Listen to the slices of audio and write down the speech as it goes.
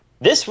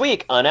This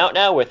week on Out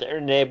Now with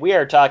Aaron and Abe, we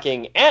are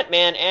talking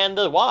Ant-Man and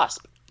the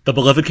Wasp. The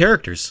beloved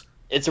characters.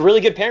 It's a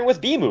really good pairing with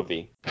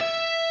B-movie.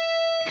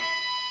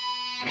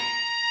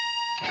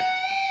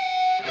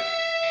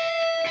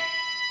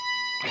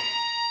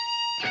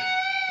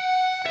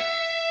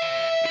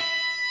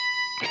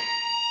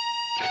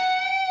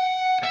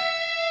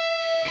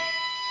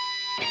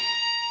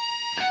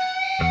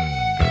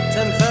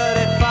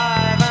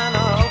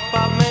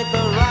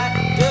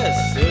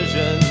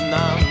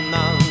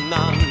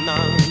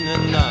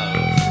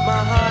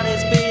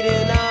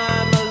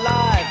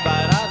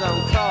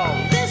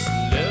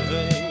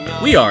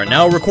 We are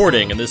now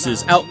recording, and this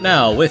is Out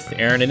Now with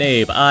Aaron and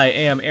Abe. I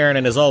am Aaron,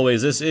 and as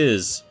always, this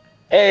is...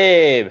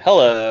 Abe,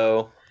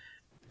 hello.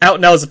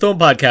 Out Now is a film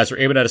podcast where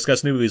Abe and I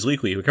discuss new movies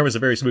weekly. We cover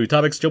some various movie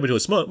topics, jump into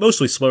a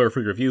mostly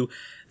spoiler-free review,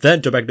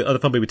 then jump back to other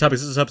fun movie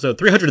topics. This is episode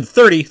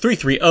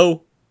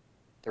 330.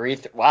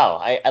 Wow,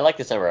 I like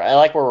this number. I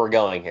like where we're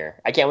going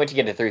here. I can't wait to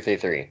get to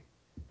 333.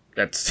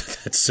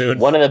 That's soon.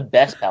 One of the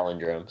best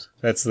palindromes.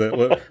 That's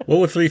the what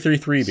would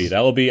 333 be?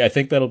 That'll be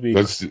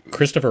That's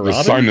Christopher Robin.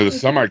 The sign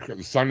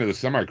of the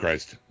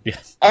semi-Christ. Yeah.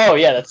 Oh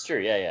yeah, that's true.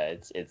 Yeah.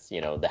 It's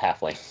the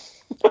halfling.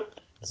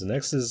 So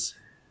next is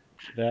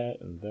that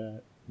and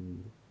that.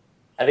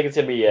 I think it's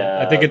gonna be.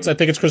 I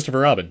think it's Christopher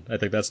Robin. I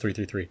think that's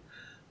 333.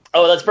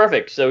 Oh, that's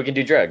perfect. So we can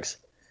do drugs.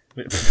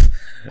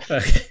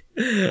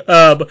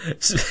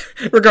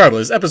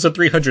 Regardless, episode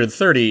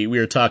 330, we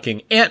are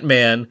talking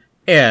Ant-Man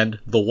and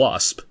the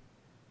Wasp.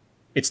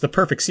 It's the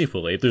perfect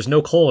sequel, Abe. There's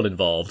no colon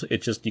involved.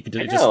 It just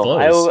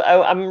flows.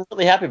 I'm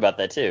really happy about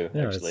that too.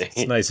 Yeah, actually,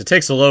 it's nice. It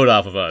takes a load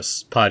off of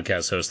us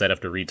podcast hosts that have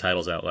to read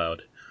titles out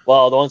loud.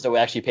 Well, the ones that we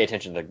actually pay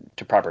attention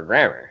to proper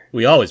grammar.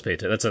 We always pay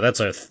attention. That's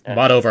a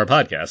motto of our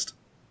podcast.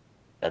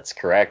 That's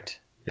correct.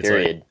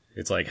 Period.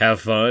 It's like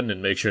have fun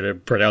and make sure to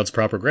pronounce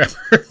proper grammar.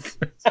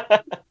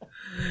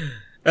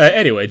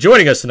 Anyway,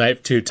 joining us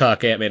tonight to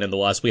talk Ant-Man and the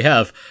Wasp, we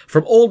have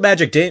from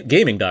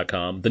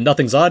OldMagicGaming.com, the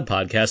Nothing's Odd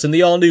podcast, and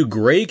the all-new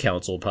Grey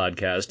Council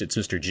podcast. It's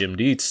Mr. Jim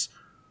Dietz.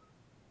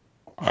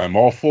 I'm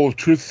all full of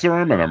truth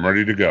serum, and I'm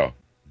ready to go.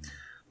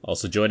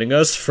 Also joining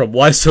us from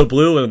Why So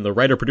Blue and the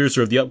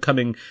writer-producer of the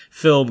upcoming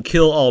film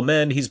Kill All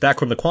Men, he's back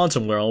from the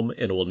quantum realm,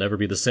 and it will never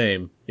be the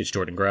same. It's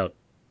Jordan Grout.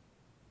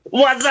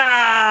 What's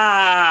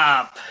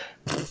up?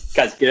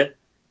 Guys, get it?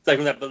 It's like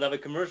from that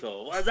beloved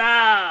commercial. What's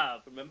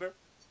up? Remember?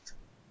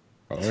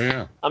 Oh,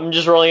 yeah. I'm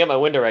just rolling up my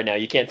window right now.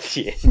 You can't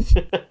see it.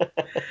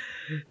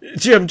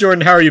 Jim, Jordan,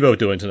 how are you both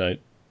doing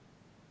tonight?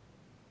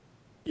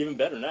 Even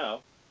better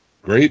now.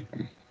 Great.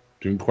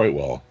 Doing quite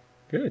well.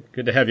 Good.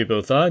 Good to have you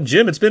both on.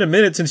 Jim, it's been a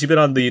minute since you've been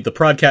on the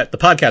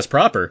podcast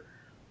proper.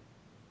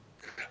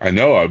 I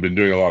know. I've been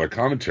doing a lot of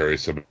commentary,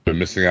 so I've been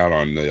missing out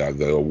on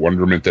the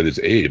wonderment that is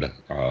Abe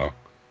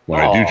when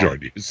I do join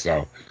you.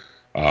 So,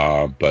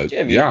 but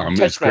Jim, yeah,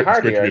 it's great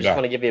to here. be I just back.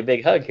 want to give you a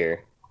big hug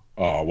here.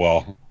 Oh,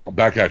 well,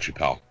 back at you,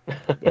 pal.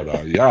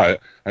 But yeah, I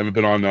haven't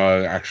been on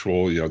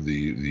actual,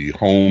 the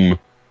home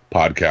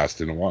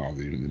podcast in a while,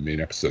 the main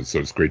episode. So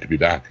it's great to be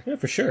back. Yeah,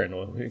 for sure. And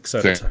we're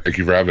excited. Thank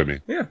you for having me.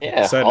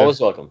 Yeah, always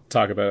welcome.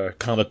 Talk about a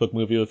comic book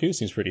movie with you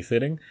seems pretty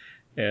fitting.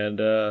 And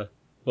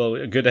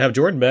well, good to have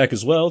Jordan back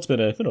as well. It's been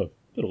a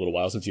little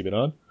while since you've been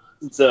on.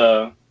 It's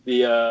the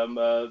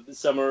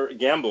summer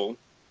gamble.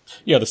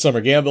 Yeah, the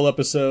summer gamble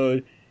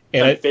episode.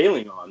 And I'm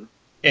failing on.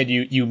 And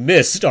you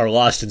missed our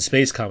Lost in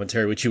Space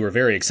commentary, which you were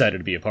very excited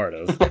to be a part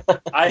of.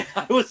 I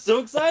was so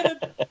excited,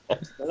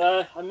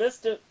 but I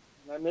missed it.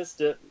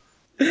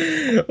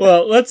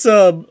 Well, let's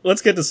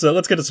get to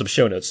some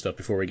show notes stuff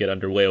before we get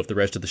underway with the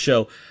rest of the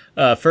show.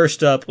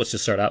 First up, let's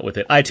just start out with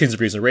it. iTunes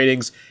reviews and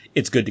ratings.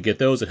 It's good to get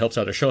those. It helps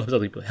out our show.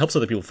 Helps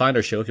other people find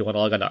our show. If you want to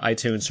log on to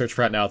iTunes, search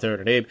for Out Now with Aaron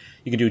and Abe,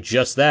 you can do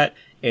just that,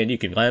 and you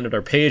can land at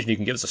our page and you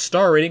can give us a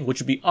star rating, which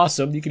would be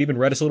awesome. You can even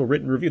write us a little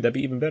written review. That'd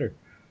be even better.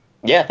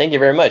 Yeah, thank you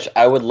very much.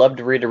 I would love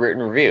to read a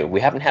written review. We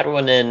haven't had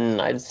one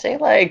in, I'd say,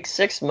 like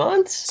 6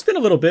 months. It's been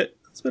a little bit.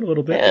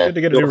 Yeah. Good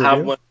to get a new You'll have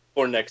review. one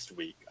for next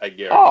week, I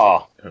guarantee.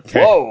 Oh,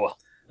 okay. Whoa.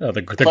 Oh,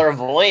 the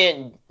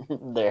Clairvoyant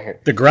there.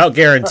 The Grout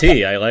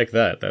guarantee. I like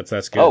that. That's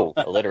good. Oh,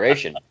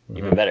 alliteration.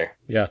 Even better.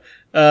 Yeah.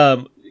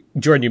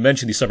 Jordan, you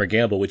mentioned the Summer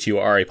Gamble, which you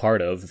are a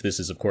part of. This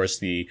is, of course,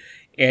 the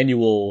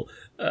annual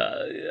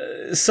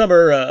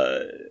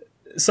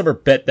summer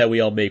bet that we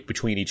all make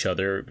between each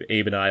other,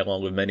 Abe and I,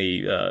 along with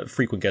many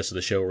frequent guests of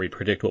the show, where we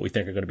predict what we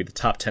think are going to be the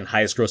top 10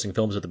 highest grossing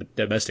films at the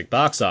domestic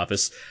box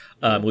office.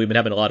 We've been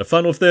having a lot of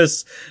fun with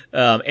this.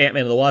 Ant-Man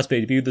and the Wasp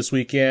debuted this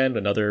weekend,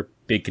 another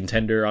big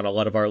contender on a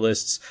lot of our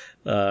lists,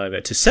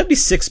 to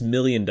 $76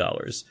 million,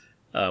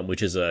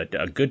 which is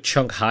a good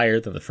chunk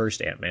higher than the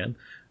first Ant-Man,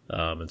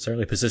 and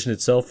certainly positioned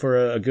itself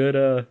for a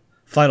good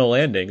final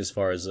landing as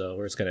far as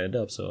where it's going to end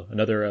up. So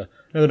another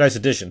nice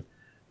addition.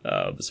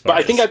 But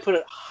I think I put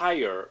it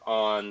higher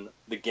on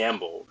the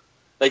gamble.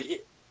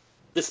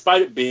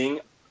 Despite it being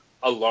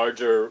a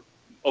larger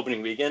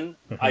opening weekend,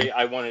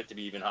 I want it to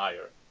be even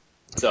higher.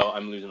 So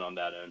I'm losing on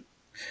that end.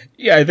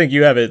 Yeah, I think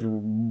you have it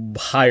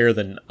higher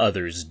than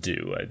others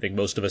do. I think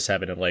most of us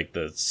have it in like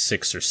the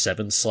 6 or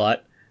 7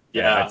 slot.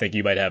 Yeah. I think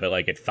you might have it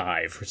like at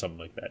 5 or something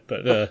like that.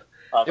 But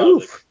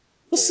Oof.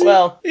 We'll see.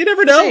 Well, You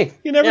never know. hey,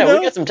 You never yeah, know.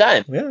 we got some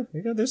time. Yeah,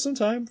 there's some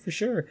time for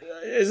sure.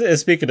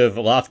 Speaking of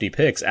lofty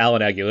picks,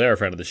 Alan Aguilera,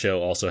 friend of the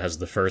show, also has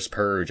the first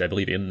Purge, I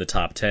believe, in the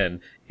top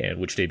 10, and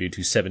which debuted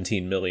to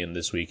 17 million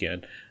this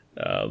weekend,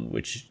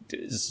 which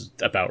is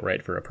about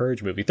right for a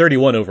Purge movie.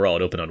 31 overall.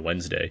 It opened on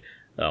Wednesday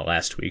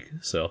last week,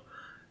 so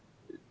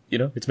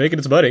it's making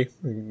its money.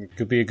 It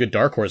could be a good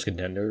dark horse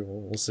contender.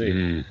 We'll see.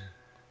 Mm.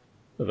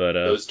 But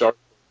Those dark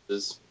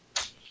horses.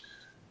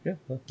 yeah,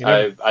 well, you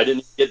never. I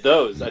didn't get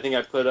those. I think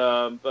I put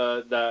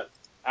that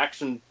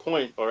Action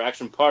Point or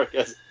Action Park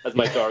as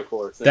my dark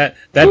horse. And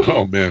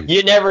Oh man.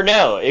 You never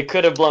know. It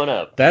could have blown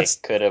up. That's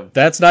It could have.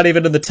 That's not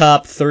even in the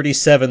top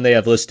 37 they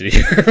have listed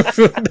here.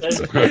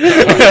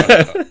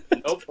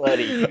 Nope. What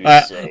do you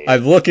say?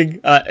 I'm looking,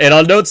 and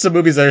I'll note some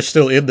movies that are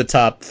still in the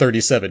top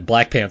 37.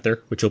 Black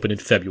Panther, which opened in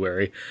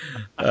February.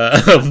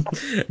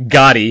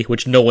 Gotti,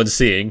 which no one's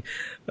seeing.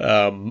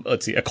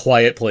 Let's see, A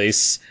Quiet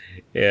Place,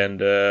 and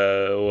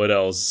what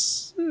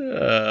else?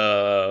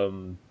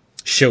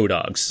 Show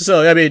Dogs.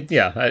 So I mean,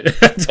 yeah, I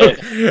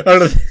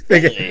don't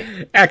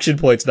think Action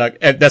Point's not.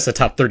 And that's the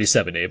top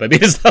 37, Abe. I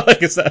mean, it's not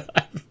like it's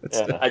that.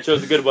 Yeah. I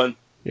chose a good one.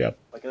 Yeah.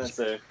 What can I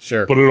say?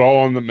 Sure. Put it all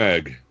on the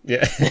Meg.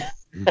 Yeah.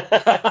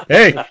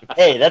 Hey,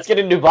 Hey, that's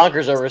getting new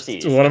bonkers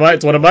overseas. it's one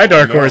of my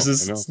dark I know,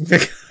 horses.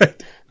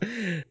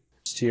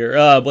 Here,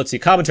 let's see,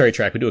 commentary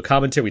track. We do a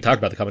commentary. We talked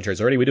about the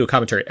commentaries already. We do a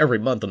commentary every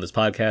month on this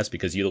podcast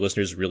because you, the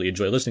listeners, really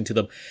enjoy listening to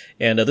them.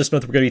 And this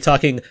month we're going to be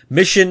talking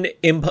Mission: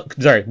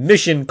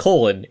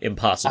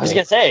 Impossible. I was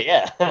gonna say,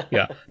 yeah.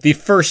 Yeah, the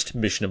first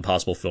Mission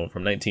Impossible film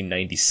from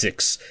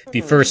 1996,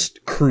 the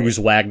first Cruise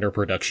Wagner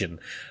production.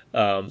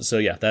 So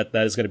yeah, that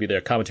is going to be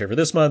their commentary for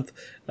this month,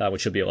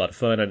 which should be a lot of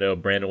fun. I know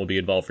Brandon will be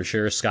involved for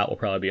sure. Scott will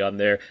probably be on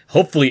there.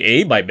 Hopefully,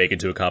 Abe might make it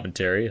to a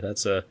commentary.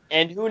 That's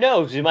And who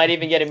knows? We might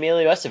even get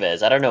Emilio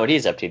Estevez. I don't know what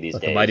he's up to these the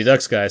days. Mighty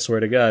Ducks guy. I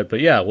swear to God. But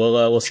yeah,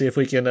 we'll see if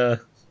we can.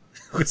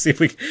 Let's see if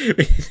we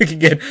can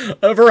get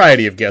a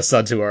variety of guests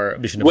onto our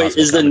Mission Impossible.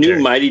 Wait, is the commentary.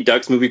 new Mighty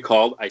Ducks movie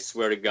called I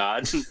Swear to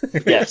God?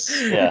 Yes.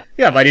 Yeah.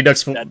 Yeah, Mighty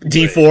Ducks That's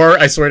D4.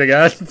 I swear to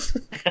God.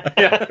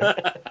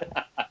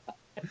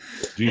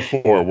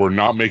 D4. We're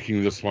not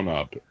making this one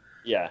up.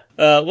 Yeah.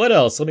 What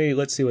else?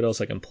 Let's see what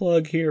else I can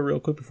plug here real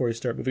quick before we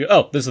start moving.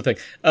 Oh, this is the thing.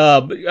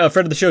 A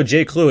friend of the show,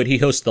 Jay Cluett, he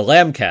hosts the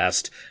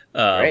Lambcast,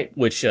 Right.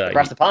 which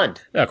Across the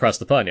pond. across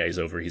the pond. Yeah, he's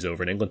over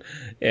in England,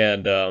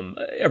 and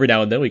every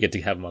now and then we get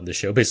to have him on the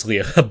show. Basically,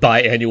 a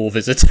biannual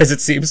visit, as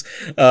it seems.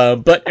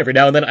 But every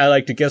now and then I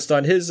like to guest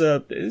on his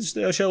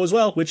show as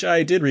well, which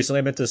I did recently.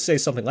 I meant to say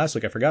something last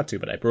week, I forgot to,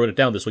 but I wrote it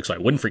down this week so I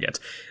wouldn't forget.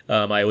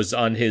 I was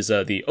on his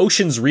the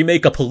Ocean's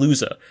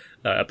Remake-a-Palooza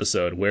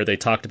episode where they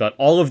talked about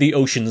all of the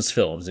Ocean's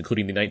films,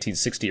 including the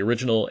 1960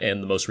 original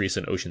and the most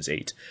recent Ocean's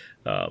 8.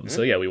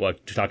 So yeah, we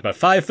talked about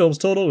 5 films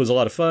total. It was a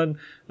lot of fun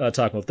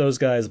talking with those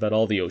guys about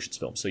all the Ocean's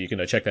films. So you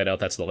can check that out.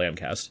 That's the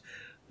Lambcast.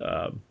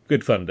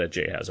 Good fun that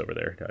Jay has over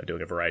there,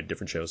 doing a variety of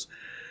different shows.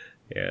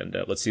 And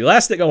let's see.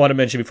 Last thing I want to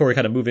mention before we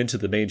kind of move into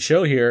the main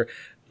show here,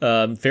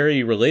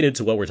 very related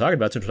to what we're talking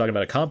about, since we're talking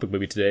about a comic book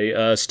movie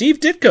today. Steve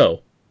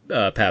Ditko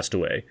passed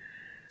away.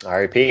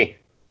 R.I.P.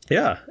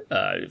 Yeah,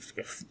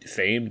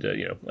 famed,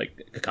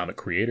 like a comic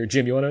creator.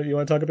 Jim, you want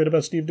to talk a bit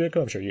about Steve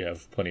Ditko? I'm sure you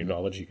have plenty of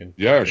knowledge. You can.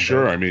 Yeah,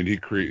 sure. I mean, he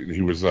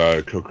was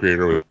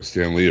co-creator with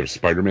Stan Lee of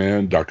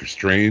Spider-Man, Doctor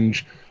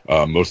Strange,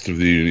 most of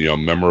the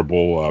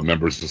memorable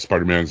members of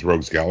Spider-Man's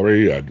Rogues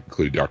Gallery,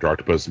 including Doctor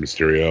Octopus,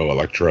 Mysterio,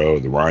 Electro,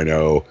 the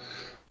Rhino,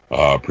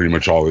 pretty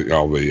much all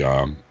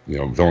the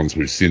villains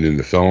we've seen in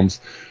the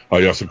films.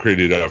 He also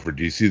created for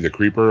DC the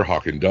Creeper,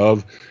 Hawk and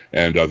Dove,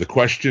 and the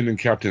Question and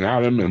Captain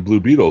Atom and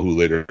Blue Beetle, who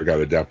later got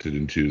adapted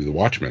into the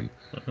Watchmen.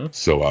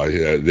 So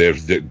they have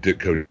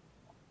Ditko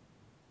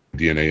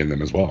DNA in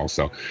them as well.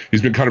 So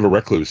he's been kind of a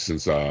recluse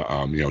since he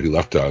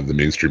left the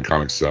mainstream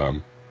comics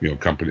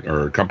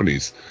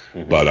companies.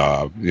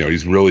 But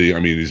he's real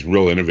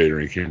innovator.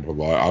 He came up with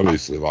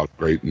a lot of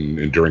great and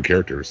enduring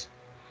characters.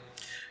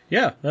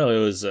 Yeah, no, it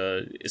was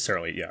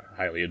certainly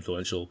highly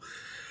influential.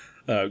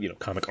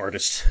 Comic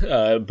artist,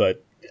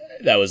 but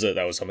that was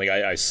something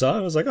I saw.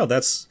 I was like, oh,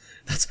 that's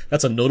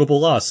a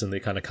notable loss in the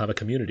kind of comic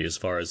community as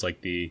far as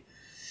like the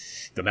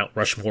Mount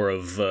Rushmore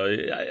of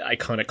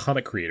iconic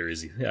comic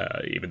creators.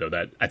 Even though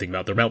that I think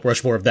the Mount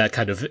Rushmore of that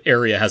kind of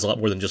area has a lot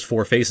more than just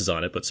 4 faces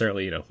on it, but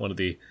certainly one of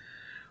the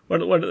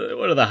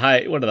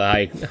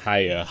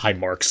high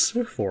marks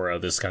for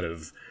this kind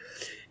of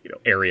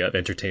area of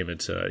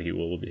entertainment. He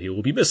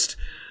will be missed.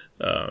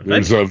 There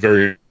is a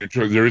very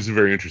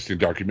interesting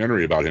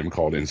documentary about him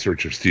called In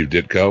Search of Steve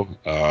Ditko.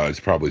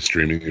 It's probably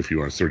streaming if you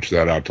want to search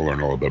that out to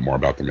learn a little bit more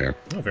about the man.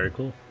 Oh, very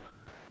cool.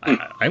 I'm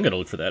going to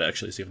look for that,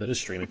 actually, see if that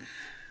is streaming.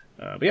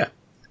 But yeah,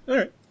 all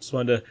right. Just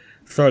wanted to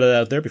throw that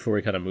out there before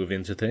we kind of move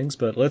into things.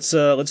 But let's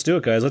do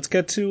it, guys. Let's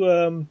get to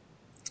know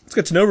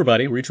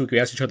everybody. We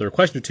ask each other a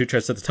question or two,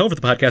 try to set the tone for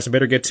the podcast, and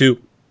better get to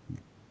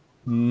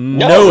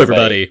know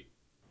everybody.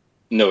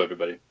 Know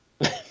everybody.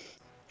 I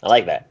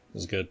like that. That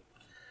was good.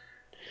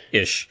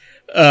 Ish.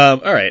 All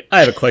right. I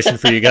have a question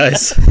for you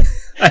guys.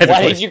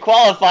 Why did you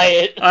qualify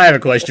it? I have a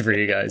question for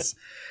you guys.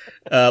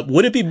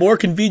 Would it be more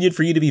convenient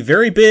for you to be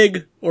very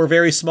big or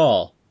very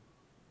small?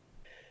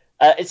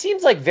 It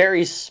seems like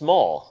very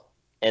small.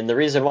 And the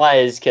reason why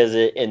is because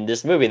in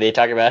this movie they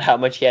talk about how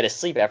much he had to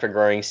sleep after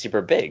growing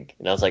super big.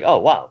 And I was like, oh,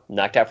 wow,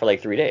 knocked out for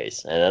like 3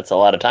 days. And that's a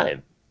lot of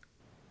time.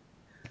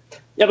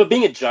 Yeah, but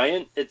being a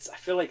giant, I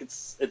feel like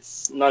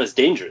it's not as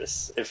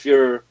dangerous. If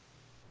you're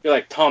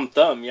like Tom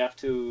Thumb, you have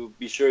to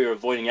be sure you're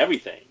avoiding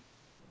everything.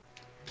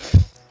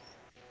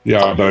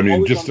 Yeah, but I mean,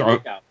 Always on just the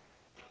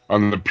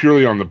lookout.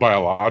 purely on the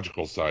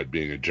biological side,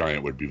 being a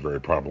giant would be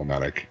very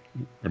problematic.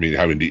 I mean,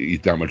 having to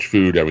eat that much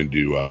food, having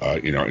to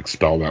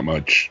expel that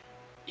much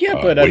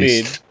Yeah, but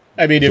waste.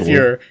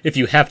 if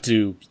you have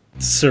to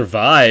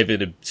survive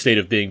in a state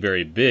of being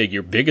very big,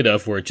 you're big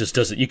enough where it just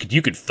doesn't.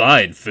 You could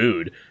find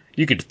food.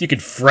 You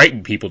could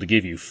frighten people to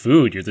give you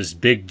food. You're this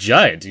big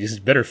giant. You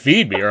just better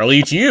feed me, or I'll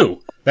eat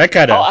you. That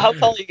kind of. How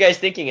tall are you guys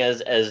thinking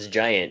as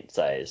giant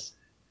size?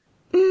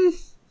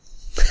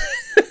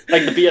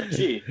 Like the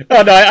BFG.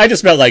 Oh no, I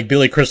just meant like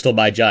Billy Crystal,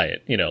 my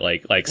giant.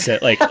 Like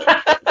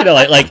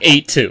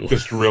 8'2".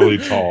 Just really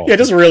tall. Yeah,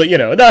 just really,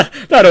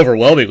 not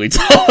overwhelmingly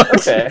tall.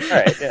 Okay, all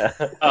right, yeah.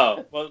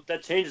 Oh, well,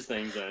 that changes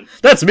things then.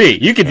 That's me.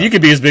 You can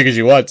be as big as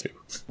you want to.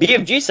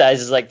 BFG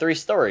size is like 3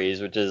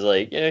 stories, which is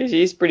like,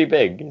 he's pretty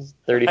big. He's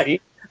 30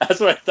 feet. That's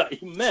what I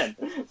thought you meant.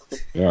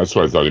 Yeah, that's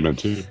what I thought he meant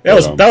too.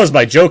 That was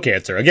my joke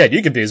answer. Again,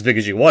 you can be as big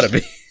as you want to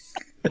be.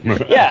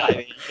 Yeah, I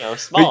mean,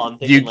 small. I'm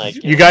thinking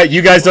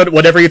you guys don't.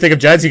 Whenever you think of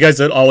giants, you guys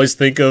don't always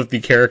think of the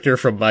character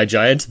from My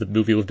Giant, the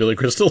movie with Billy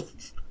Crystal.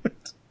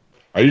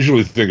 I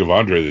usually think of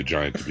Andre the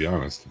Giant, to be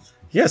honest.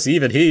 Yes,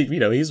 even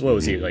he's what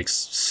was he like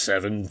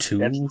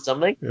 7'2"?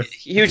 something.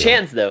 Huge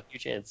hands though.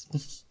 Huge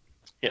hands.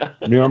 Yeah.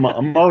 I mean, I'm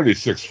already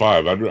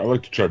 6'5". I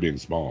like to try being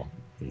small.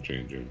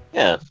 Changing.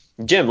 Yeah.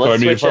 Jim, But I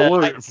let's mean, switch. if I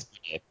were,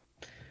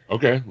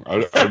 okay,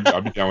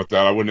 I'd be down with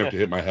that. I wouldn't have to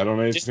hit my head on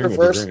anything.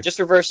 Just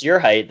reverse your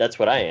height. That's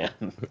what I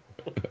am.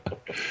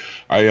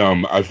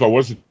 If I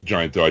was a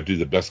giant though, I'd do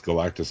the best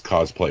Galactus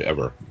cosplay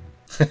ever.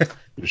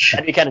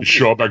 That'd be kind of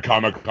Show up at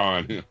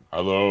Comic-Con.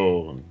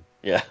 Hello.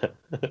 Yeah.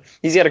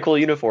 He's got a cool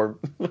uniform.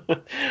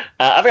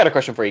 I've got a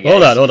question for you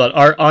guys. Hold on.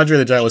 Our Andre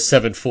the Giant was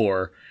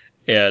 7'4",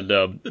 and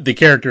the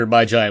character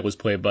My Giant was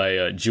played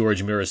by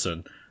George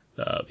Mirasan.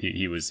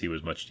 He was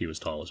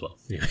tall as well.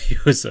 He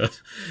was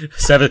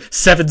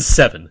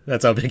 7'7".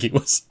 That's how big he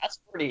was. That's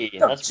pretty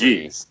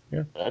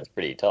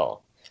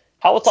tall.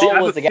 How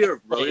tall was the guy who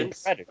played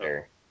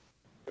Predator?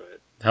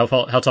 How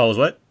tall was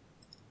what?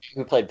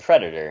 Who played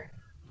Predator?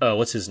 Oh,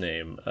 what's his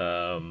name?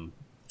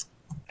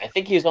 I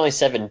think he was only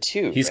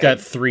 7'2". He's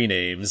got 3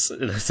 names.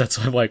 That's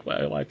why I'm like,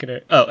 why can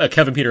I? Oh,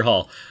 Kevin Peter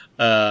Hall.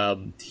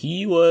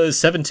 He was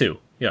 7'2".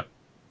 Yeah.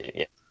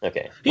 Yeah.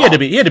 Okay. He had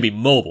to be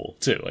mobile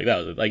too. Like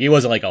that was like he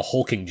wasn't like a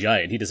hulking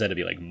giant. He just had to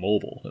be like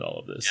mobile in all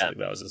of this. Yeah. Like,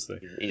 that was his thing.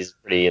 He's a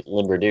pretty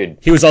limber dude.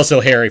 He was also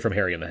Harry from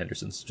Harry and the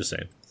Hendersons. Just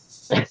saying.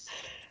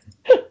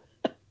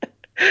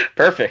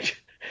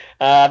 Perfect.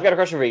 I've got a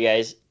question for you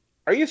guys.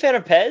 Are you a fan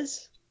of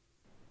Pez?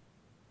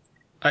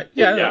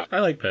 Yeah, I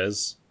like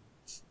Pez.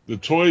 The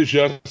toys,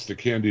 yes. The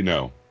candy,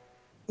 no.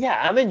 Yeah,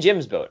 I'm in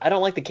Jim's boat. I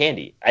don't like the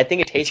candy. I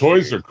think it tastes. The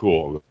toys weird. are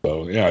cool,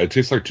 though. Yeah, it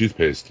tastes like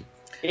toothpaste.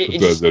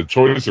 The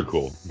toys are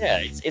cool. Yeah,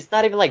 it's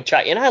not even like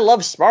and I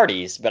love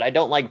Smarties, but I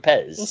don't like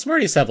Pez. Well,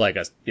 Smarties have like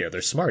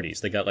they're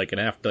Smarties. They got like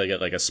they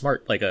got like a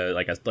smart like a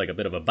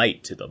bit of a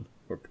bite to them.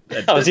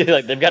 I was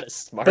like they've got a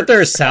smart. But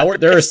there are sour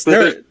there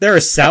are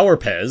sour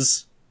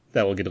Pez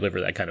that will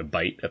deliver that kind of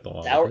bite at the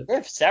long.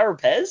 Sour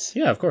Pez?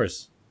 Yeah, of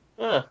course.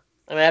 Huh.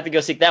 I'm gonna have to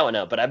go seek that one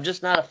out, but I'm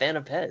just not a fan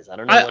of Pez. I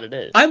don't know what it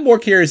is. I'm more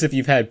curious if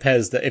you've had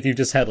Pez if you've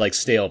just had like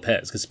stale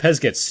Pez, because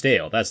Pez gets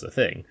stale. That's the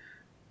thing.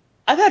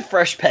 I've had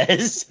fresh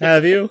Pez.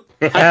 Have you?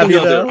 Have you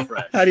though?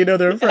 How do you know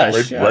they're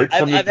fresh? Right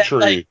from the I've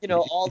tree. had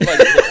all like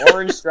the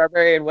orange,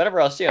 strawberry, and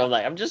whatever else.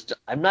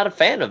 I'm not a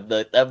fan of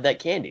that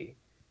candy.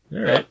 All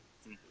right.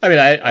 I mean,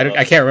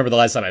 I can't remember the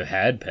last time I've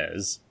had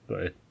Pez,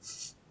 but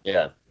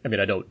yeah. I mean,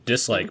 I don't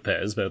dislike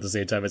Pez, but at the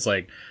same time, it's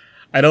like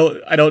I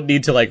don't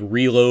need to like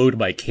reload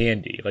my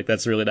candy. Like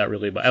that's really not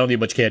really. I don't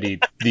need much candy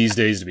these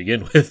days to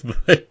begin with.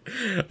 But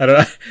I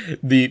don't.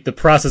 The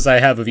process I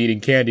have of eating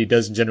candy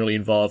doesn't generally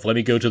involve let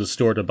me go to the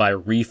store to buy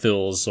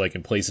refills so I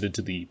can place it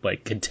into the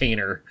like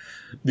container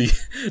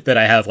that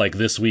I have like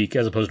this week,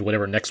 as opposed to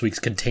whatever next week's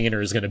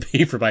container is going to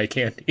be for my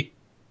candy.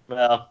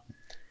 Well,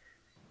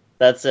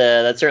 that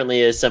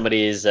certainly is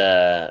somebody's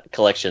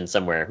collection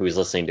somewhere who's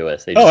listening to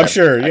us. I'm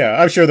sure. Yeah,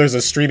 I'm sure there's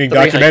a streaming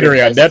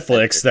documentary on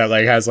Netflix that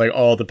like has like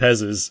all the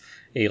Pez's.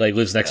 He like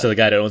lives next to the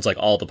guy that owns like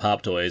all the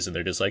pop toys, and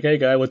they're just like, "Hey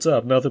guy, what's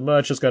up? Nothing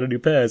much. Just got a new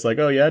Pez." Like,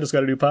 "Oh yeah, I just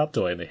got a new pop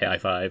toy," and they high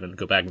five and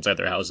go back inside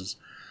their houses.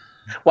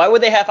 Why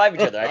would they high five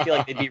each other? I feel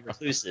like they'd be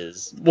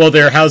recluses. Well,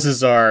 their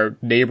houses are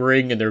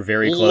neighboring and they're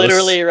very close.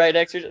 Literally right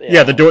next to each other.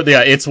 Yeah, the door.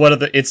 Yeah, it's one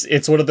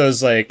of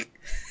those like.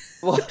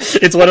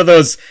 It's one of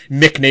those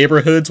Mick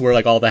neighborhoods where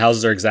like all the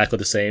houses are exactly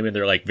the same and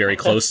they're like very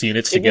close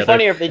units together. It'd be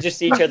funnier if they just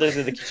see each other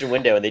through the kitchen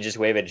window and they just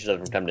wave at each other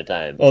from time to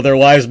time. Well, their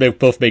wives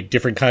both make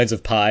different kinds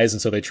of pies,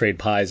 and so they trade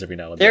pies every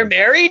now and then. They're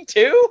married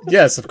too?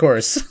 Yes, of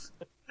course.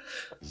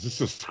 Is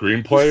this a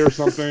screenplay or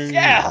something?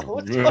 Yeah,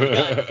 what's going on?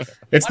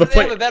 It's Why the do they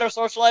have play. a better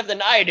social life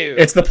than I do?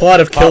 It's the plot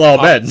of Kill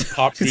All Men.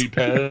 Pop Sweet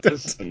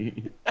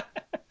Pez.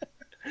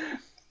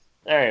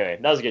 Anyway,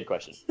 that was a good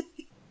question.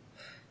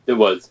 It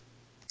was.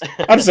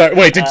 I'm sorry.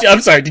 Wait,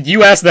 I'm sorry. Did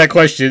you ask that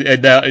question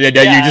and now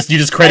you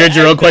just credited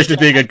your own question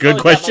being a good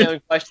question? My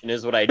own question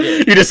is what I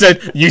did. You just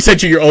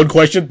said your own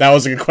question. That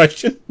was a good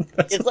question.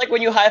 It's like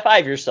when you high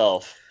five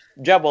yourself.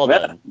 Job well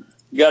done.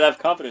 You gotta have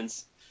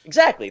confidence.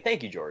 Exactly.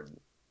 Thank you, Jordan.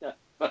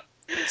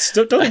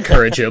 Don't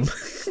encourage him.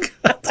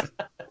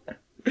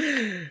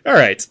 All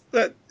right.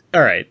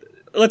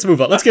 Let's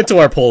move on. Let's get to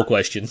our poll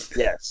question.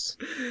 Yes.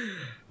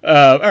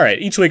 All right.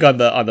 Each week on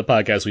the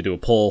podcast, we do a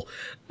poll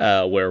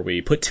where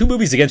we put two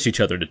movies against each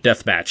other to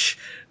death match.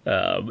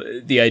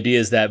 The idea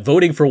is that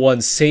voting for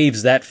one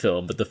saves that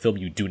film, but the film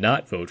you do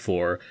not vote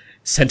for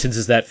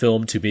sentences that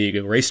film to being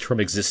erased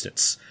from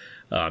existence.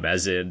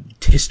 As in,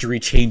 history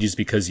changes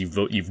because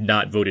you've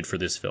not voted for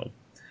this film.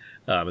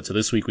 And so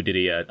this week we did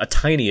a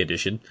tiny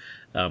edition.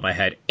 I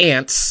had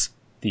Ants,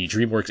 the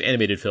DreamWorks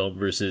animated film,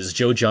 versus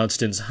Joe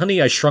Johnston's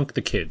Honey, I Shrunk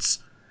the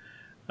Kids.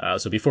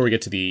 So before we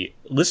get to the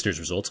listeners'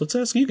 results, let's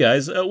ask you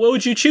guys, what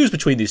would you choose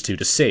between these two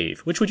to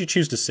save? Which would you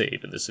choose to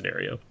save in this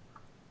scenario?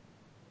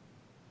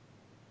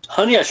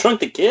 Honey, I Shrunk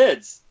the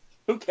Kids.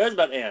 Who cares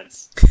about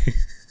ants?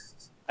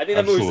 I think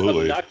that movie's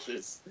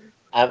obnoxious.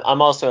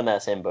 I'm also in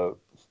that same boat.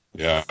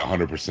 Yeah,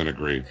 100%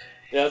 agree.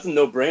 Yeah, that's a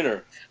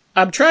no-brainer.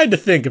 I'm trying to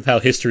think of how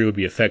history would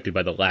be affected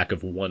by the lack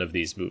of one of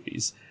these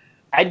movies.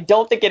 I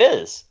don't think it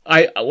is.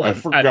 I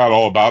forgot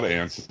all about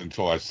Ants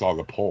until I saw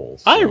the poll.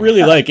 So. I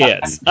really like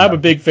Ants. I'm a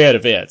big fan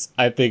of Ants.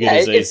 I think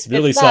it is a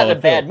really solid film. It's not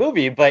a bad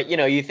movie, but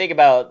you think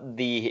about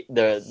the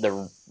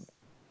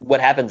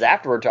what happens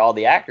afterward to all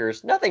the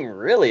actors, nothing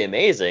really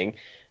amazing.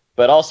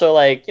 But also,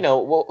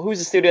 who's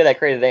the studio that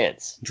created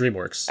Ants?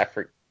 DreamWorks.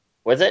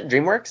 Was it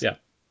DreamWorks? Yeah.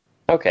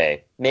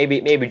 Okay, maybe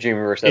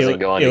DreamWorks doesn't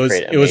go on to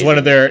create. It was one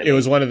of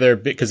their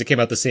because it came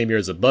out the same year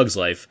as A Bug's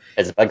Life.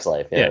 As A Bug's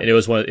Life, yeah. And it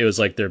was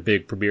like their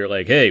big premiere.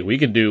 Like, hey, we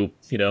can do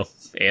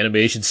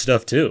animation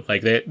stuff too.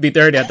 Like they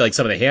already had like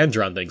some of the hand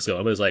drawn things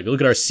going. It was like,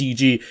 look at our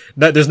CG.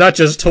 There's not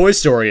just Toy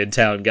Story in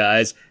town,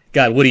 guys.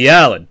 Got Woody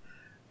Allen.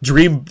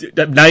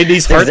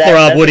 90s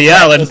heartthrob Woody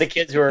Allen. What the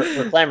kids were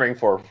clamoring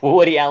for.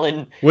 Woody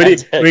Allen. We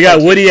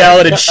got Woody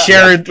Allen and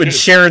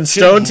Sharon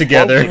Stone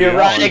together.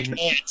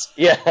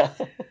 Yeah.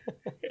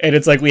 And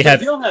it's like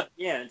if you don't have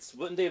ants,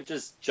 wouldn't they have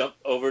just jumped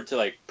over to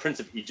like Prince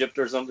of Egypt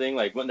or something?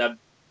 Like, wouldn't that have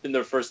been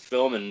their first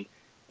film? And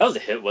that was a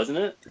hit, wasn't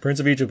it? Prince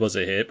of Egypt was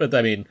a hit, but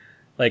I mean,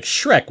 like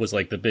Shrek was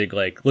like the big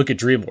look at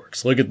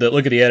DreamWorks, look at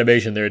the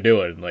animation they're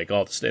doing, like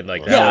all this and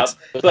like but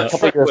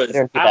Shrek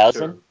was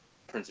after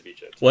Prince of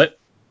Egypt. What?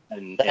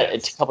 And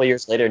it's a couple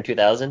years later in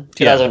 2000,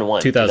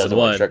 2001.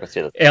 2001. Shrek was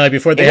 2000. And like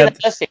before they had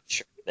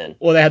then.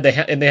 Well, they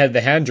had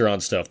the hand drawn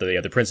stuff that they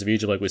had. The Prince of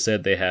Egypt, like we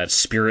said, they had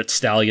Spirit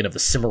Stallion of the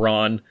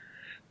Cimarron.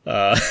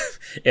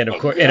 And of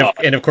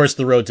course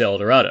the Road to El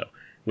Dorado,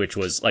 which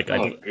was like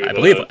I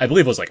believe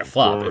it was like a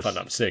flop if I'm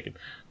not mistaken,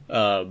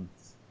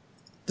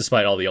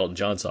 despite all the Elton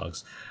John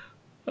songs.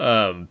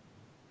 Honey,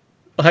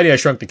 I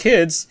Shrunk the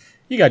Kids.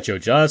 You got Joe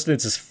Johnston.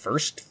 It's his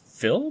first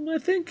film, I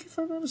think, if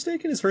I'm not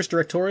mistaken, his first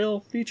directorial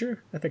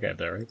feature. I think I have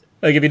that right.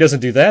 Like if he doesn't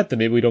do that, then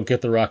maybe we don't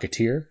get The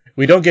Rocketeer.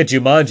 We don't get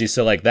Jumanji,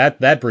 so like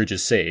that bridge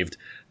is saved.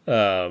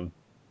 But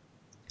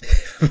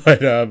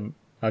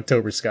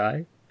October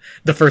Sky.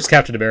 The first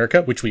Captain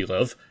America, which we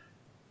love.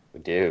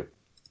 We do.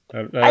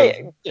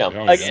 I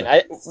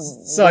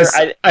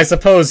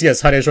suppose,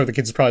 yes, Honey, I Shrunk the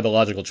Kids is probably the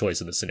logical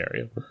choice in this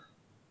scenario.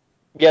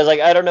 Yeah,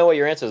 I don't know what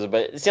your answer is,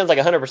 but it sounds like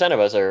 100% of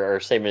us are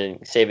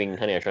saving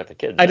Honey, I Shrunk the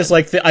Kids. I just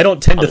I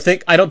don't tend to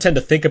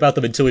think about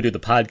them until we do the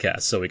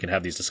podcast, so we can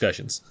have these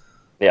discussions.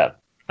 Yeah.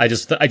 I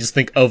just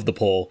think of the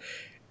poll,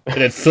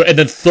 and then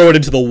throw it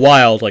into the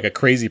wild like a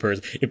crazy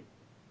person.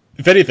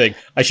 If anything,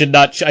 I should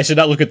not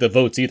look at the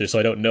votes either, so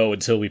I don't know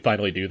until we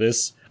finally do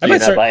this. I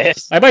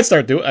might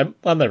start doing.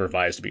 I'm never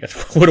biased.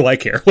 What do I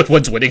care? What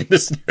one's winning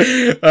this?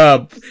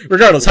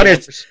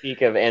 Regardless,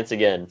 speak of Ants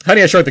again.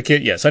 Honey, I Shrunk the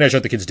Kids. Yes, Honey, I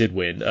Shrunk the Kids did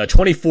win.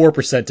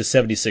 24% to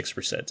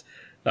 76%.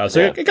 So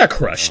it got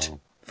crushed.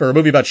 For a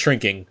movie about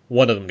shrinking,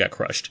 one of them got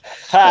crushed.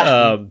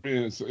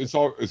 It's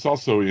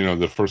also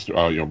the first Rick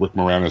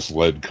Moranis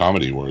led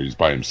comedy where he's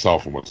by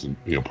himself and wasn't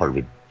part of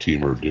a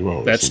team or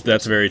duo. That's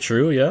very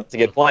true. Yeah, that's a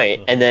good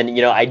point. And then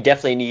I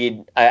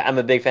definitely I'm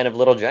a big fan of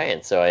Little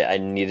Giants, so I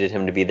needed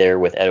him to be there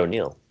with Ed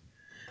O'Neill.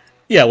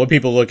 Yeah, when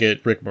people look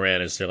at Rick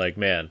Moranis, they're like,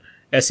 man,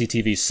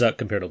 SCTV suck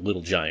compared to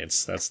Little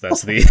Giants. That's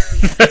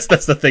the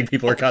that's the thing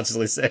people are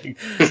constantly saying.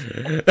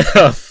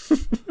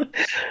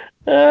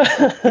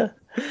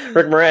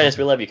 Rick Moranis,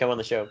 we love you. Come on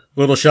the show.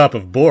 Little Shop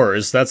of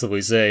Boars. That's what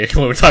we say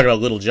when we're talking about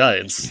Little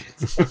Giants.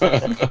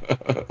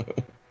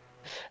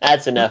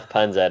 That's enough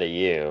puns out of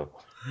you.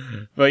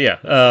 But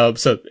yeah,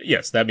 so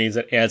yes, that means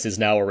that Ants is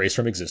now erased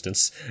from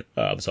existence.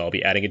 So I'll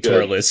be adding it to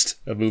our list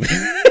of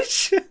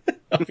movies.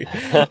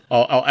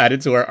 I'll add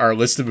it to our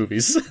list of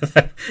movies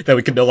that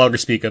we can no longer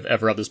speak of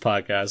ever on this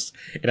podcast.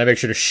 And I make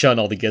sure to shun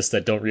all the guests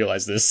that don't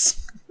realize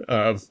this.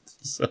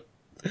 So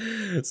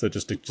So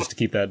just to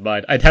keep that in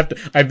mind,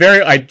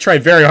 I try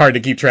very hard to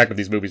keep track of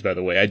these movies. By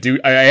the way,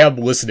 I am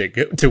listening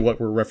to what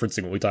we're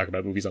referencing when we talk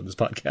about movies on this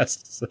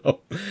podcast.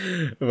 So,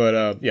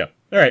 but yeah,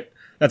 all right,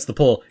 that's the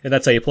poll, and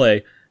that's how you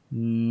play.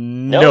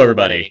 No,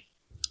 everybody.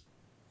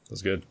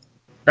 That's good.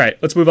 All right,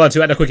 let's move on to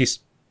Atno Quickies.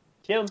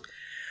 Tim.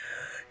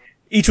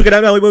 Each week at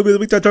Atno,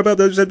 we talk about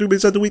the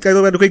movies of the week. I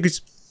love Atno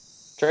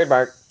Quickies.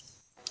 Trademark.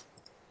 I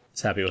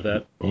was happy with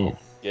that. Oh,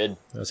 Good.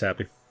 I was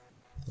happy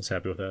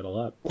with that a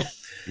lot.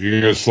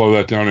 you're gonna slow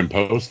that down in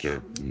post,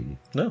 or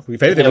No,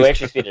 we've anything. No, we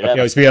actually speed it up.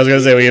 Yeah, I was going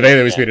to say we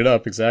anything. We speed it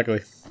up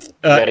exactly. We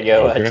gotta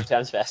go okay. 2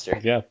 times faster.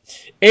 Yeah.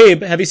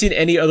 Abe, have you seen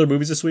any other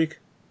movies this week?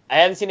 I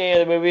haven't seen any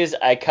other movies.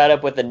 I caught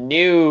up with a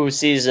new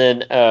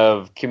season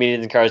of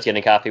Comedians in Cars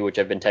Getting Coffee, which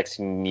I've been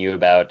texting you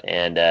about,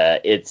 and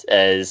it's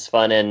as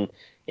fun and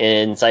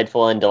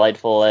insightful and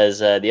delightful as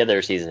the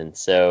other season.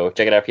 So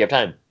check it out if you have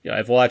time. Yeah,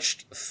 I've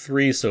watched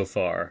 3 so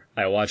far.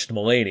 I watched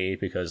Mulaney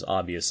because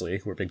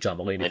obviously we're big John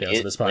Mulaney fans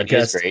of this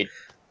podcast. It's great.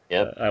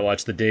 Yep. I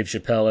watched the Dave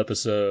Chappelle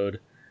episode.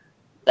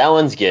 That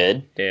one's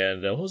good.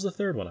 And what was the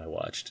third one I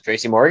watched?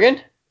 Tracy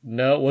Morgan?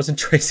 No, it wasn't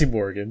Tracy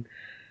Morgan.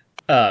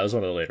 It was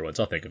one of the later ones.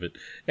 I'll think of it.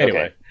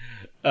 Anyway.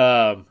 Okay.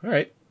 All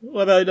right.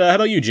 How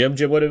about you, Jim?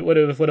 Jim,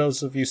 what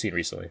else have you seen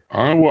recently?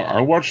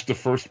 I watched the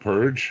first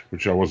Purge,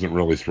 which I wasn't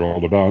really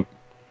thrilled about.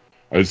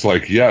 I was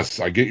like, yes,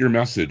 I get your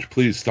message.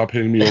 Please stop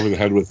hitting me over the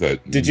head with it.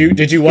 Did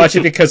you watch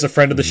it because a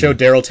friend of the show,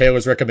 Daryl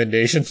Taylor's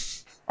recommendation?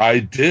 I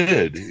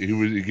did.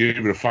 He gave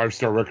it a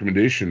 5-star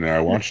recommendation, and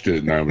I watched it,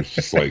 and I was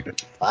just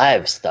like,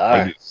 5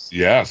 stars.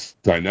 yes,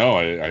 I know.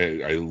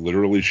 I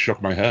literally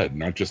shook my head,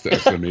 not just the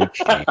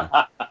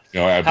SMH, abbreviation.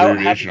 How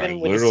have you been I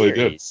with literally the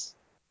did. series?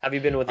 Have you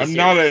been with the I'm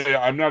series?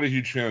 I'm not a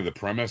huge fan of the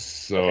premise,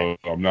 so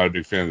Okay. I'm not a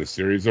big fan of the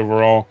series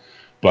overall.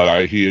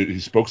 But he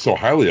spoke so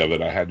highly of it,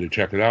 I had to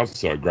check it out.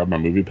 So I grabbed my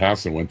movie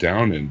pass and went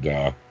down,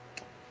 and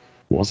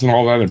wasn't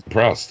all that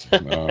impressed.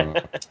 It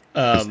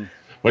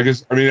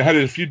had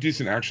a few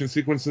decent action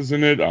sequences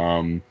in it,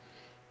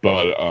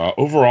 but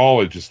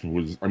overall, it just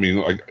was. I mean,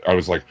 like I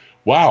was like,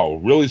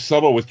 wow, really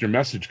subtle with your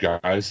message,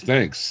 guys.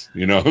 Thanks.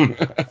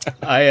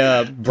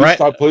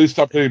 Please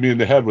stop hitting me in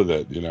the head with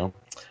it.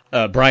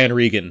 Brian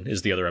Regan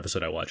is the other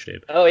episode I watched,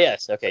 Abe. Oh,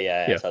 yes. Okay,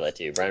 yeah, I Yeah. saw that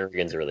too. Brian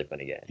Regan's a really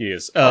funny guy. He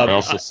is. I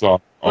also saw.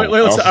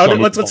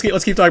 Let's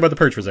keep talking about the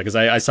Purge for a second, because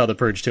I saw the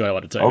Purge too. I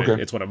want to tell you,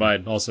 Okay. it's one of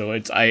mine. Also,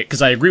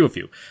 because I agree with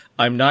you.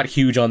 I'm not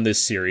huge on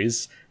this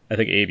series. I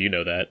think Abe, you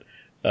know that.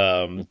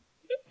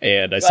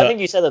 And I think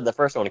you said that the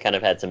first one kind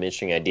of had some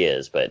interesting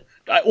ideas, but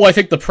I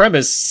think the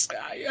premise.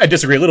 I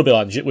disagree a little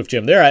bit with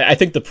Jim there. I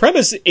think the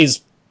premise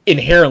is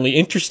inherently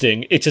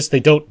interesting. It's just they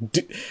don't.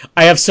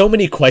 I have so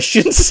many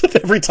questions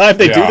every time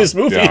they do this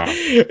movie.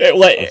 Yeah.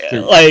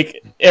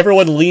 Like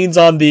everyone leans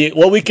on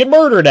we can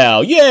murder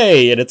now,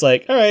 yay! And it's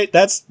like, all right,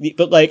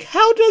 but like,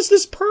 how does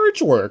this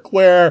purge work?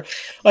 Where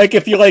like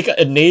if you like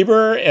a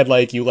neighbor and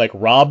like you like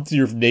robbed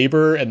your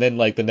neighbor, and then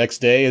like the next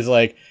day is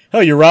like, oh,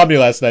 you robbed me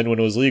last night when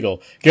it was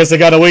legal. Guess I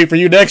gotta wait for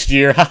you next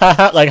year.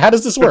 Like, how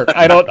does this work?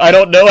 I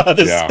don't know how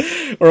this.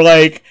 Yeah. Or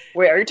like.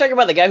 Wait, are you talking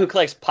about the guy who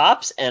collects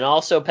Pops and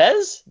also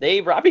Pez?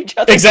 They rob each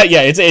other? Exactly.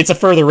 Yeah, it's a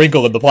further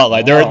wrinkle in the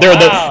plotline. They're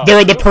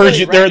in the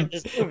Purge.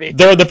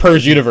 They're in the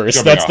Purge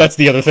universe. That's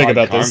the other thing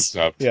about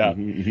concept. this. Yeah.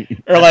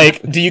 Or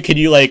like, can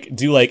you like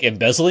do like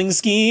embezzling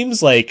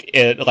schemes like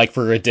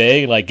for a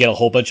day, like get a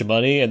whole bunch of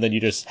money, and then you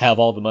just have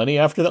all the money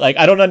after that? Like,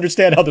 I don't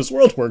understand how this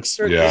world works.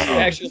 Yeah,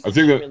 actually, I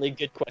think that really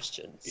good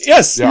questions.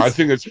 Yes. Yeah, I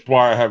think that's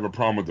why I have a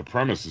problem with the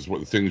premise. Is what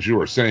the things you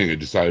were saying.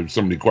 I have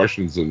so many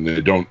questions, and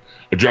they don't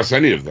address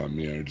any of them.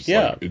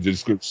 It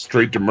just goes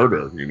straight to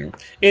murder.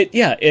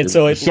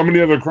 It's so many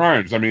other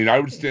crimes. I mean, I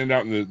would stand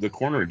out in the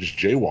corner and just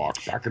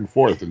jaywalk back and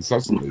forth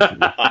incessantly.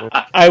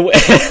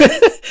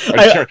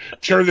 I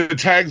tear the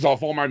tags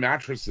off all my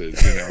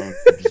mattresses.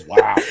 Just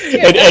wow.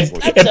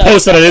 And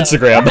post it on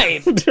Instagram.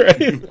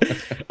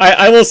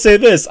 I will say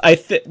this.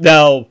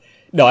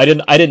 No, I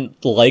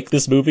didn't like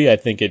this movie. I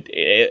think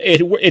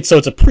this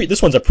one's a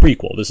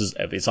prequel.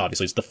 It's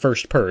obviously it's the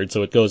first Purge,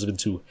 so it goes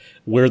into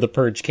where the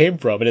Purge came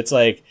from, and it's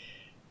like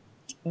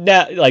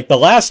now, like the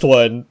last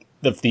one,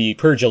 the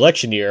Purge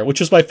election year, which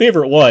was my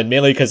favorite one,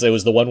 mainly because it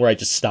was the one where I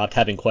just stopped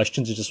having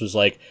questions. It just was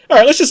like, all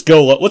right, let's just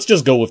go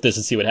with this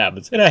and see what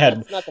happens. And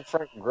That's not the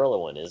Frank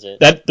Grillo one, is it?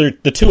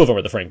 The two of them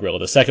are the Frank Grillo.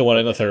 The second one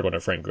and the third one are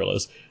Frank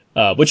Grillo's,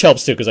 which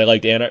helps too because I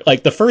liked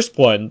like the first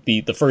one,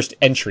 the first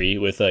entry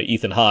with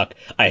Ethan Hawke.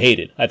 I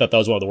hated. I thought that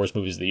was one of the worst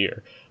movies of the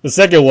year. The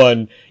second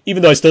one,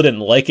 even though I still didn't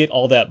like it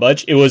all that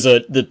much, it was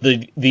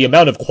the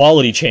amount of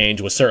quality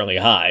change was certainly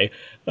high.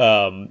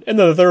 And then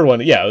the third one,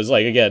 yeah, it was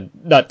like, again,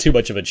 not too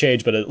much of a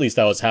change, but at least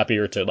I was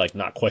happier to like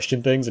not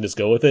question things and just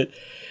go with it.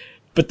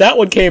 But that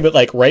one came at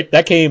like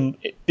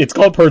it's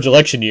called Purge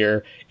Election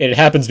Year, and it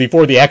happens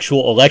before the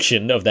actual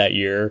election of that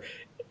year.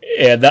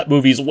 And that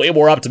movie's way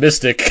more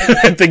optimistic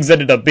than things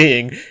ended up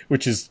being,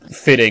 which is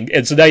fitting.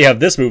 And so now you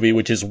have this movie,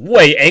 which is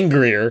way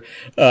angrier,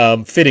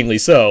 fittingly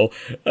so.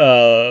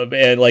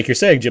 And like you're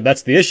saying, Jim,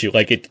 that's the issue.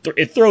 Like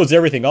it throws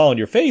everything all in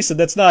your face, and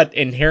that's not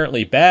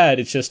inherently bad.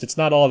 It's just, it's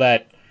not all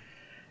that.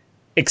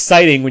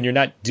 exciting when you're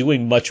not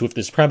doing much with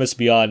this premise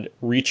beyond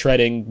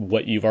retreading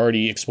what you've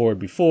already explored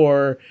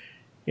before,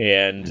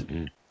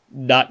 and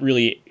not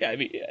really. I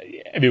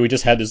mean, we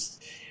just had this.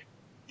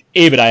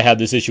 Abe and I had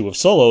this issue with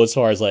Solo as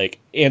far as like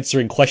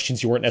answering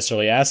questions you weren't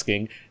necessarily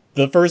asking.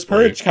 The First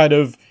Purge kind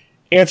of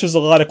answers a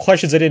lot of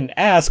questions I didn't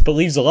ask, but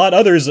leaves a lot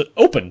others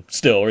open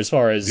still, as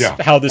far as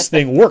how this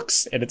thing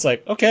works. And it's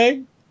like,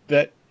 okay,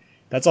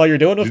 that's all you're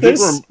doing with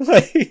this.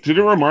 Did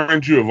it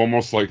remind you of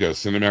almost like a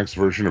Cinemax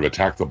version of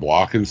Attack the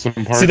Block in some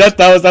parts? See, that's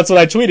what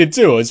I tweeted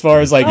too. As far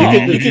as like,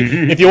 you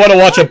can if you want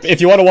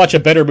to watch a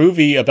better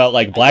movie about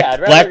like I'd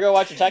rather go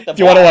watch Attack the Block. If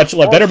you want to watch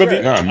a better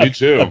movie, me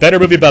too. A better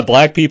movie about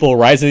black people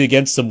rising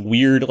against some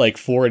weird like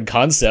foreign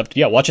concept,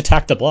 watch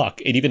Attack the Block.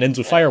 It even ends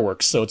with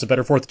fireworks, so it's a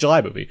better 4th of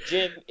July movie.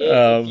 Jim,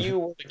 if you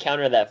were to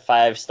counter that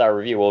 5-star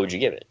review, what would you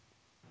give it?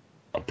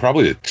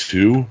 Probably a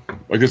 2.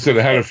 Like I said,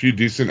 it had a few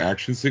decent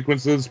action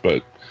sequences,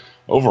 but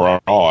overall,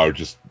 I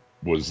just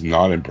was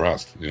not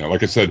impressed.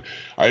 Like I said,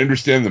 I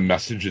understand the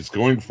message it's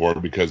going for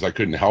because I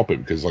couldn't help it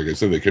because, like I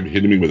said, they kept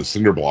hitting me with a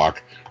cinder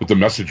block with the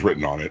message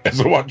written on it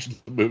as I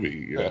watched the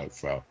movie.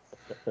 So,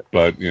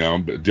 but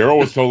Daryl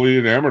was totally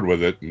enamored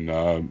with it,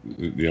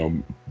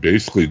 and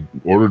basically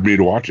ordered me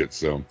to watch it.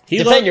 So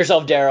defend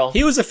yourself, Daryl.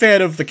 He was a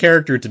fan of the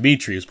character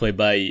Dimitri, who's played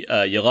by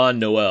Yolande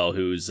Noel,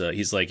 who's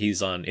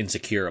he's on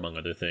Insecure among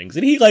other things,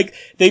 and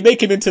they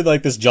make him into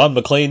like this John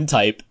McClane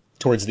type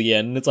towards the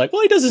end. It's like,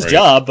 well, he does his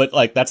job, but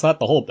like that's not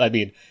the whole. I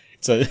mean,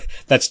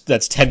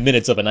 that's 10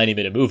 minutes of a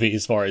 90-minute movie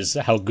as far as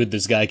how good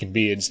this guy can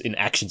be in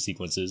action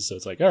sequences. So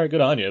it's like, all right,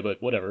 good on you,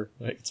 but whatever,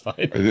 like, it's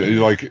fine.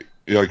 You're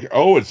like,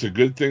 oh, it's a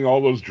good thing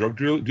all those drug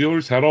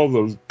dealers had all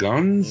those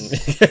guns.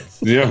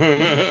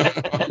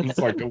 It's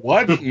like,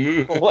 what?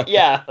 What?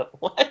 Yeah,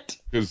 what?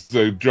 Because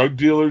the drug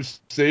dealers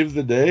saved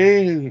the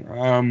day.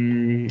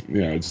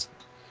 It's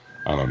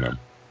I don't know.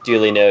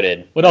 Duly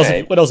noted. What else?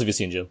 What else have you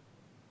seen, Joe?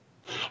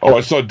 Oh,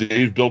 I saw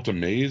Dave built a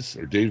maze,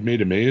 or Dave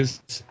made a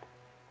maze.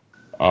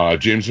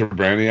 James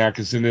Urbaniak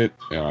is in it.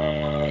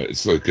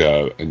 It's like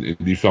an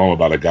indie film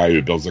about a guy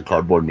who builds a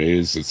cardboard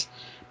maze. It's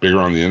bigger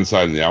on the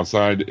inside than the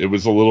outside. It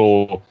was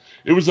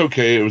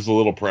okay. It was a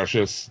little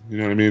precious. You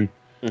know what I mean?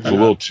 It's a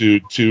little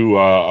too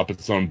up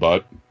its own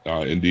butt,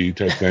 indie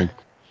type thing.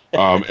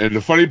 And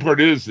the funny part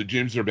is that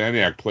James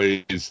Urbaniak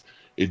plays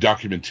a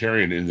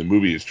documentarian in the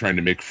movie is trying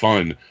to make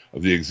fun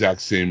of the exact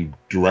same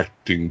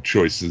directing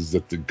choices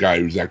that the guy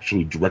who's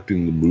actually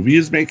directing the movie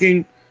is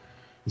making.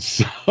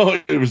 So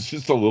it was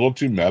just a little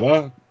too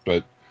meta,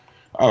 but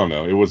I don't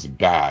know. It wasn't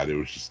bad. It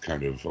was just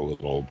kind of a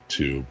little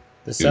too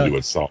into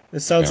itself.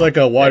 This sounds like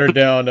a watered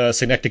down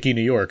Synecdoche,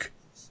 New York.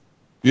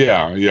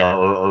 Yeah,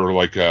 or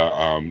like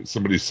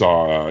somebody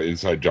saw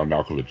Inside John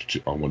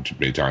Malkovich on one too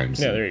many times.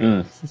 Yeah, there you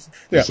go.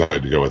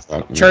 Decided to go with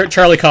that.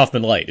 Charlie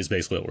Kaufman light is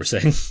basically what we're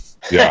saying.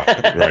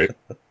 Yeah, right.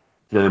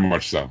 Very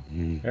much so. All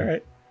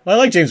right. Well, I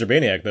like James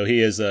Urbaniak, though.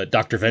 He is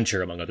Dr.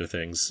 Venture, among other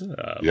things.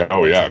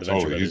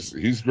 Totally.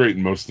 He's great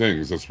in most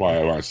things. That's why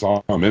when I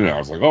saw him in it, I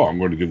was like, oh, I'm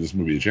going to give this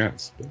movie a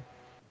chance.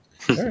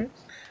 All right.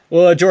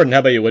 Well, Jordan, how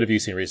about you? What have you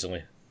seen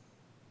recently?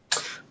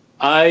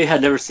 I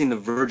had never seen The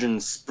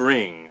Virgin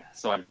Spring,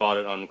 so I bought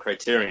it on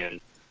Criterion,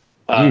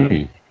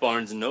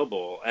 Barnes &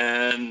 Noble,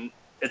 and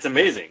it's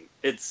amazing.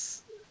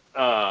 It's,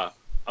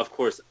 of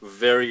course,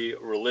 very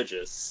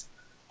religious,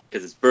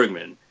 because it's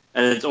Bergman,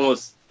 and it's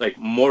almost like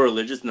more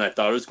religious than I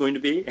thought it was going to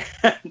be.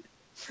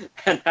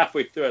 And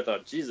halfway through, I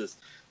thought, Jesus,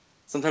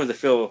 sometimes I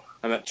feel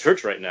I'm at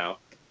church right now.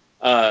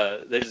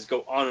 They just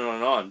go on and on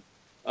and on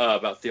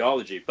about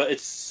theology, but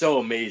it's so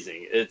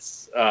amazing.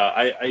 It's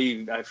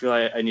I feel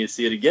like I need to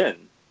see it again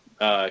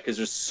because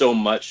there's so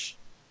much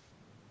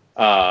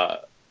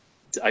to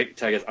I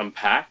guess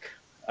unpack.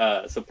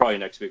 So probably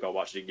next week I'll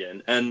watch it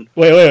again. And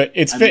wait,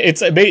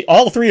 it's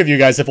all three of you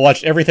guys have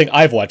watched everything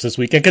I've watched this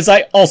weekend because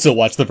I also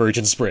watched The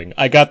Virgin Spring.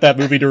 I got that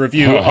movie to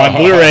review on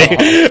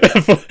Blu-ray.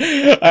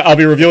 I'll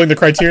be reviewing the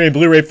Criterion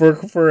Blu-ray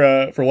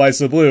for Why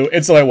So Blue,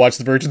 and so I watched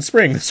The Virgin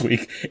Spring this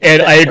week.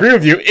 And I agree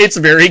with you, it's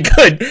very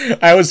good.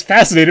 I was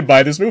fascinated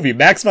by this movie.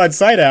 Max von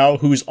Sydow,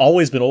 who's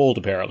always been old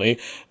apparently,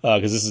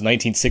 because this is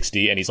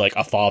 1960, and he's like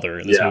a father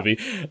in this movie.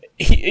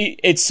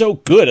 It's so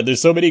good, and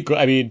there's so many.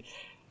 I mean,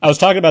 I was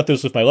talking about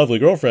this with my lovely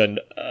girlfriend,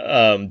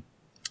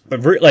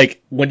 but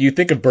like when you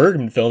think of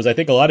Bergman films, I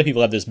think a lot of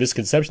people have this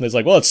misconception that's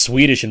like, well, it's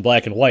Swedish and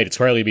black and white. It's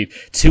probably be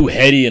too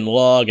heady and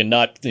long and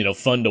not,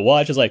 fun to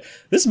watch. It's like,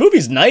 this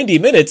movie's 90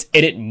 minutes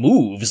and it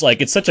moves.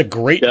 Like, it's such a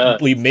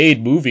greatly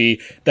made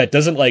movie that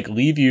doesn't like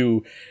leave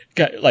you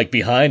like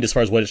behind as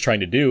far as what it's trying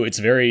to do.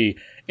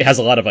 It has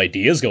a lot of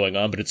ideas going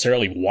on, but it's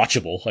certainly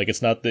watchable. Like,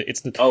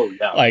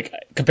 like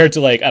compared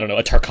to like, I don't know,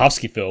 a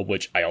Tarkovsky film,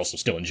 which I also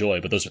still enjoy,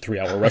 but those are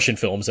 3-hour Russian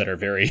films that are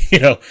very,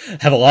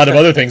 have a lot of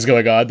other things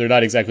going on. They're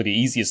not exactly the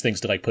easiest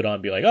things to like put on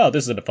and be like, oh,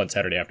 this is a fun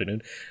Saturday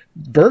afternoon.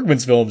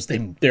 Bergman's films,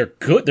 they're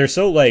good. They're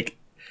so like,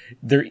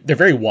 they're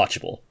very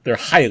watchable. They're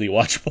highly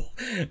watchable.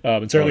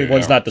 And certainly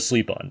one's not to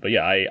sleep on. But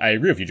yeah, I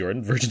agree with you,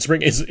 Jordan. Virgin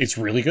Spring it's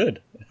really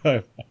good.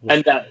 And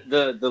that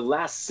the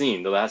last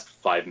scene, the last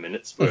 5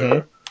 minutes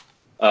where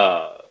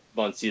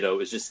von Sydow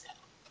is just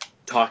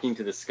talking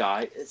to the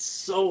sky. It's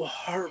so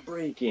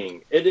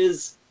heartbreaking. It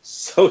is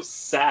so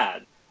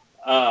sad,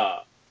 uh,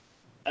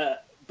 uh,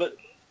 but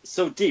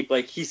so deep.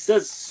 Like he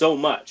says so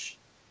much.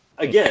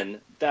 Again,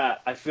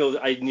 that I feel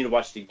I need to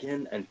watch it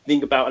again and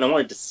think about, and I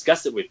want to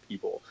discuss it with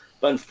people.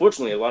 But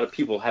unfortunately, a lot of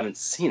people haven't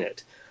seen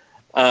it.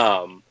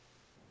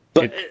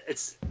 But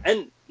it's,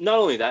 and not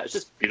only that, it's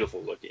just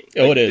beautiful looking.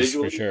 Oh, Like it is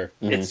for visually, sure.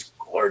 it's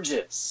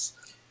gorgeous.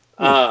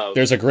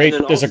 There's a And then great,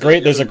 there's a also great,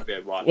 the there's other a, movie I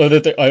watched. well,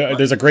 What?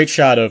 there's a great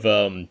shot of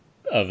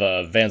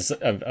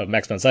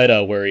Max von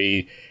Sydow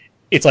where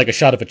it's like a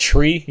shot of a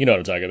tree, you know what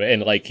I'm talking about,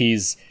 and like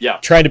he's Yeah,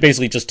 trying to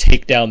basically just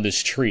take down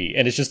this tree,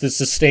 and it's just this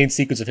sustained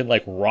sequence of him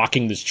like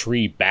rocking this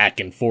tree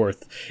back and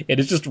forth, and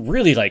it's just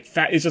really like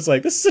it's just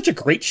like this is such a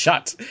great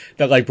shot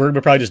that like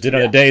Bergman probably just did on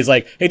a day. He's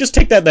like, hey, just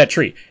take that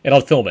tree, and I'll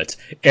film it,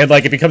 and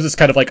like it becomes this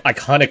kind of like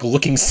iconic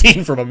looking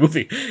scene from a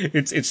movie. yeah.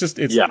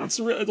 It's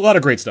a lot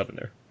of great stuff in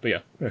there, but yeah,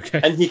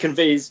 okay, And he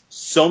conveys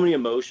so many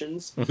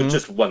emotions with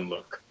just one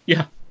look.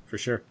 yeah, for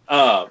sure.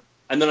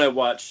 And then I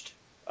watched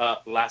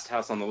Last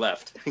House on the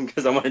Left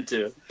because I wanted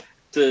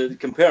to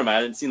compare them. I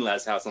hadn't seen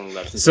Last House on the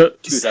Left since So,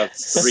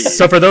 2003.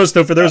 so for those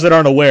that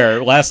aren't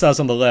aware, Last House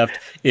on the Left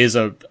is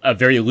a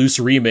very loose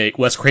remake.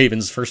 Wes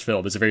Craven's first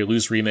film is a very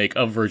loose remake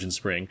of Virgin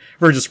Spring.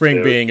 Virgin Spring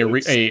Very being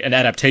loose. an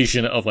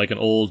adaptation of like an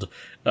old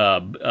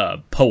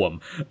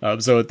poem.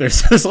 So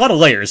there's a lot of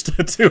layers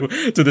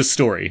to this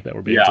story that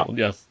we're being told.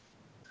 Yeah.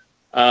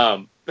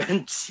 And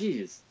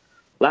jeez,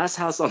 Last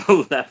House on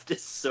the Left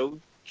is so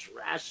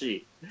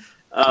trashy.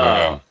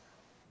 Yeah.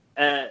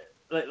 And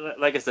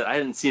like I said, I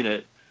hadn't seen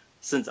it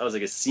since I was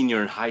like a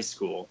senior in high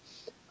school.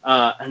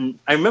 And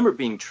I remember it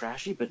being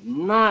trashy, but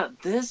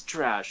not this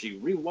trashy.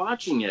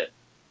 Rewatching it,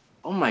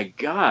 oh my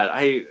god,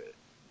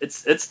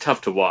 it's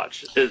tough to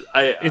watch.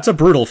 It's a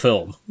brutal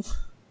film.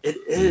 It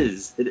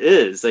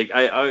is. Like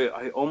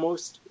I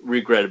almost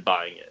regretted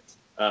buying it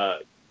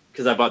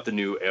because I bought the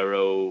new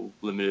Arrow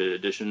limited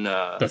edition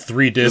The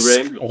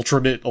 3-disc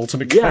Blu-ray.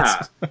 ultimate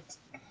Yeah, cut.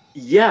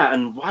 yeah.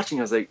 And watching,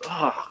 I was like,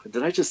 oh,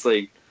 did I just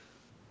like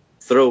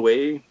throw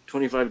away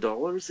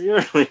 $25 here?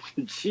 Like,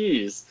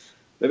 jeez,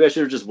 maybe I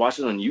should have just watched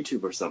it on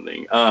YouTube or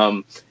something.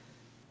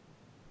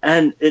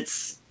 And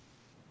it's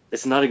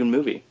not a good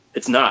movie.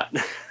 It's not,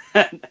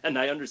 and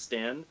I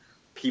understand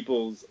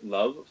people's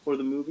love for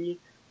the movie.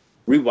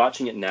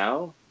 Rewatching it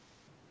now,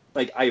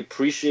 like I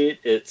appreciate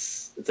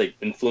its like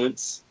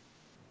influence.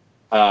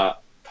 Uh,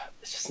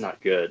 it's just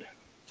not good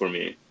for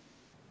me.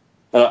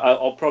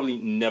 I'll probably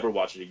never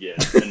watch it again.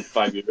 In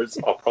 5 years,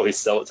 I'll probably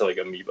sell it to like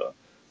Amoeba.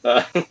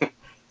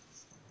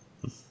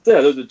 So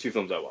yeah, those are the two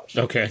films I watched.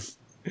 Okay.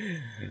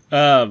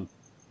 All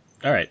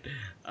right.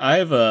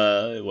 I've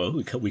well,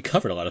 we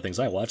covered a lot of things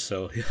I watched,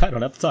 so I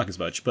don't have to talk as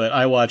much. But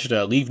I watched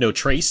Leave No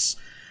Trace.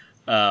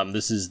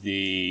 This is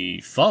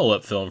the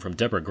follow-up film from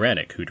Deborah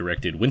Granick, who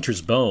directed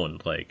Winter's Bone,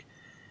 like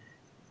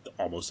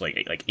almost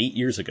like 8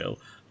 years ago.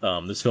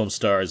 This film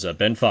stars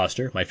Ben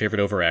Foster, my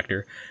favorite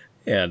overactor,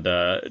 and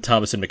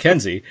Thomasin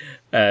McKenzie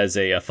as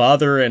a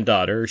father and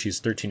daughter. She's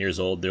 13 years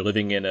old. They're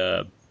living in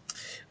a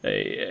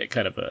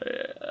kind of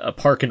a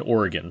park in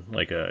Oregon,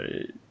 like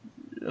an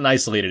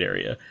isolated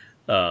area,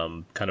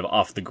 kind of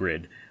off the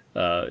grid.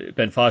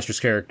 Ben Foster's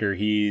character,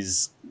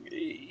 he's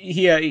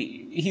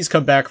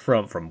come back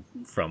from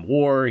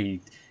war.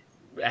 He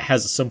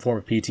has some form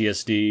of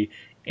PTSD,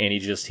 and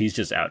he's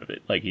just out of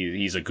it. Like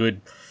he's a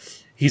good.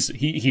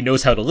 He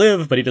knows how to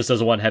live, but he just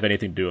doesn't want to have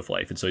anything to do with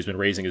life. And so he's been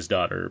raising his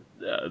daughter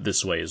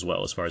this way as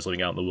well, as far as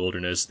living out in the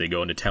wilderness. They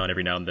go into town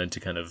every now and then to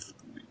kind of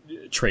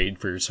trade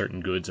for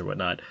certain goods or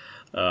whatnot.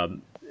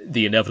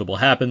 The inevitable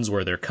happens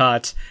where they're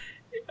caught,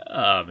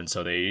 and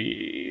so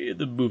the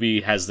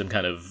movie has them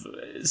kind of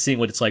seeing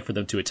what it's like for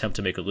them to attempt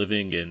to make a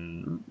living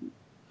in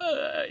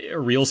a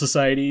real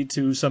society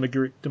to some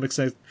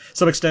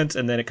extent,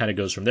 and then it kind of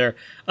goes from there.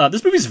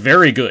 This movie's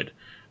very good.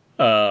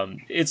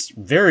 It's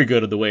very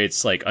good in the way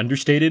it's like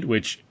understated,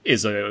 which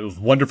is a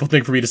wonderful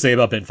thing for me to say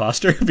about Ben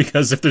Foster,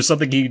 because if there's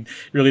something he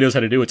really knows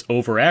how to do, it's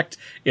overact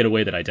in a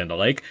way that I tend to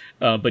like.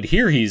 But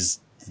here he's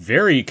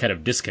very kind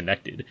of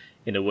disconnected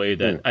in a way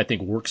that I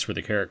think works for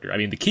the character. I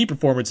mean, the key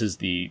performance is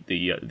the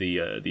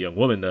young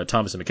woman,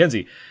 Thomasin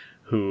McKenzie,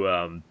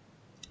 who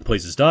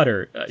plays his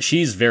daughter.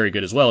 She's very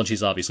good as well, and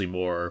she's obviously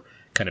more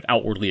kind of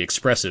outwardly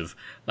expressive,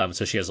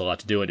 so she has a lot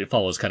to do, and it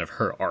follows kind of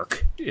her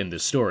arc in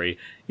this story,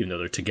 even though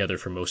they're together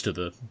for most of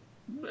the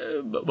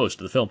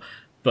film.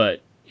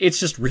 But it's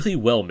just really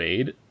well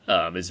made.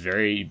 It's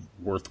very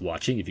worth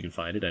watching if you can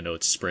find it. I know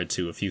it's spread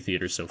to a few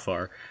theaters so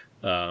far,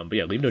 but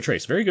yeah, Leave No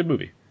Trace, very good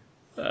movie.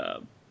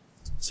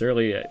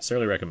 Certainly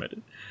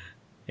recommended.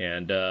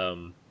 And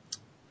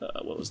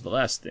what was the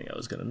last thing I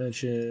was going to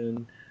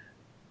mention?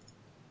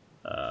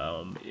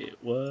 It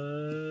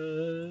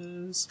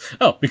was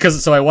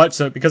because I watched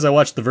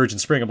the Virgin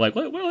Spring. I'm like,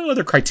 what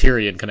other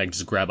Criterion can I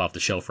just grab off the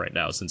shelf right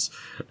now? Since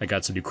I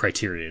got some new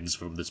Criterions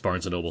from this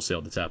Barnes and Noble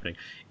sale that's happening,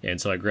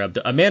 and so I grabbed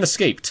A Man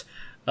Escaped,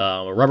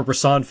 a Robert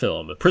Bresson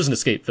film, a prison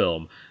escape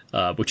film,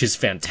 which is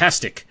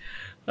fantastic.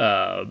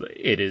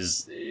 It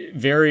is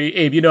very,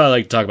 Abe. You know I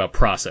like to talk about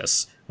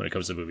process when it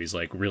comes to movies.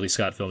 Like Ridley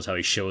Scott films, how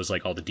he shows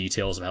like all the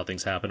details of how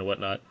things happen and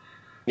whatnot.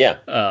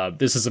 Yeah.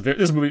 This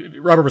movie,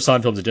 Robert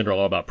Bresson films in general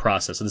are all about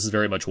process, and this is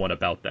very much one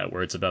about that,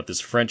 where it's about this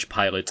French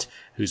pilot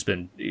who's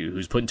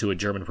put into a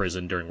German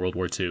prison during World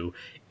War II,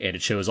 and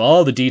it shows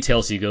all the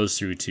details he goes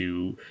through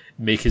to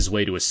make his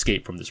way to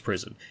escape from this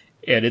prison,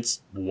 and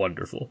it's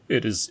wonderful.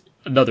 It is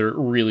another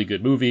really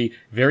good movie,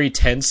 very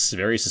tense,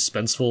 very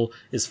suspenseful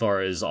as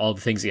far as all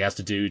the things he has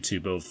to do to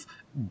both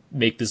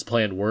make this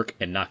plan work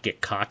and not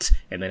get caught,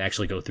 and then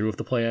actually go through with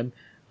the plan.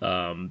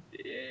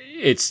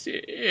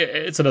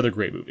 It's another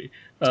great movie.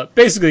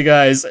 Basically,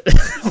 guys,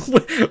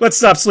 let's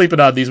stop sleeping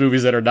on these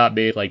movies that are not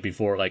made like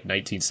before like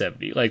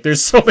 1970. Like,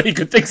 there's so many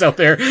good things out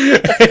there,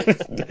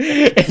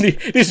 and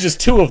these are just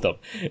two of them,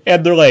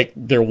 and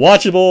they're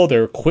watchable,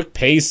 they're quick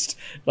paced.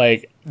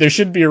 Like, there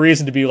shouldn't be a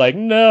reason to be like,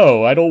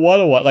 no, I don't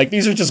want to watch. Like,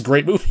 these are just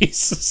great movies.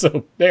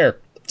 So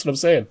that's what I'm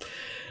saying.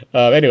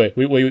 Anyway,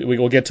 we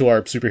will get to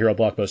our superhero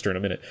blockbuster in a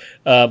minute.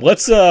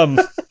 Let's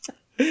that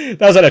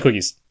was on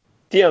quickies.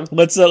 TM.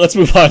 Let's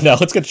move on now.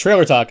 Let's get to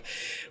trailer talk.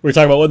 We're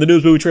talking about one of the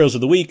news movie trailers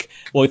of the week,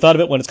 what we thought of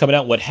it, when it's coming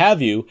out, what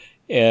have you.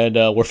 And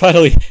we're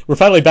finally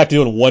back to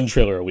doing one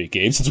trailer a week,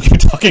 Gabe, since we've been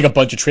talking a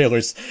bunch of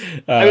trailers.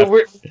 I mean,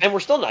 we're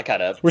still not caught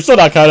up. We're still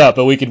not caught up,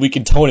 but we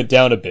can tone it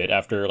down a bit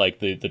after like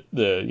the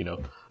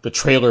the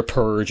trailer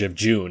purge of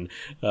June.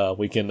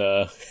 We can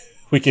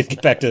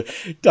get back to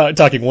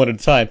talking one at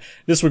a time.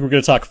 This week we're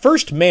going to talk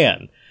First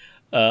Man.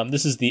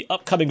 This is the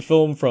upcoming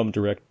film from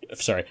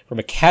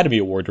Academy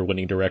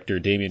Award-winning director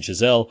Damien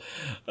Chazelle,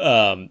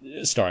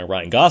 starring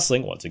Ryan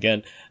Gosling once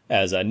again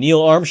as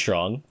Neil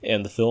Armstrong,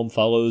 and the film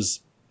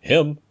follows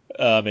him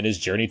in his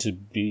journey to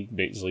be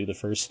basically the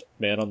first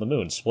man on the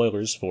moon.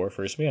 Spoilers for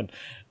First Man.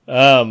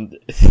 But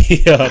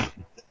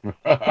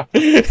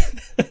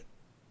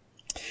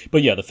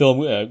yeah, the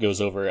film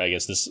goes over, I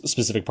guess, this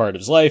specific part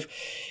of his life.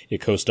 It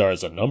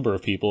co-stars a number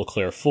of people: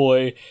 Claire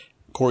Foy,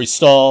 Corey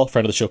Stoll,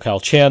 friend of the show Kyle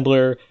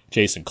Chandler,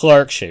 Jason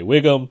Clarke, Shea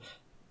Wiggum,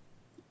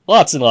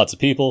 lots and lots of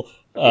people.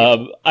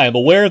 I am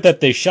aware that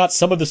they shot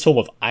some of this film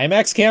with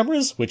IMAX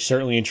cameras, which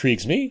certainly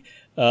intrigues me.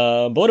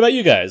 But what about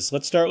you guys?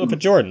 Let's start with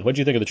Jordan. What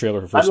do you think of the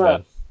trailer for First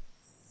Man?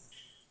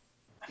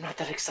 I'm not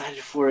that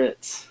excited for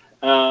it.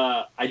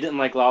 I didn't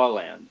like La La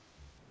Land,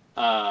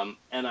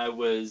 and I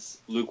was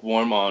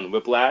lukewarm on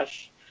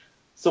Whiplash.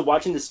 So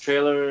watching this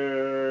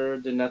trailer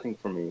did nothing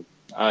for me.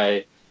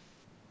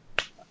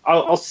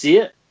 I'll see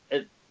it.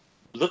 It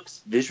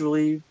looks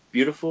visually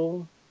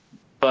beautiful,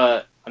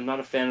 but I'm not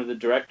a fan of the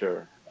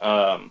director.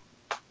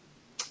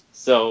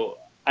 So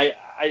I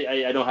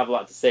don't have a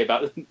lot to say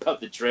about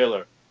the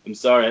trailer. I'm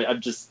sorry. I'm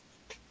just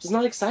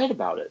not excited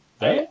about it.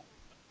 Fair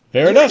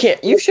enough.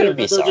 You shouldn't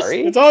be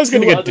sorry. It's always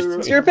going to get.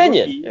 It's your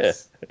opinion. Yeah.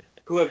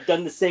 Who have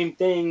done the same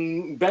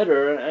thing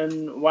better,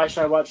 and why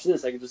should I watch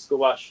this? I could just go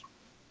watch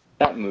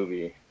that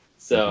movie.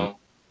 So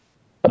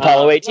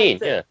Apollo 18.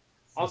 Like I said,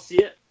 I'll see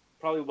it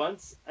probably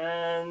once,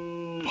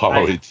 and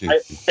Apollo 18.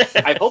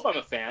 I hope I'm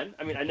a fan.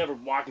 I mean, I never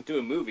walk into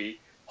a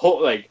movie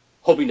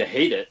hoping to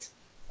hate it.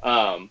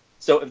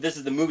 So if this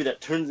is the movie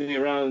that turns me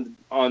around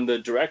on the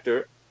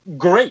director,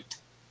 great.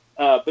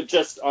 But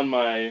just on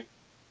my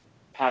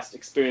past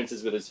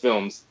experiences with his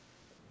films,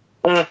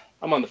 I'm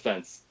on the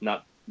fence.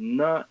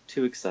 Not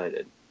too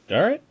excited.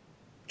 All right,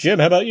 Jim,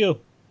 how about you?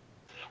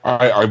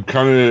 I'm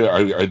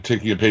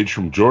taking a page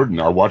from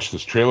Jordan. I watched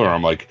this trailer.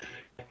 I'm like,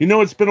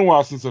 it's been a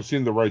while since I've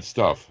seen The Right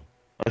Stuff.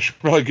 I should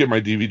probably get my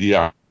DVD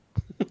out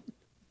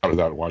of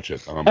that and watch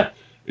it.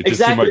 It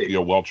just seemed like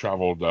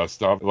well-traveled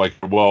stuff, like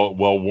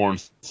well-worn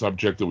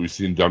subject that we've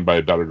seen done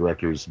by better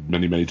directors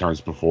many, many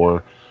times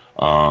before.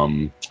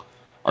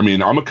 I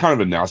mean, I'm a kind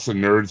of a NASA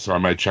nerd, so I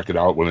might check it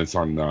out when it's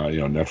on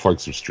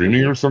Netflix or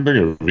streaming or something,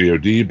 or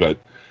VOD.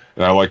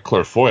 And I like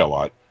Claire Foy a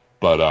lot,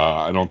 but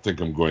I don't think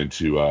I'm going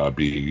to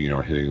be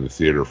hitting the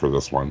theater for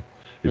this one.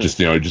 It just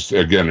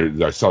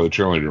again, I saw the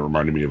trailer and it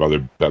reminded me of other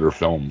better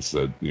films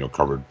that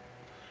covered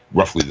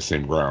roughly the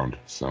same ground.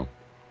 So,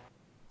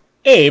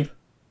 Abe,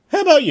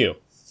 how about you?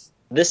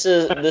 This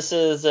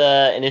is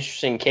an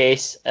interesting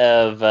case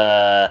of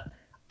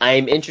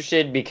I'm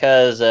interested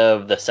because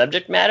of the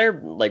subject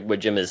matter, like what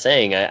Jim is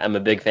saying. I'm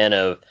a big fan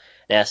of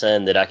NASA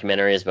and the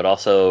documentaries, but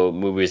also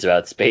movies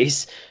about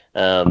space.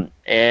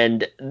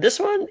 And this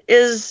one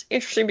is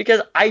interesting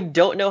because I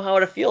don't know how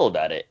to feel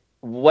about it.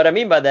 What I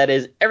mean by that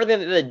is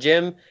everything that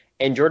Jim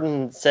and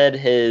Jordan said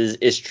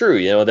is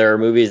true. There are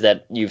movies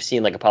that you've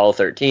seen, like Apollo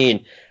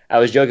 13. I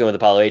was joking with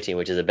Apollo 18,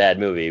 which is a bad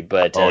movie,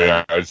 but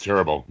yeah, it's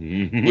terrible.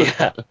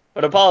 Yeah,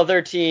 but Apollo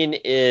 13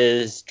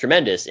 is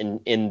tremendous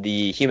in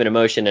the human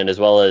emotion and as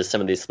well as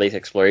some of the space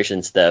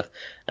exploration stuff.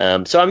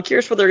 So I'm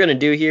curious what they're going to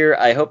do here.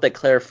 I hope that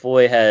Claire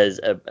Foy has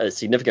a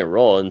significant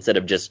role instead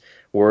of just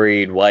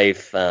worried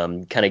wife,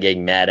 kind of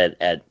getting mad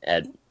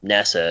at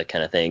NASA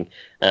kind of thing.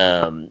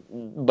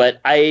 But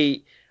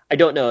I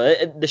don't know.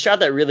 The shot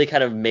that really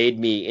kind of made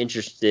me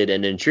interested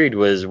and intrigued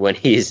was when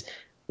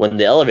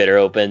the elevator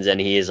opens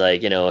and he's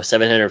like,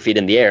 700 feet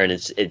in the air and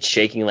it's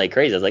shaking like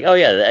crazy. I was like, oh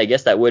yeah, I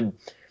guess that would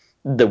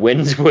the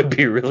winds would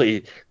be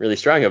really, really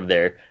strong up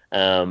there.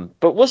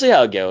 But we'll see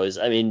how it goes.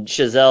 I mean,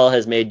 Chazelle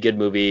has made good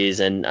movies,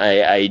 and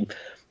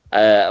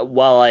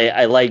while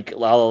I like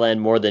La La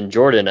Land more than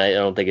Jordan, I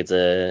don't think it's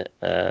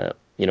a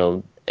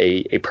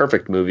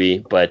perfect movie.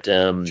 But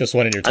Just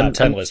one in your top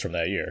 10 list from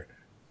that year.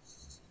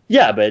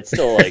 yeah, but it's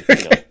still like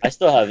I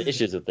still have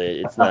issues with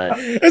it. It's not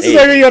This is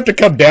where you have to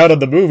come down on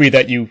the movie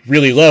that you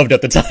really loved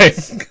at the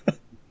time.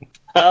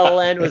 La La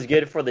Land was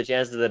good for the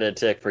chances that it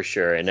took, for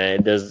sure, and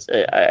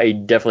I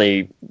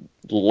definitely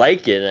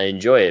like it and I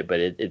enjoy it, but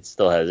it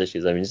still has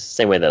issues. I mean, it's the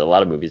same way that a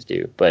lot of movies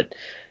do. But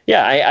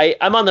yeah,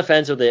 I'm on the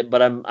fence with it,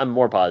 but I'm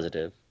more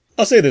positive.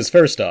 I'll say this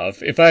first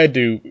off. If I had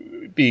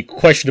to be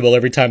questionable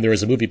every time there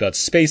was a movie about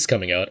space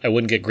coming out, I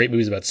wouldn't get great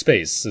movies about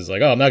space. It's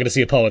like, oh, I'm not going to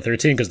see Apollo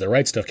 13 because the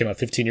right stuff came out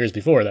 15 years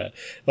before that.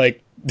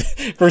 Like,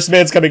 First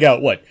Man's coming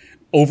out, what,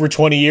 over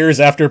 20 years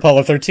after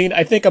Apollo 13?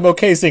 I think I'm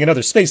okay seeing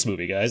another space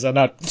movie, guys. I'm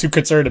not too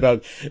concerned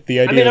about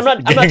the I mean, idea I'm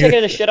not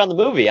taking a shit on the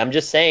movie. I'm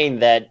just saying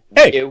that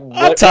Hey, I'm what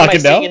am I talking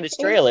seeing now. in this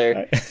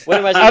trailer? What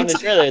am I seeing in this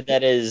trailer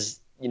that is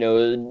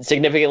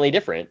significantly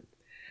different?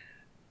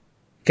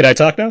 Can I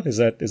talk now? Is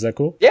that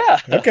cool? Yeah.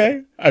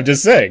 Okay. I'm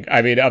just saying.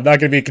 I mean, I'm not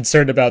going to be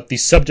concerned about the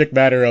subject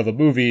matter of a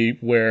movie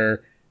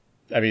where,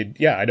 I mean,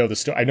 yeah, I know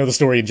the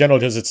story in general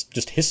because it's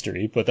just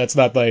history, but that's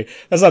not going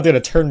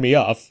to turn me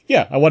off.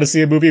 Yeah, I want to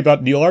see a movie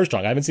about Neil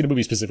Armstrong. I haven't seen a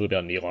movie specifically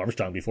about Neil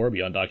Armstrong before,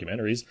 beyond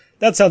documentaries.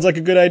 That sounds like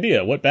a good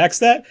idea. What backs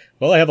that?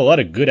 Well, I have a lot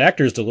of good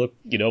actors to look,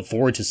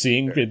 forward to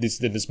seeing in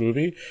this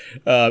movie.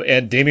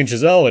 And Damien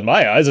Chazelle, in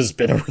my eyes, has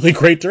been a really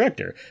great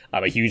director.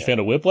 I'm a huge fan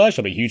of Whiplash.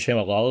 I'm a huge fan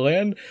of La La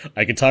Land.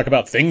 I can talk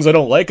about things I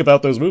don't like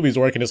about those movies,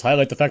 or I can just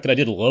highlight the fact that I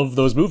did love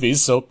those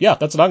movies. So yeah,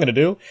 that's what I'm going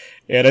to do.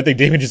 And I think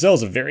Damien Chazelle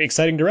is a very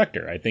exciting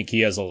director. I think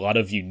he has a lot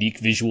of unique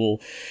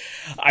visual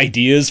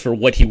ideas for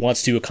what he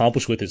wants to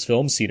accomplish with his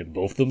films, seen in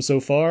both of them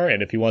so far.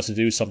 And if he wants to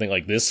do something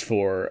like this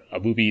for a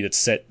movie that's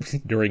set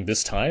during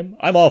this time,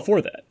 I'm all for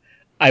that.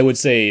 I would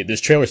say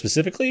this trailer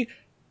specifically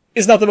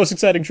is not the most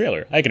exciting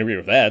trailer. I can agree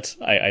with that.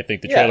 I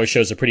think the trailer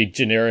shows a pretty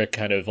generic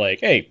kind of like,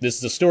 hey, this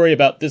is a story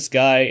about this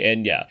guy,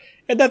 and yeah.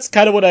 And that's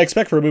kind of what I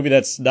expect for a movie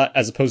that's not,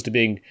 as opposed to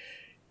being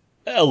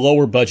a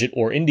lower budget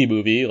or indie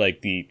movie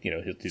like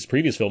his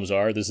previous films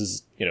are. This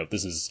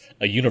is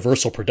a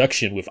universal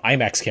production with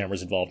IMAX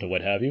cameras involved and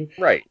what have you.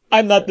 Right.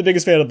 I'm not the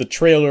biggest fan of the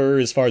trailer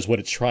as far as what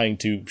it's trying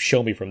to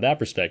show me from that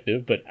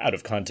perspective, but out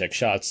of context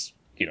shots,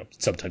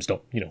 sometimes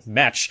don't,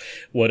 match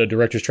what a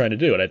director's trying to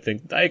do. And I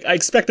think I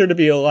expect there to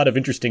be a lot of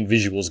interesting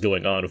visuals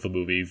going on with a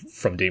movie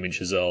from Damien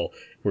Chazelle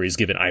where he's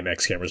given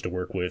IMAX cameras to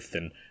work with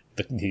and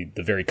the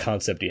very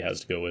concept he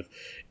has to go with.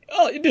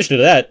 In addition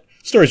to that,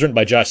 story's written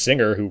by Josh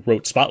Singer, who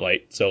wrote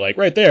Spotlight. So, like,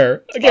 right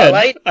there, again,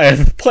 Spotlight? I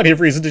have plenty of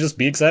reason to just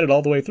be excited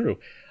all the way through.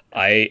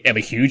 I am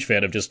a huge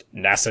fan of just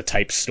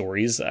NASA-type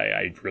stories.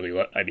 I really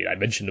love, I mean, I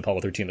mentioned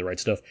Apollo 13, The Right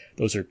Stuff.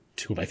 Those are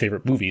two of my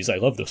favorite movies. I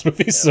love those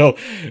movies. So,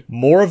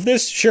 more of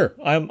this, sure.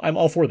 I'm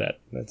all for that.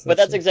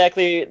 That's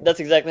exactly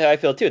how I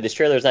feel, too. This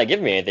trailer's not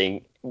giving me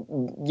anything.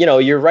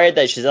 You're right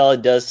that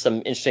Chazelle does some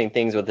interesting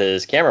things with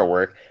his camera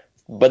work,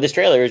 but this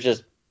trailer is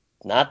just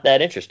not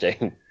that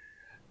interesting.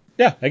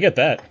 Yeah, I get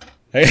that.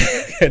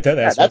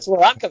 That's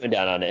where I'm coming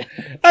down on it.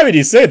 I mean,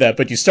 you say that,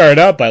 but you started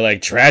out by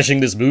like trashing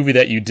this movie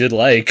that you did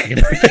like.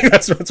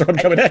 That's what I'm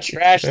coming at you.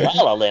 Trash La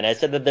La Land. I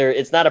said that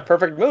it's not a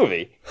perfect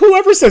movie.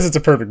 Whoever says it's a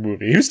perfect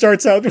movie,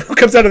 who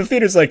comes out of the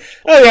theater is like,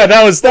 oh yeah,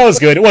 that was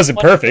good. It wasn't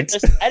perfect.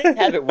 I didn't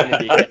have it win the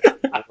Academy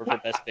Award for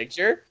Best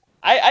Picture.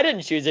 I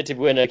didn't choose it to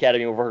win an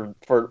Academy Award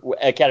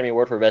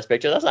for Best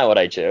Picture. That's not what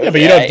I chose. Yeah,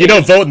 but you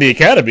don't vote in the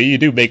Academy. You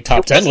do make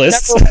top 10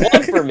 lists. Number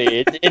one for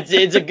me.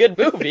 It's a good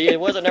movie. It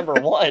wasn't number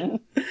one.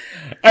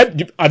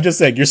 I'm just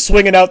saying you're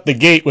swinging out the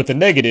gate with the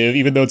negative,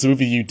 even though it's a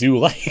movie you do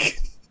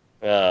like.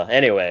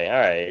 Anyway, all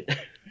right.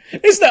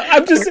 It's not.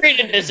 I'm just agree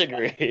to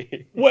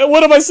disagree.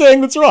 What am I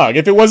saying that's wrong?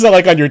 If it wasn't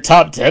like on your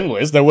top 10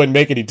 list, that wouldn't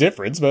make any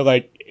difference. But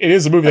like, it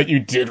is a movie that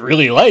you did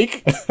really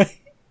like.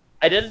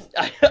 I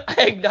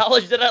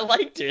acknowledge that I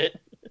liked it.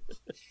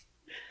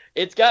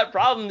 It's got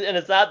problems, and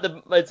it's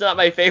not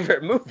my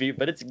favorite movie,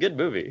 but it's a good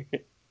movie.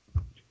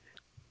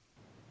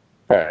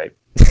 All right.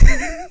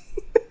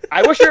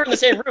 I wish we were in the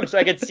same room so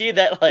I could see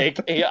that. Like,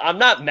 I'm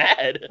not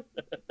mad.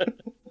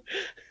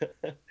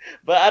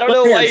 But I don't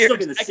know why you're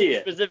expecting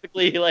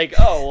specifically like,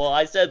 oh, well,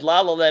 I said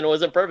La La Land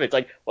wasn't perfect.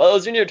 Like, well, it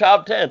was in your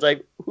top 10. It's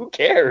like, who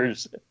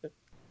cares?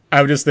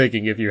 I'm just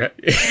thinking if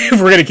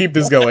we're gonna keep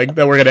this going,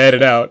 then we're gonna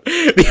edit out.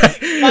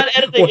 I'm not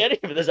editing any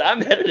of this.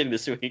 I'm editing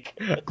this week.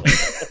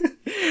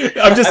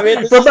 I'm just.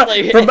 This is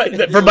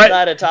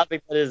not a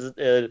topic that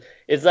is.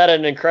 It's not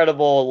an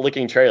incredible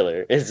looking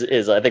trailer.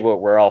 Is I think what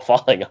we're all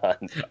falling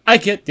on. I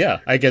get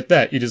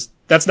that.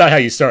 That's not how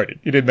you started.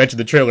 You didn't mention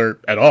the trailer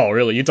at all,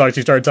 really. You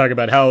started talking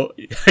about how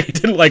you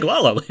didn't like La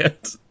La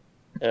Land.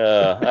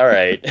 All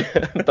right,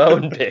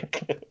 bone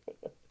pick.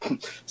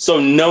 So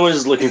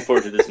Noah's looking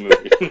forward to this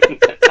movie.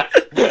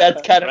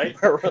 That's kind of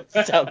what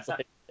it sounds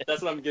like.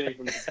 That's what I'm getting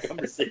from this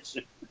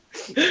conversation.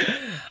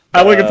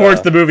 I'm looking forward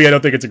to the movie. I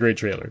don't think it's a great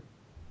trailer.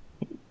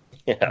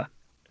 Yeah.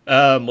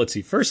 Let's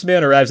see. First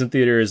Man arrives in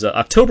theaters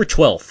October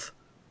 12th.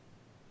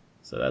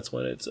 So that's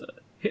when it's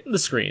hitting the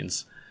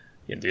screens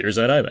in theaters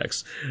and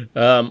IMAX.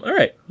 All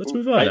right, let's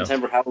move on Right now. in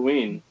time for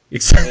Halloween.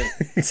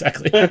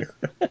 Exactly.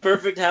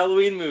 Perfect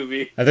Halloween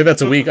movie. I think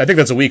that's a week. I think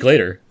that's a week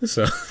later.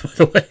 So, by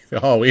the way, the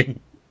Halloween.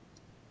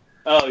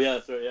 Oh yeah,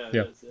 that's right. Yeah.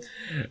 Yeah. It is,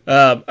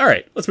 yeah. All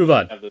right, let's move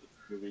on. Have those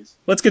movies.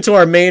 Let's get to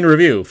our main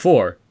review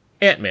for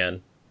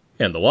Ant-Man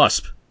and the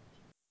Wasp.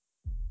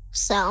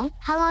 So,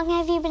 how long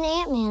have you been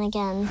Ant-Man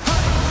again?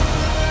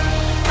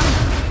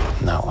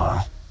 Not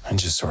long. It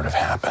just sort of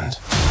happened.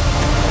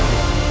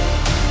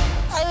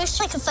 I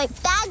wish I could fight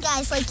bad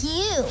guys like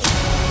you.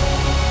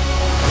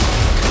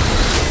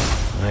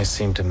 I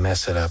seem to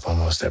mess it up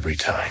almost every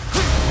time.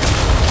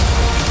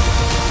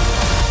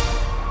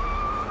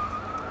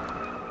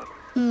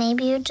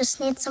 Maybe you just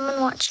need someone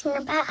watching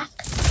your back.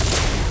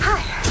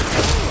 Hi.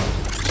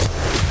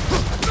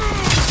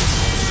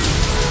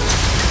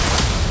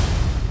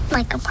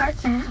 Like a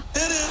partner.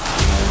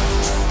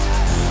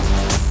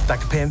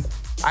 Dr. Pym,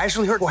 I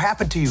actually heard what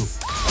happened to you.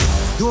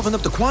 You opened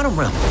up the quantum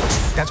realm.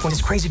 That's when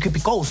this crazy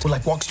creepy ghost who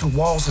walks through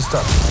walls and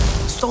stuff.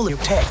 Stole your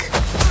tech.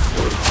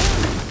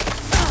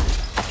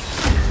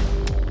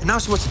 And now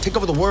she wants to take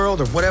over the world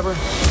or whatever.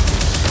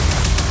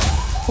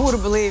 Who would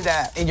have believed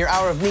that in your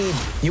hour of need,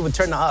 you would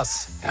turn to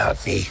us?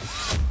 Not me.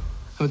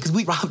 Because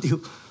we robbed you.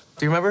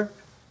 Do you remember?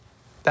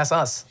 That's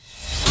us.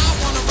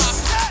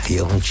 The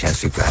only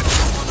chance we've got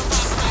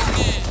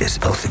is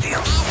both of you.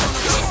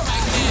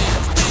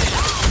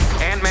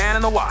 Ant-Man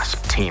and the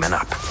Wasp teaming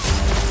up.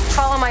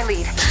 Follow my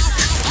lead.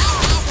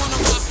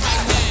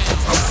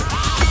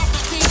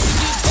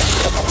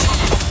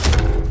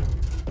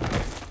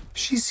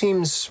 She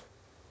seems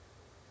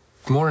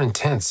more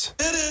intense.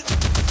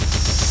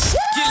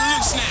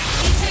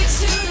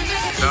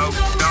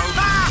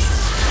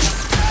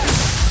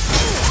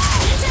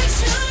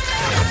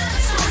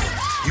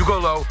 You go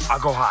low, I'll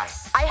go high.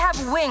 I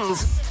have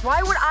wings.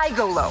 Why would I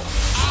go low?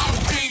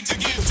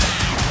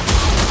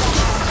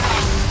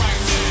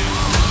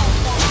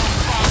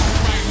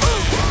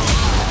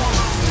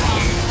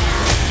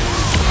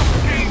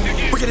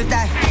 We're gonna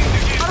die.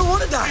 I don't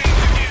want to die.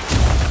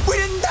 We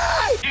didn't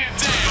die.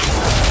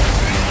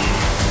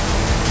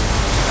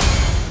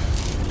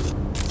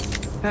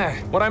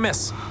 Hey, what'd I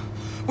miss?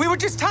 We were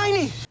just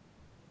tiny.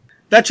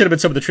 That should have been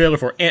some of the trailer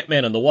for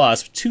Ant-Man and the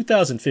Wasp.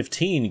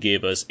 2015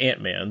 gave us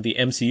Ant-Man, the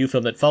MCU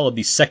film that followed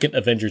the second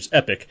Avengers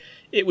epic.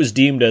 It was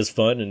deemed as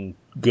fun and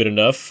good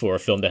enough for a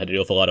film that had to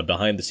deal with a lot of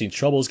behind-the-scenes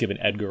troubles given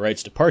Edgar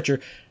Wright's departure.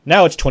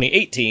 Now it's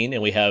 2018,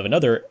 and we have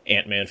another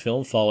Ant-Man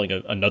film following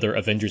another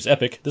Avengers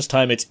epic. This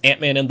time it's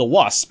Ant-Man and the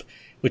Wasp,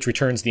 which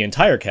returns the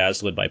entire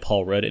cast, led by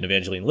Paul Rudd and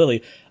Evangeline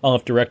Lilly, along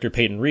with director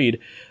Peyton Reed.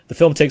 The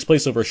film takes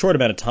place over a short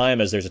amount of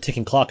time, as there's a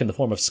ticking clock in the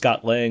form of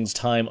Scott Lang's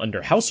time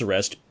under house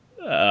arrest,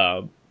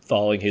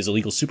 following his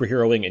illegal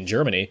superheroing in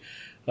Germany.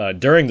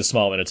 During the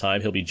small amount of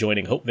time, he'll be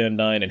joining Hope Van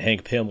Dyne and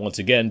Hank Pym once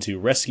again to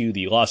rescue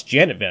the lost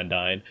Janet Van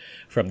Dyne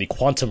from the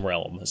quantum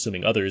realm,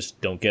 assuming others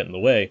don't get in the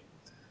way.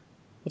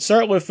 Let's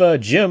start with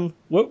Jim.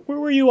 Where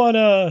were you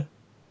on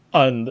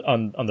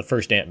the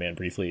first Ant-Man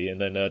briefly,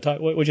 and then what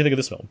did you think of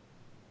this film?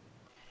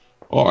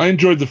 Well, I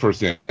enjoyed the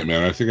first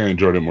Ant-Man. I think I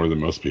enjoyed it more than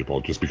most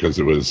people, just because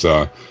it was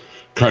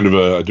kind of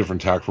a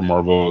different tack from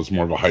Marvel. It was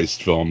more of a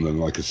heist film than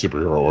like a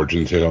superhero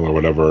origin tale or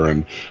whatever.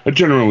 And I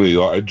generally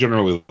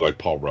like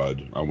Paul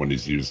Rudd when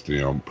he's used,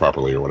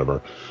 properly or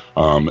whatever.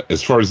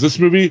 As far as this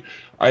movie,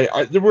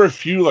 I there were a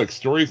few like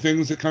story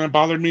things that kind of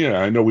bothered me.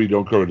 I know we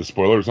don't go into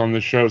spoilers on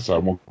this show, so I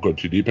won't go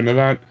too deep into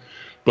that.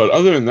 But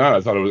other than that, I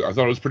thought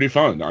it was pretty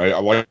fun. I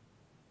like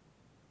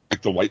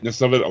the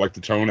lightness of it. I like the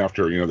tone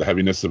after the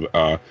heaviness of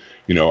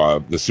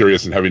the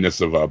serious and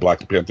heaviness of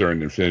Black Panther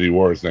and Infinity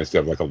War. It's nice to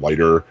have like a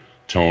lighter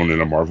tone in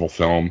a Marvel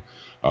film.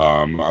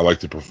 I like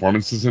the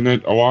performances in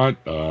it a lot.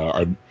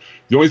 The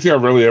only thing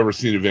I've really ever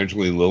seen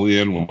Evangeline Lilly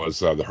in was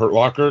The Hurt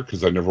Locker,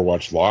 because I never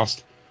watched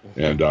Lost,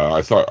 and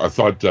I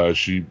thought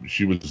she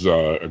was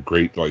a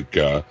great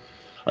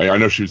I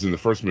know she was in the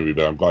first movie,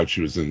 but I'm glad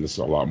she was in this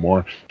a lot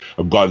more.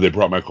 I'm glad they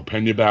brought Michael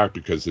Pena back,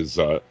 because his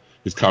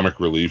comic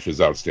relief is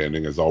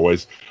outstanding as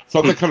always. I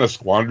thought they kind of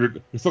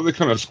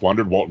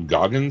squandered Walton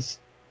Goggins.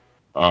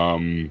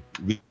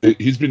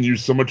 He's been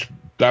used so much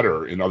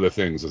better in other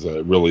things as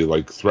a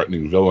really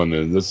threatening villain,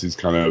 and this he's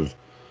kind of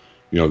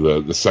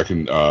the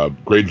second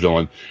grade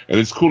villain. And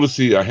it's cool to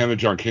see Hannah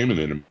John Kamen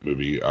in a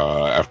movie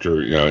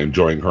after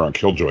enjoying her on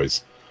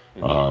Killjoys.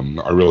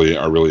 I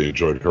really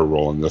enjoyed her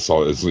role in this,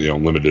 all as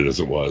limited as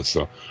it was.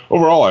 So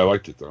overall, I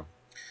liked it though.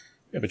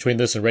 Yeah, between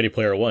this and Ready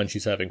Player One,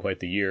 she's having quite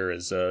the year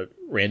as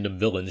random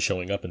villains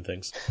showing up and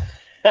things.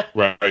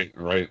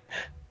 Right.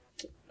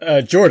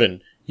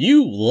 Jordan,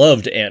 you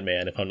loved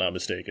Ant-Man, if I'm not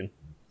mistaken.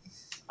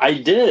 I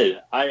did.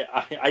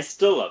 I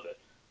still love it.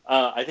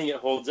 I think it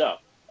holds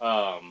up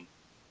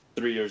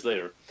 3 years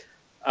later.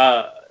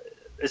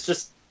 It's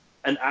just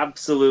an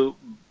absolute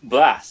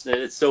blast.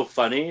 It's so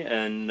funny,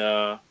 and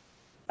I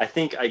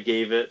think I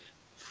gave it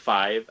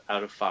 5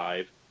 out of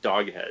 5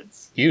 dog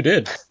heads. You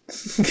did.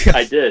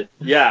 I did,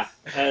 yeah.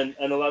 And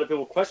a lot of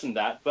people questioned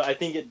that, but I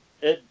think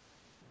it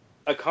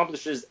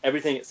accomplishes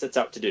everything it sets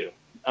out to do.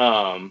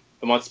 It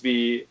wants to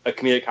be a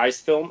comedic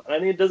heist film, and I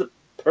think it does it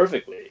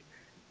perfectly.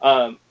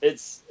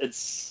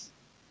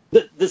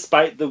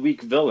 Despite the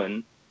weak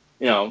villain,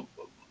 you know,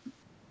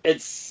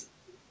 it's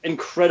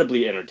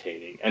incredibly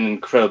entertaining and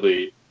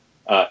incredibly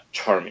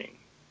charming.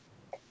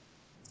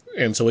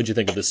 And so, what'd you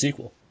think of the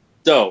sequel?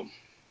 So,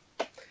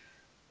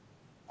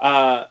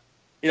 uh,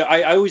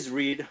 I always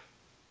read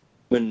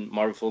when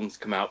Marvel films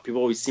come out,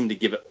 people always seem to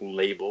give it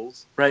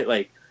labels, right?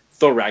 Like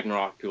Thor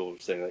Ragnarok, people were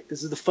saying like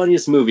this is the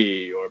funniest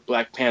movie, or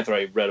Black Panther.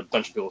 I read a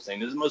bunch of people saying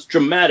this is the most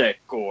dramatic,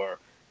 or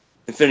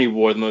Infinity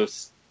War the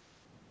most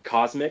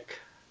cosmic.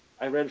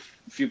 I read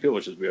a few people,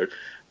 which is weird,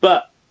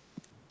 but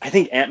I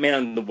think Ant-Man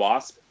and the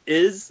Wasp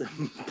is,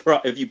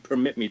 if you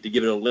permit me to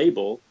give it a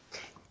label,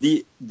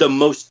 the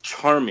most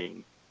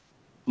charming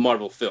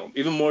Marvel film,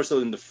 even more so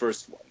than the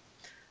first one.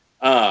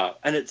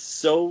 And it's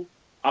so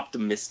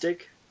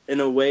optimistic in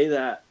a way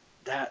that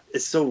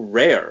is so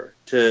rare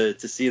to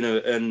see in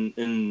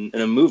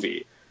a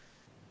movie.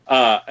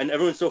 And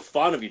everyone's so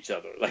fond of each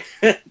other. Like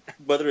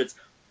whether it's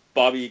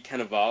Bobby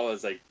Cannavale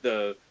as like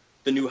the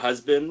new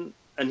husband,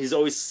 and he's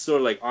always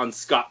sort of like on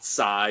Scott's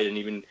side, and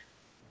even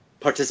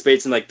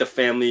participates in like the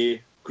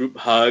family group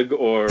hug,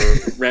 or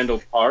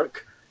Randall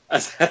Park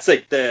as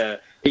like the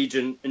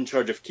agent in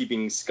charge of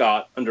keeping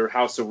Scott under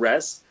house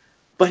arrest.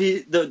 But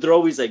they're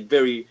always like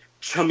very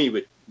chummy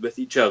with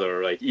each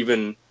other. Like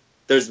even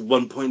there's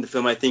one point in the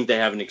film I think they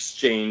have an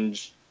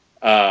exchange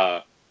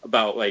about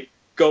like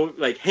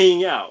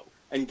hanging out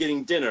and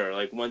getting dinner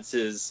like once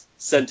his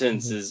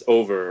sentence is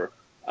over.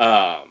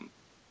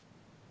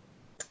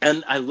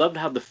 And I loved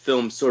how the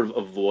film sort of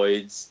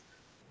avoids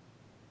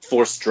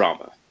forced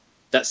drama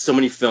that so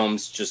many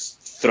films just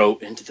throw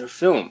into their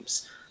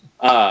films.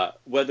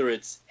 Whether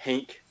it's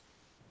Hank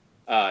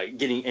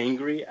getting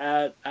angry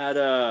at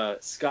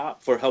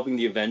Scott for helping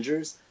the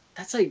Avengers,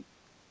 that's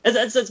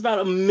about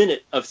a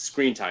minute of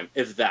screen time,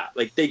 if that.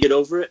 Like they get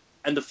over it,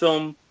 and the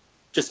film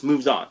just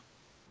moves on.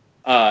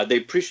 They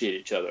appreciate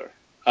each other.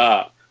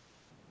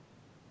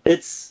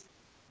 It's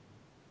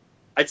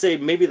I'd say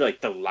maybe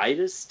like the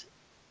lightest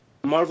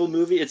Marvel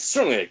movie. It's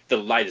certainly like the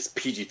lightest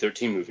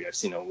PG-13 movie I've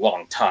seen in a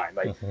long time.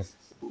 Like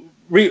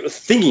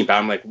thinking about it,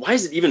 I'm like, why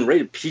is it even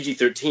rated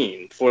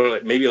PG-13 for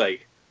like maybe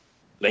like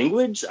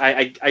language?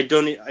 I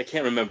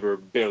can't remember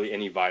barely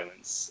any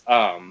violence.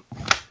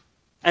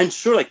 And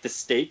sure, like the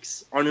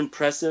stakes aren't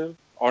impressive,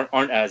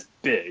 aren't as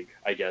big,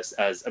 I guess,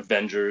 as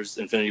Avengers: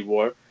 Infinity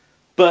War.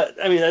 But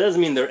I mean, that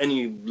doesn't mean they're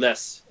any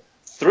less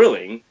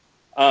thrilling.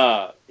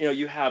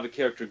 You have a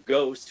character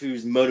Ghost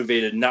who's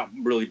motivated not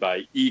really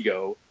by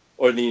ego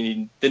or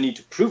the need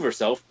to prove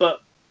herself,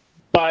 but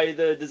by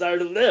the desire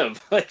to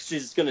live. Like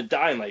she's gonna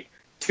die in like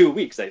 2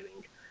 weeks, I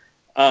think.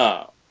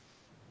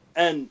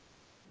 And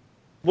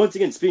once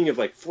again, speaking of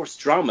like forced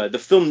drama, the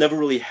film never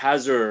really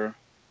has her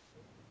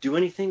do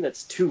anything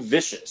that's too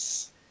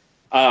vicious.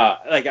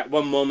 Like at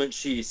one moment,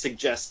 she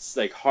suggests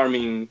like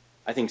harming,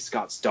 I think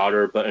Scott's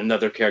daughter, but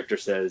another character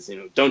says,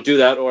 don't do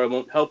that or I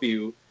won't help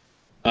you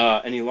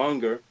any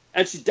longer.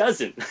 And she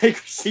doesn't. Like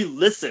she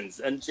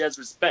listens and she has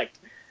respect,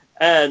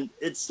 and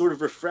it's sort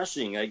of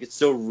refreshing. Like it's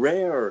so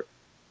rare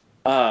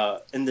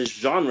in this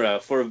genre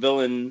for a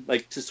villain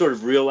like to sort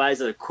of realize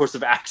that a course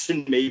of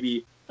action may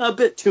be a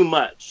bit too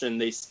much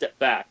and they step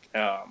back.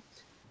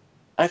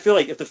 I feel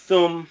like if the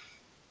film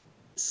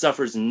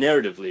suffers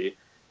narratively,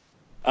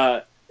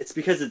 it's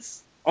because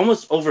it's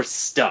almost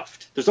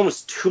overstuffed. There's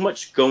almost too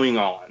much going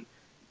on,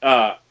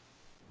 and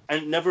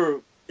it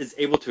never is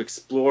able to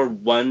explore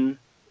one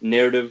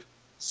narrative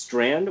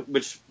strand,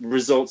 which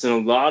results in a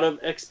lot of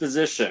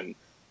exposition.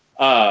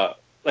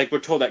 Like we're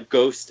told that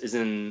Ghost is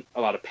in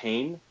a lot of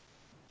pain,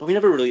 but we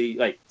never really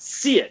like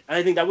see it. And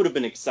I think that would have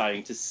been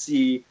exciting to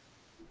see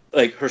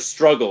like her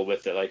struggle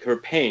with it, like her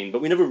pain.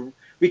 But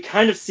we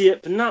kind of see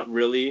it, but not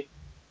really.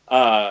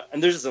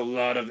 And there's just a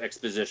lot of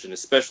exposition,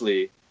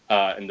 especially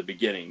in the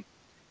beginning.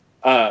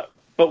 But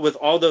with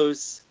all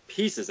those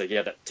pieces, like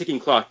yeah, that ticking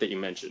clock that you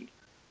mentioned,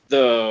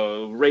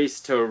 the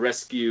race to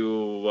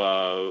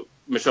rescue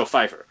Michelle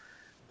Pfeiffer,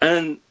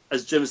 and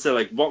as Jim said,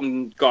 like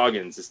Walton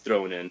Goggins is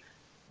thrown in,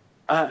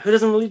 who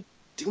doesn't really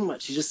do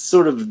much. He's just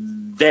sort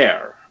of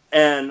there,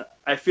 and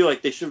I feel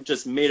like they should have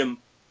just made him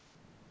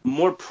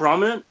more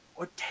prominent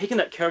or taken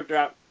that character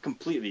out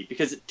completely,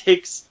 because it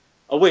takes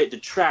away, it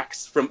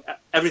detracts from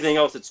everything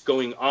else that's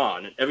going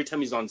on, and every time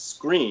he's on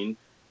screen,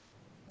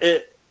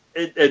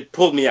 it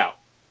pulled me out.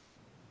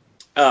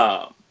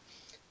 Uh,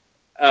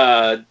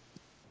 uh,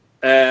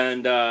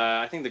 and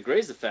I think the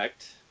greatest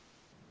effect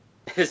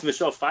is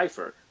Michelle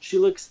Pfeiffer. She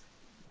looks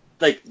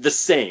like the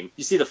same.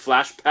 You see the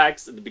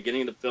flashbacks at the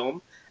beginning of the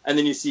film, and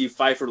then you see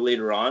Pfeiffer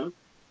later on.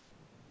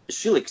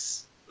 She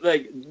looks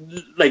like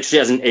she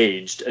hasn't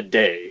aged a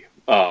day,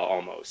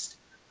 almost.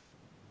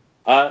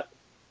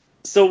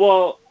 So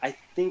while I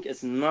think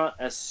it's not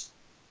as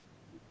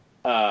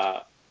uh,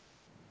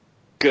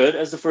 good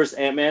as the first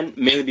Ant-Man,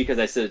 mainly because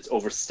I said it's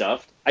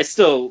overstuffed, I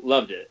still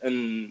loved it,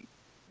 and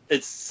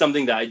it's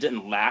something that I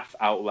didn't laugh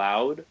out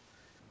loud,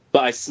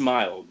 but I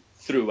smiled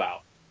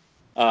throughout,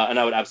 and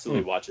I would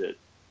absolutely watch it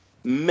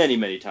many,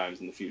 many times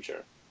in the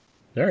future.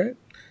 All right.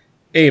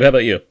 Abe, how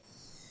about you?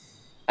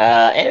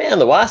 Ant-Man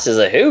and the Wasp is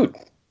a hoot.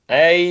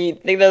 I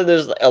think that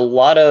there's a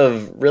lot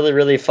of really,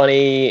 really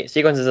funny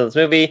sequences in this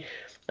movie.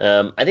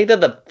 I think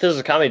that the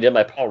physical comedy done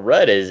by Paul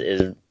Rudd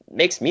is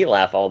makes me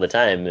laugh all the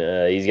time.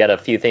 He's got a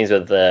few things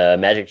with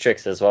magic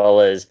tricks as well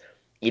as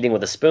eating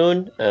with a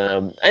spoon.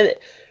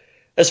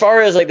 As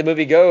far as like the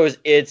movie goes,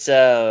 it's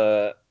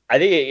I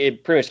think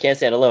it pretty much can't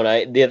stand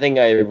alone. The thing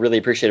I really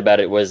appreciate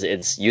about it was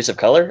its use of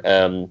color,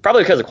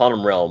 probably because of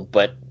Quantum Realm.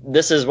 But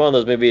this is one of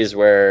those movies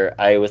where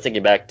I was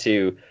thinking back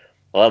to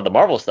a lot of the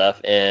Marvel stuff,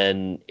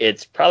 and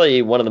it's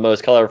probably one of the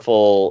most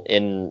colorful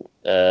in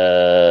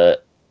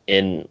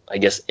I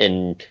guess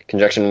in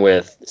conjunction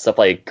with stuff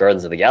like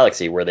Guardians of the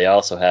Galaxy, where they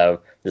also have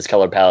this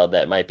color palette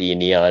that might be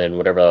neon and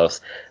whatever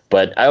else.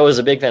 But I was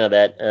a big fan of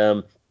that.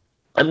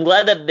 I'm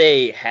glad that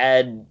they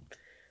had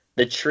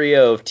the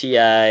trio of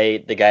Ti,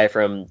 the guy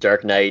from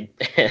Dark Knight,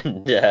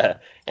 and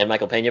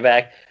Michael Pena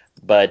back.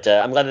 But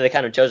I'm glad that they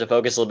kind of chose to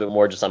focus a little bit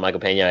more just on Michael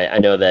Pena. I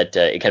know that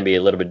it can be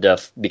a little bit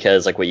tough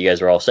because, like what you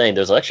guys were all saying,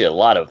 there's actually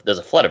there's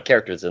a flood of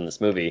characters in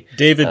this movie.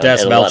 David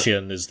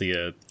Dastmalchian is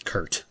the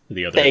Kurt,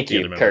 the other. Thank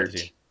you, member Kurt. of the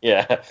team.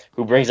 Yeah,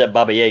 who brings up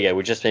Baba Yaga,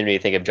 which just made me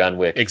think of John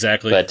Wick.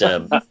 Exactly. But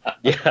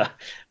yeah,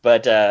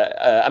 but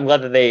I'm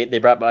glad that they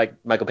brought back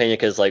Michael Pena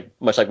because, like,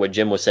 much like what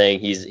Jim was saying,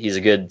 he's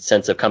a good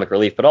sense of comic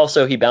relief, but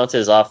also he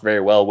bounces off very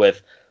well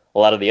with a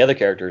lot of the other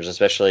characters,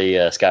 especially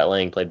Scott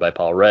Lang, played by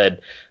Paul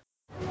Rudd.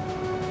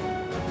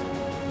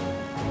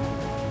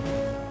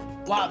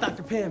 Wow,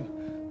 Dr.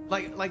 Pym.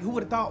 Like who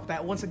would have thought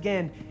that once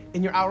again,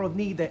 in your hour of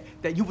need,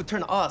 that you would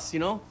turn to us, you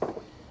know?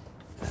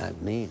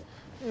 Not me.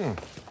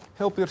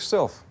 Help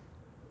yourself.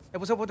 Hey,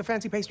 what's up with the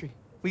fancy pastry?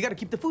 We gotta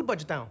keep the food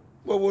budget down.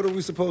 Well, what are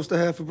we supposed to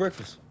have for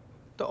breakfast?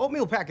 The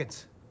oatmeal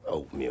packets.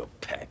 Oatmeal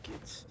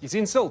packets. It's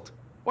insult.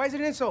 Why is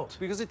it an insult?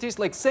 Because it tastes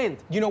like sand.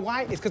 You know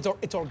why? It's because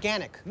it's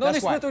organic. No, That's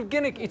it's why. not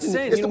organic. It's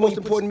sand. It's the most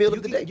important meal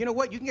of the day. You know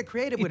what? You can get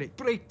creative with it.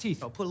 Break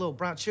teeth. Oh, put a little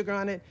brown sugar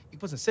on it. You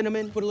put some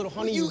cinnamon. Put a little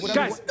honey. You-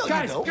 whatever. guys, No, you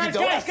Guys, don't. guys, You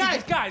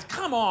don't. guys,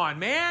 come on,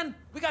 man.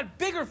 We got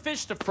bigger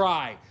fish to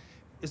fry.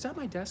 Is that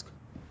my desk?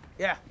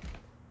 Yeah.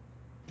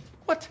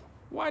 What?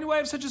 Why do I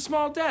have such a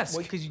small desk?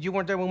 Well, because you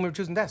weren't there when we were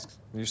choosing desks.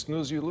 You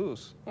snooze, you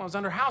lose. Well, I was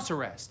under house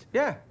arrest.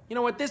 Yeah. You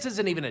know what? This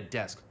isn't even a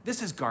desk.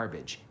 This is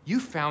garbage. You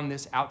found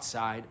this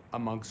outside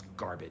amongst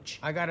garbage.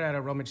 I got it at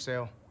a rummage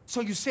sale.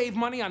 So you save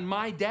money on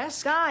my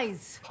desk?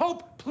 Guys.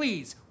 Hope,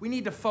 please. We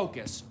need to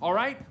focus, all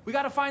right? We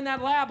got to find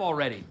that lab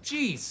already.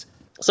 Jeez.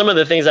 Some of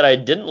the things that I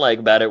didn't like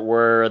about it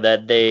were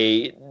that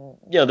the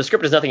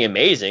script is nothing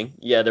amazing.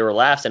 Yeah, there were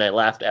laughs, and I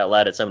laughed out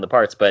loud at some of the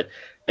parts, but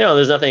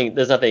there's nothing.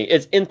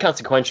 It's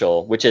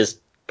inconsequential, which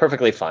is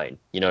perfectly fine.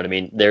 You know what I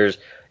mean?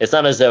 It's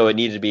not as though it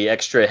needed to be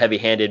extra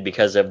heavy-handed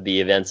because of the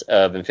events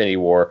of Infinity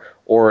War,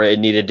 or it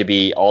needed to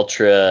be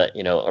ultra,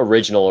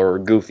 original or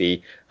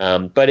goofy.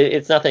 But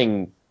it's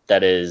nothing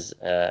that is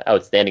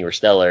outstanding or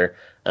stellar.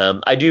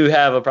 I do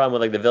have a problem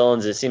with like the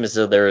villains. It seems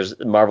as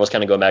though Marvel's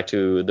kind of going back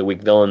to the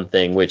weak villain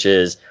thing, which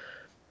is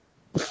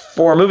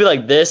for a movie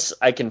like this,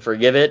 I can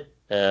forgive it.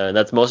 And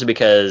that's mostly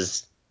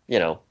because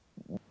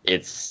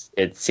it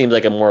seems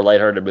like a more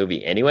lighthearted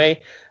movie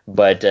anyway.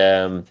 But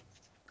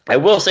I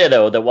will say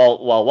though that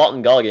while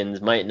Walton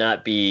Goggins might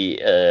not be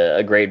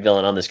a great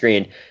villain on the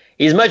screen,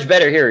 he's much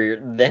better here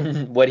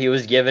than what he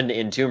was given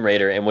in Tomb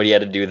Raider and what he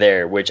had to do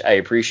there, which I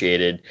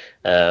appreciated.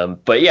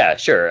 But yeah,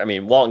 sure. I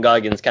mean, Walton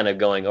Goggins kind of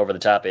going over the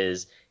top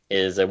is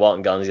a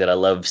Walton Goggins that I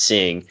love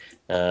seeing.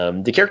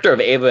 The character of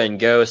Ava and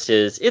Ghost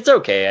it's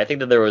okay. I think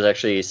that there was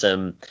actually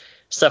some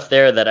stuff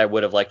there that I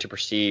would have liked to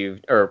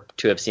perceive or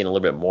to have seen a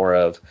little bit more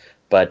of.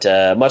 But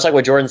much like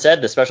what Jordan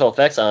said, the special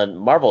effects on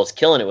Marvel is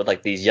killing it with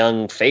like these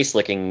young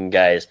face-looking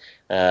guys.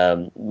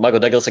 Michael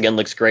Douglas again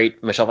looks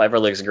great. Michelle Pfeiffer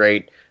looks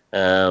great.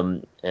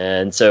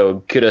 And so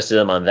kudos to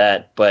them on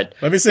that. But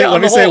let me say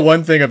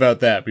one thing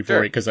about that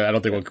before, because I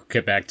don't think we'll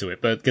get back to it.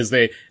 But because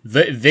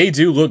they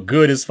do look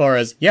good as far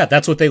as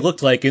that's what they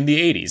looked like in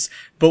the 80s.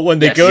 But when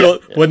they go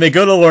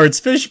to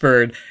Lawrence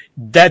Fishburne,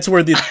 that's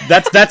where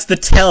that's the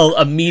tell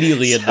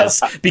immediately in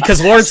this,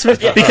 because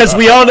because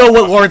we all know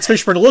what Lawrence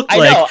Fishburne looked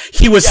like.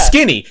 He was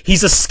skinny.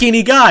 He's a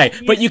skinny guy,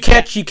 but you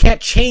can't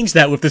change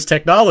that with this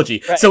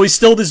technology. Right. So he's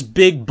still this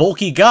big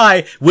bulky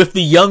guy with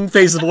the young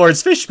face of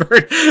Lawrence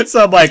Fishburne.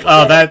 So I'm like,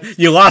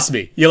 you lost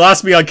me. You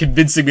lost me on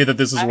convincing me that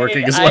this was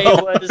working as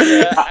well.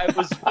 I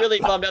was really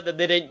bummed out that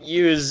they didn't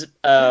use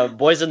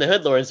Boys in the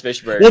Hood Lawrence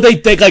Fishburne. Well,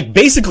 they like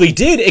basically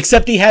did,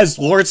 except he has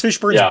Lawrence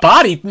Fishburne's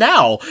body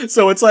now.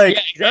 So it's like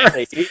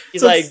exactly.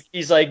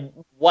 He's like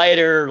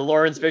whiter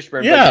Lawrence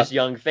Fishburne, but just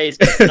young face.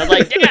 And I'm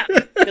like, yeah,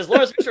 because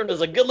Lawrence Fishburne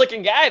was a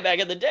good-looking guy back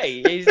in the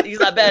day. He's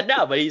not bad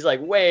now, but he's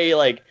like way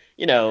like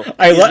he's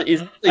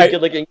a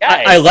good-looking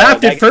guy. I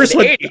laughed at first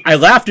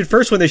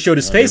when they showed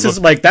his face.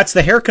 I'm like, that's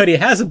the haircut he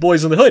has in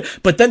Boys in the Hood.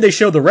 But then they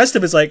show the rest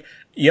of it. It's like,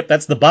 yep,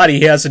 that's the body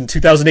he has in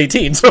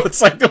 2018. So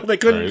it's like they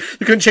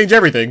couldn't change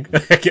everything,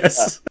 I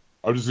guess.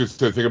 I was just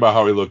going to think about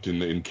how he looked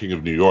in King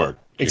of New York.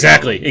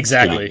 Exactly. And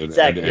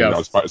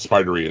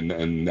spidery,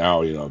 and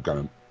now kind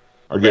of.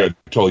 I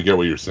totally get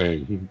what you're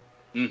saying.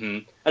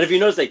 And if you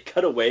notice, they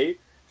cut away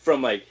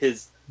from like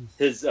his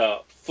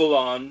full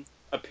on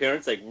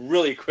appearance like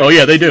really quick. Oh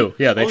yeah, they do.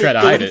 Yeah, they try to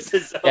hide it.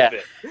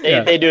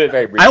 Yeah, they do it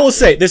very briefly. I will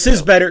say this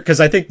is better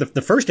because I think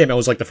the first Ant-Man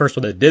was like the first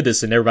one that did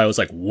this, and everybody was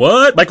like,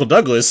 "What? Michael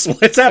Douglas?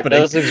 What's happening?"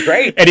 Douglas looks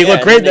great, and he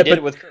looked great. They did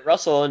it with Kurt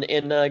Russell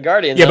in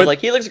Guardians. Yeah, I was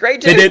like, he looks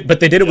great too.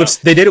 They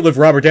did it with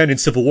Robert Downey in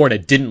Civil War, and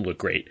it didn't look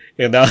great.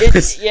 It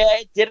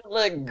didn't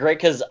look great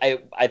because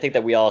I think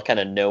that we all kind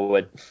of know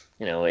what.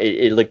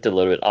 It looked a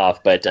little bit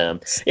off, but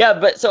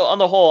but so on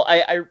the whole,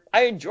 I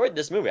enjoyed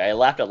this movie. I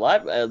laughed a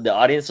lot. The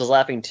audience was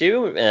laughing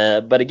too.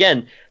 But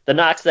again, the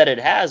knocks that it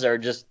has are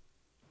just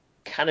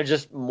kind of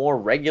just more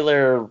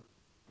regular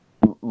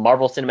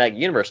Marvel Cinematic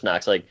Universe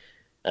knocks. Like,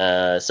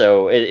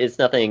 so it's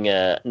nothing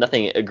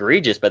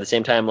egregious, but at the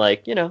same time,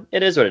 like,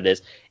 it is what it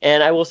is.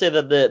 And I will say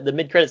that the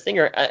mid credit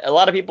stinger, a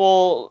lot of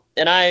people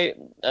and I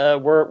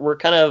were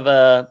kind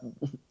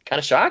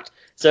of shocked.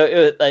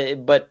 So,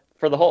 but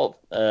for the whole,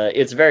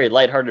 it's a very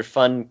lighthearted,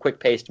 fun,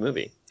 quick-paced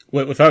movie.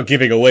 Without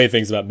giving away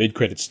things about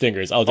mid-credit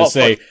stingers, I'll just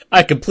say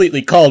I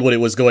completely called what it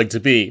was going to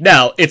be.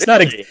 Now, it's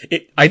not.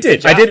 I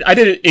did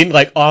it in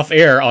like off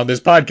air on this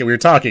podcast. We were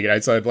talking, and I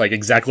said like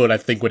exactly what I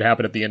think would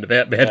happen at the end of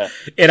Ant-Man.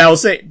 And I will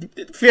say,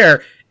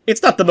 fair.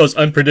 It's not the most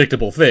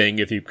unpredictable thing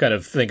if you kind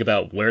of think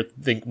about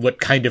what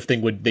kind of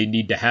thing would they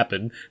need to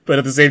happen. But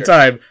at the same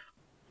time,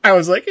 I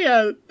was like,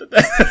 yeah,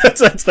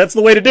 that's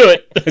the way to do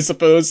it, I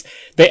suppose.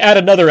 They add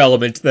another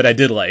element that I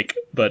did like,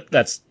 but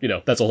that's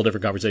a whole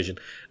different conversation.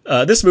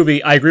 This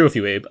movie, I agree with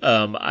you, Abe.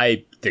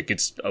 I think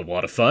it's a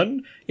lot of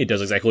fun. It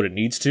does exactly what it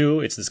needs to.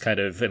 It's this kind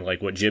of, and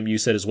like what Jim, you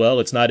said as well,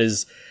 it's not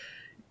as,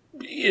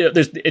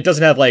 it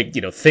doesn't have like,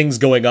 things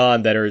going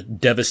on that are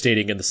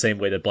devastating in the same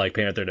way that Black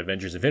Panther and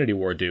Avengers Infinity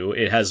War do.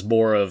 It has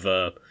more of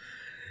a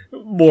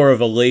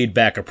laid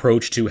back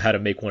approach to how to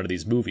make one of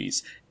these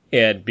movies.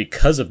 And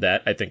because of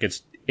that, I think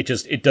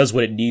it does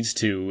what it needs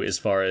to as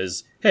far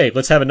as, hey,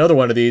 let's have another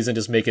one of these and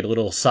just make it a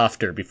little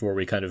softer before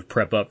we kind of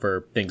prep up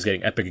for things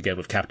getting epic again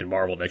with Captain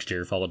Marvel next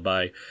year, followed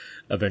by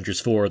Avengers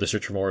 4, The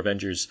Search for More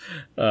Avengers.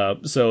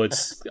 So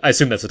I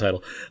assume that's the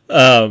title.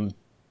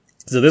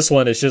 So this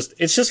one is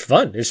just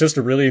fun. It's just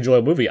a really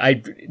enjoyable movie.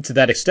 To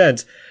that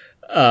extent,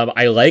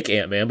 I like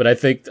Ant-Man, but I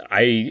think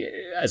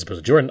as opposed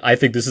to Jordan, I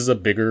think this is a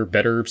bigger,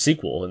 better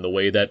sequel in the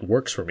way that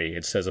works for me.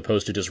 It's as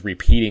opposed to just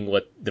repeating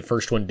what the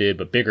first one did,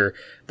 but bigger.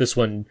 This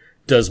one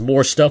does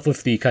more stuff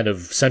with the kind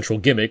of central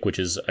gimmick, which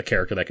is a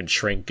character that can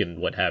shrink and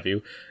what have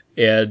you,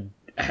 and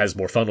has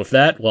more fun with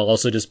that, while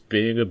also just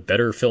being a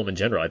better film in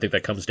general. I think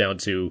that comes down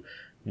to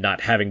not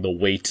having the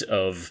weight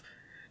of,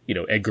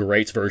 Edgar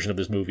Wright's version of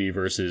this movie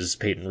versus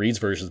Peyton Reed's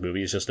version of this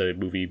movie. It's just a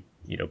movie,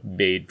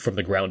 made from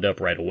the ground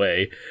up right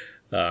away.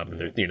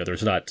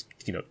 There's not,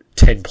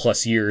 10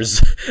 plus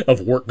years of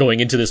work going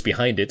into this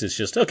behind it. It's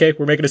just, okay,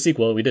 we're making a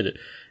sequel and we did it.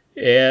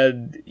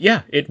 And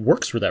yeah, it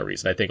works for that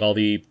reason. I think all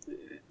the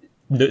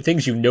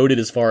things you noted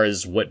as far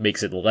as what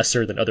makes it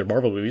lesser than other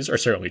Marvel movies are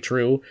certainly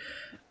true.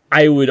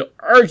 I would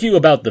argue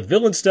about the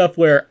villain stuff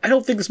where I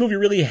don't think this movie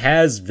really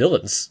has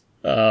villains.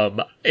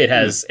 It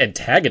has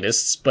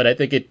antagonists, but I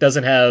think it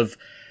doesn't have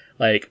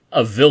like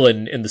a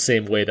villain in the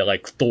same way that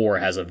like Thor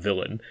has a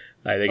villain.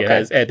 I think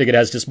it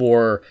has just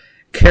more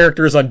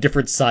characters on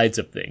different sides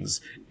of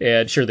things.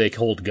 And sure, they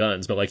hold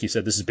guns, but like you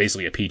said, this is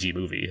basically a PG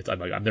movie.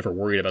 I'm never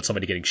worried about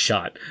somebody getting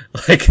shot.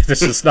 Like,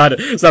 this is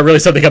it's not really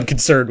something I'm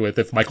concerned with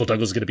if Michael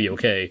Douglas is going to be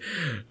okay.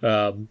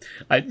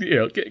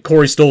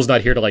 Corey Stoll's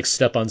not here to like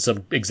step on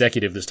some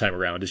executive this time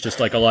around. It's just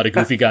like a lot of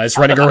goofy guys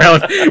running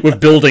around with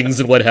buildings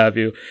and what have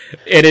you.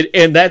 And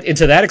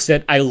to that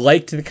extent, I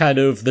liked the kind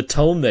of the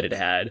tone that it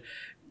had.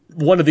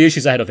 One of the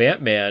issues I had of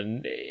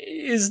Ant-Man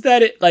is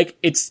that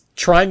it's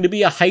trying to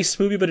be a heist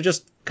movie, but it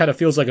just kind of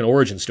feels like an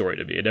origin story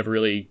to me. It never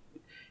really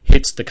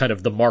hits the kind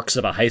of the marks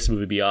of a heist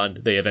movie beyond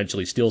they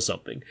eventually steal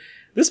something.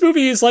 This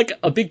movie is like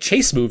a big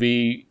chase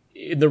movie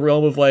in the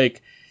realm of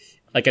like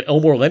an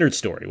Elmore Leonard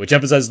story, which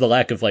emphasizes the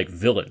lack of like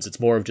villains. It's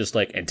more of just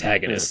like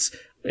antagonists.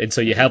 And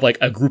so you have like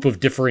a group of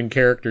differing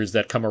characters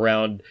that come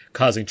around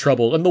causing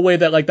trouble in the way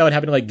that like that would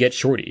happen to like Get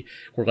Shorty,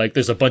 where like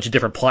there's a bunch of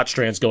different plot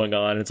strands going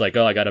on. And it's like,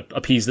 oh, I gotta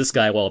appease this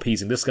guy while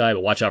appeasing this guy,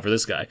 but watch out for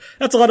this guy.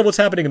 That's a lot of what's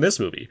happening in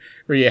this movie,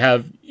 where you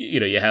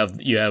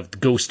have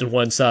Ghost on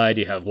one side,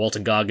 you have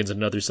Walton Goggins on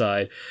another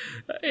side,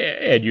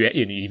 and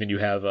you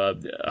have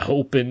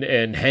Hope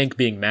and Hank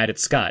being mad at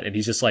Scott, and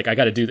he's just like, I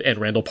gotta do, and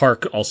Randall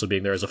Park also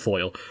being there as a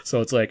foil. So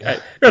it's like,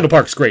 Randall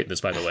Park's great in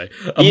this, by the way.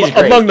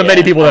 Among the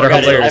many people that are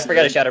hilarious. I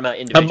forgot to shout him out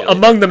individually.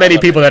 Among the many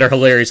people that are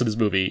hilarious in this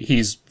movie,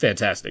 he's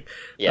fantastic.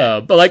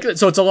 Yeah. But like,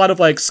 so it's a lot of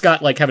like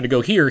Scott like having to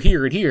go here,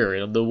 here, and here,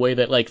 and the way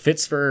that like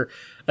fits for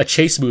a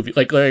chase movie,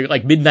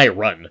 like Midnight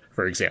Run,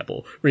 for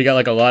example, where you got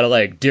like a lot of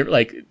like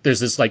there's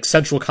this like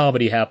central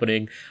comedy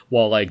happening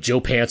while like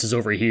Joe Pants is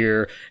over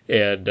here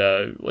and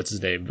what's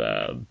his name?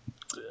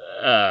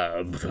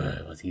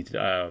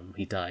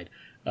 He died.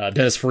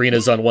 Dennis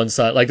Farina's on one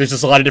side. Like, there's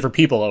just a lot of different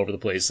people all over the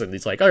place, and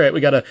it's like, all right, we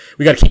gotta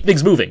keep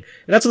things moving,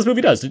 and that's what this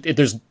movie does.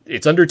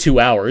 It's under 2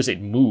 hours. It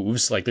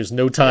moves. Like, there's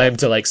no time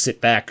to like sit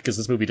back because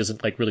this movie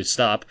doesn't like really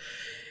stop.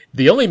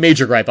 The only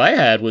major gripe I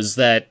had was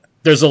that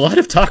there's a lot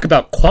of talk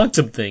about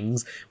quantum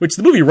things, which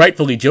the movie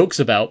rightfully jokes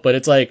about, but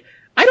it's like,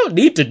 I don't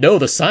need to know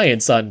the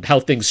science on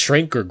how things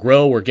shrink or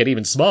grow or get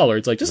even smaller.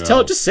 It's like,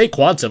 just say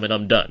quantum and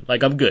I'm done.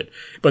 Like, I'm good.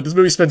 But this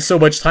movie spends so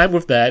much time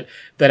with that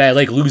I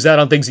like lose out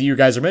on things that you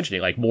guys are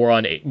mentioning, like more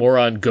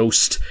on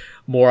Ghost,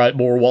 more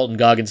Walton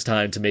Goggins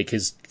time to make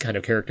his kind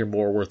of character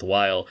more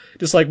worthwhile.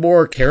 Just like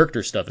more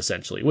character stuff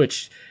essentially,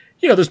 which,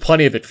 there's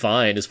plenty of it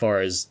fine as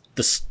far as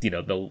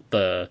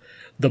the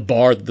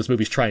bar that this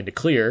movie's trying to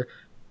clear.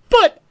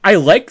 But I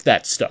like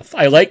that stuff.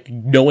 I like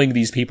knowing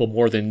these people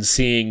more than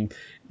seeing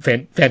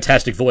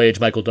Fantastic Voyage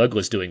Michael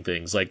Douglas doing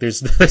things. Like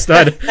there's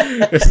not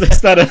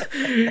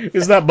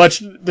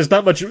much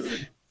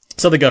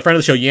something a friend of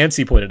the show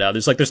Yancey pointed out.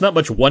 There's not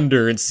much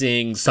wonder in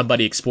seeing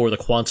somebody explore the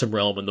quantum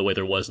realm in the way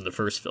there was in the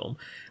first film,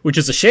 which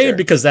is a shame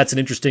because that's an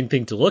interesting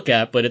thing to look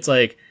at, but it's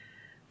like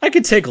I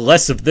could take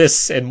less of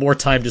this and more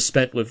time just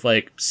spent with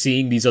like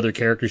seeing these other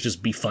characters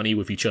just be funny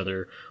with each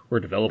other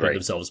or developing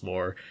themselves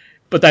more.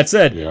 But that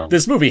said,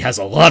 this movie has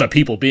a lot of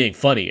people being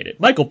funny in it.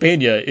 Michael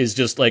Pena is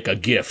just like a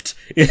gift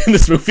in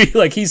this movie.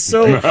 Like he's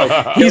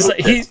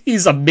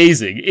he's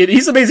amazing.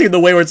 He's amazing in the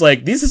way where it's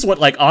like, this is what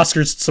like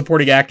Oscars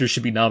supporting actors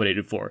should be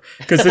nominated for.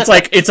 Cause it's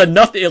like, it's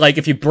enough, like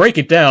if you break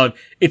it down,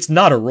 it's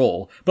not a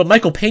role. But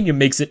Michael Pena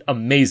makes it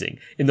amazing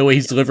in the way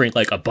he's delivering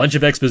like a bunch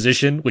of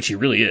exposition, which he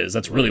really is.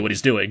 That's really what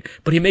he's doing.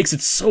 But he makes it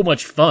so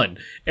much fun.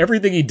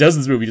 Everything he does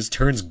in this movie just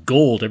turns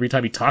gold every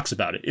time he talks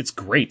about it. It's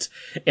great.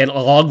 And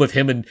along with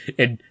him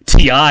and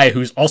T.I.,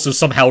 who's also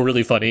somehow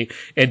really funny,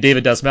 and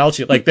David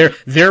Dastmalchian, like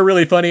they're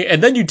really funny,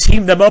 and then you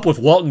team them up with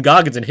Walton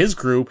Goggins and his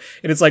crew,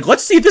 and it's like,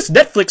 let's see this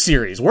Netflix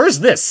series. Where's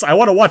this? I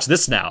want to watch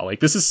this now. Like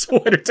this is so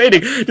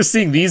entertaining just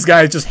seeing these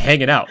guys just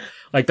hanging out.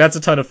 Like that's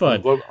a ton of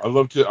fun. I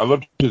loved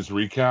his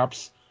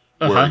recaps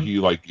where he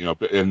like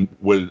and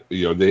when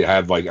they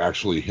had like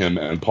actually him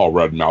and Paul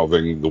Rudd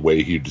mouthing the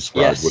way he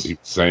described what he was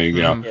saying.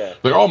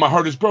 Like, oh, my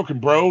heart is broken,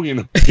 bro.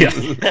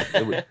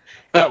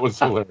 That was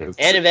hilarious.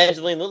 And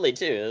Evangeline Lilly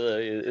too.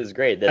 It was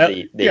great that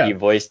he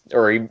voiced,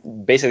 or he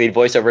basically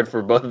voiceovered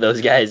for both of those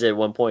guys at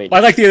one point.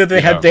 I like the idea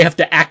that they have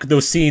to act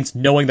those scenes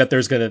knowing that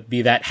there's going to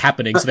be that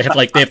happening, so they have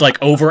to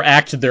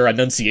overact their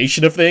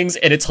enunciation of things,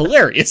 and it's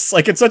hilarious.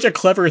 Like it's such a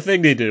clever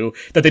thing they do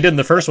that they did in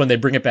the first one. They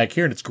bring it back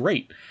here, and it's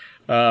great.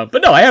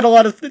 But no, I had a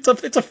lot of.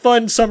 It's a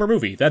fun summer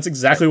movie. That's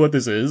exactly what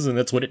this is, and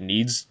that's what it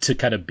needs to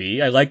kind of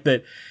be. I like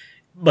that.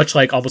 Much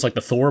like almost like the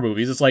Thor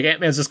movies, it's like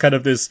Ant-Man's just kind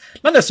of this,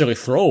 not necessarily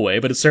throwaway,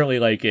 but it's certainly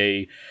like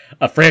a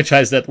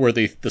franchise that where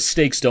the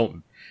stakes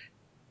don't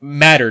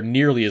matter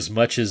nearly as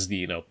much as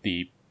the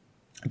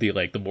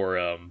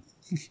more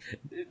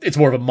it's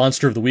more of a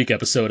monster of the week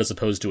episode as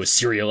opposed to a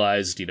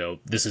serialized,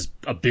 this is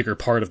a bigger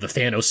part of the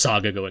Thanos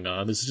saga going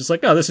on. This is just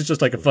like, no, this is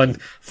just like a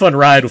fun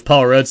ride with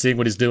Paul Rudd seeing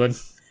what he's doing.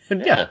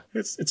 And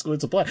it's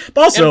a blast.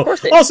 But also, of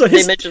course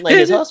they mentioned like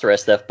his house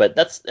arrest stuff, but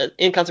that's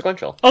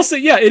inconsequential. Also,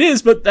 yeah, it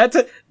is. But that's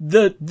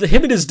the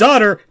him and his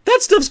daughter.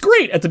 That stuff's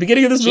great at the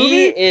beginning of this movie.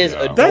 She is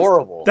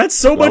adorable. That's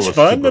so much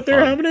fun that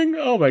they're having.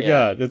 Oh my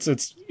god, it's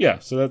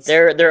So that's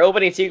their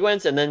opening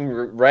sequence and then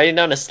riding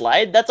down a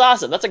slide. That's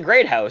awesome. That's a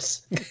great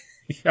house.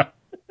 Yeah.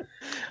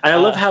 And I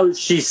love how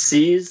she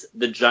sees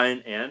the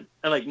giant ant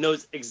and like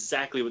knows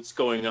exactly what's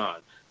going on.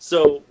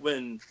 So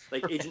when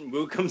like Agent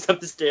Wu comes up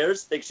the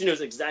stairs, like she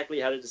knows exactly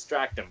how to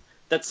distract him.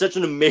 That's such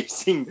an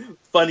amazing,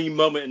 funny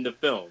moment in the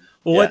film.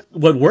 Well,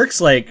 what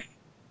works like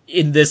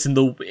in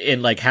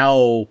like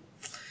how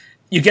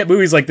you get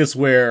movies like this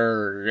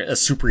where a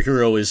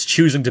superhero is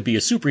choosing to be a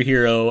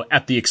superhero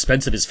at the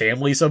expense of his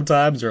family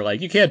sometimes, or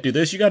like, you can't do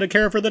this, you gotta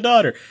care for the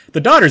daughter.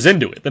 The daughter's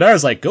into it. The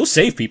daughter's like, go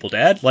save people,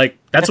 Dad. Like,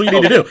 that's what you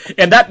need to do.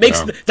 And that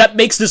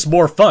makes this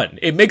more fun.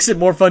 It makes it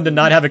more fun to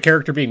not have a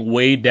character being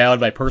weighed down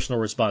by personal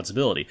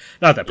responsibility.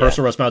 Not that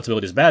personal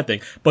responsibility is a bad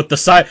thing, but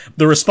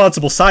the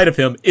responsible side of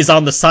him is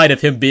on the side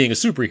of him being a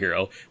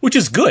superhero, which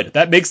is good.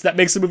 That makes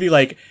the movie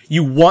like,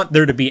 you want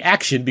there to be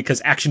action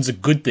because action's a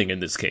good thing in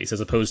this case, as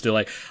opposed to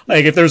like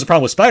if there was a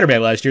problem with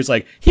Spider-Man last year, it's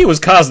like, he was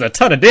causing a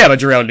ton of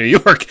damage around New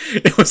York.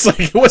 It was like,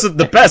 it wasn't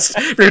the best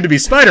for him to be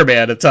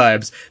Spider-Man at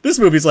times. This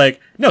movie's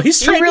like, no, he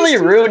really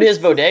ruined his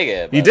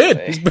bodega. He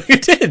did. He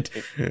did.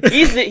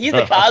 He's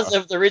the cause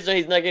of the reason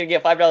he's not going to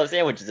get $5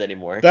 sandwiches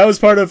anymore. That was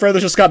part of Father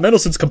Scott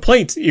Mendelson's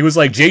complaint. He was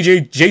like,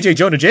 J.J.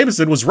 Jonah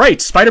Jameson was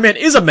right. Spider-Man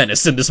is a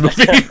menace in this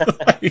movie.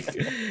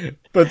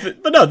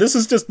 but no, this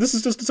is just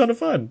a ton of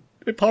fun.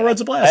 Paul Rudd's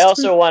a blast. I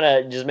also want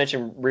to just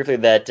mention briefly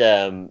that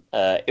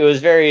it was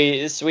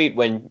very sweet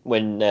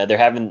when they're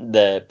having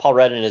Paul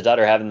Rudd and his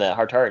daughter having the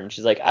heart-to-heart, and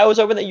she's like, I was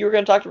hoping that you were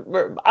going to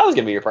I was going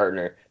to be your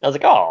partner. And I was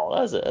like, oh,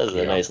 that was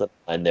a nice little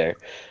line there.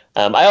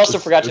 I also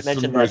forgot to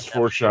mention nice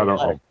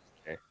foreshadow.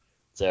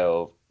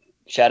 So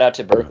shout out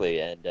to Berkeley,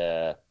 and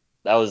that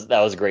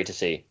was great to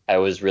see. I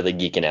was really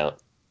geeking out.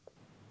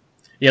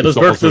 Yeah, those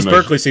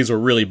Berkeley scenes were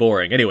really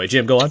boring. Anyway,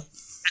 Jim, go on.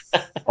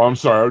 Oh, I'm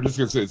sorry. I was just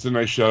going to say it's a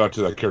nice shout out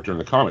to that character in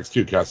the comics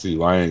too. Cassie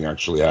Lang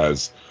actually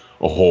has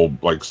a whole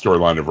like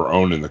storyline of her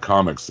own in the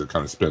comics that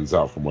kind of spins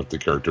out from what the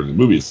character in the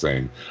movie is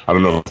saying. I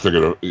don't know if they're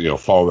gonna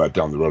follow that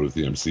down the road with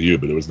the MCU,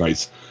 but it was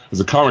nice as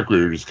a comic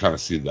reader to just kind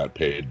of see that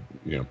paid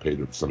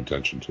some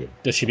attention to.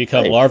 Does she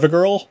become Larva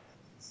Girl?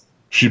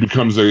 She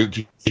becomes a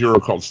hero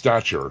called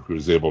Stature, who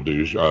is able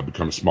to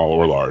become small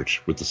or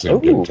large with the same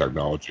good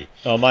technology.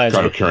 Oh, mine's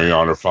kind of carrying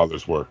on her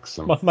father's work.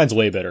 So. Mine's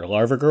way better.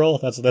 Larva Girl.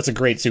 That's a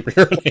great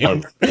superhero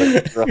name.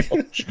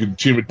 She could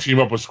team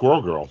up with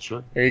Squirrel Girl.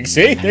 Sure. There you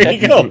see. There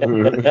you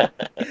go.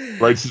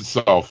 Writes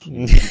itself.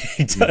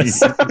 It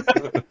does.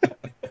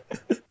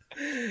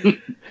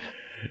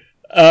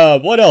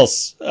 What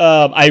else?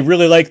 I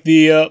really like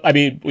the. I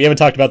mean, we haven't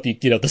talked about the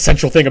the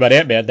central thing about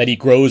Ant-Man, that he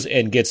grows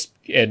and gets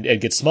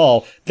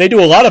small. They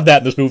do a lot of that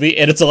in this movie,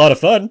 and it's a lot of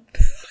fun.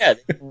 Yeah,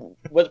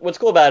 what's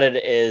cool about it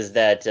is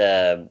that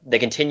they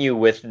continue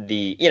with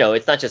the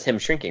it's not just him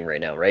shrinking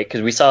right now, right?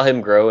 Because we saw him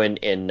grow in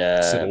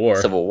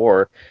Civil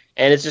War,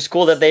 and it's just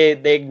cool that they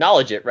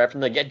acknowledge it right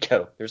from the get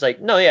go. There's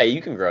like, no, yeah,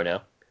 you can grow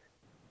now.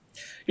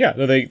 Yeah,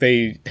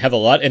 they have a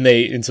lot,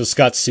 and so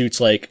Scott's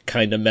suit's like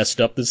kind of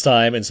messed up this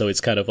time, and so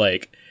it's kind of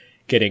like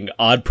getting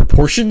odd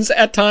proportions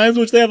at times,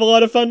 which they have a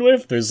lot of fun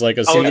with. There's like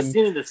the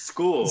scene in the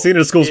school. The scene in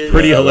the school is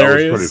pretty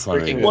hilarious.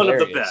 Pretty funny. One of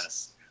the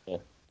best. Yeah.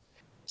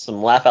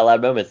 Some laugh out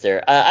loud moments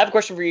there. I have a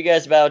question for you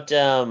guys about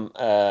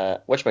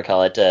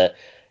whatchamacallit.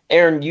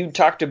 Aaron, you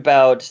talked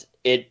about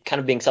it kind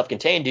of being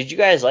self-contained. Did you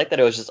guys like that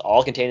it was just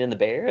all contained in the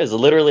Bay Area? It was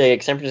literally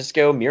like San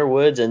Francisco, Muir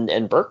Woods,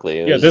 and Berkeley.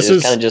 It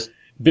was kind of just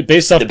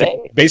based off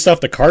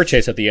the car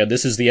chase at the end.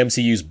 This is the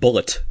MCU's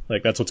Bullet.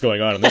 Like, that's what's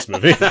going on in this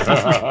movie.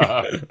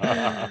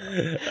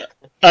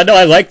 No,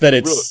 I like that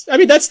it's. I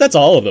mean, that's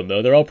all of them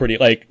though. They're all pretty.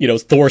 Like,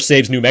 Thor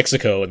saves New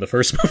Mexico in the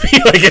first movie.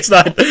 Like, it's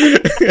not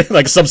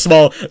like some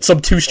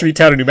 2-street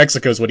town in New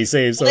Mexico is what he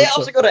saves. So they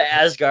also go to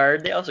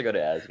Asgard.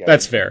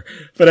 That's fair.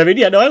 But I mean,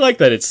 yeah, no, I like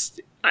that it's.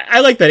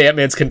 I like that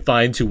Ant-Man's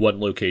confined to one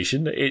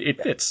location.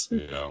 It fits.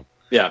 Yeah.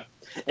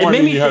 Well,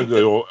 you had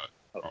the.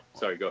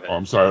 Sorry, go ahead. Oh,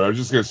 I'm sorry. I was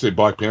just going to say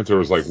Black Panther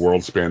was like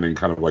world-spanning,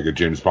 kind of like a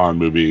James Bond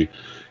movie.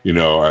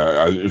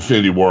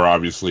 Infinity War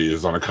obviously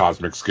is on a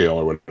cosmic scale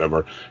or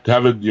whatever. To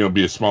have it,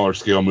 be a smaller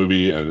scale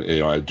movie and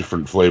a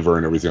different flavor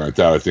and everything like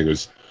that, I think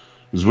was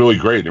really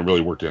great and it really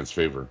worked in its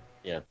favor.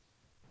 Yeah.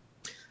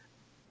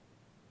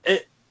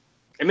 It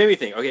made me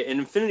think. Okay, in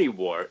Infinity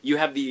War, you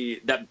have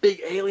that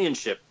big alien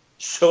ship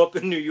show up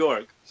in New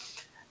York,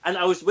 and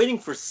I was waiting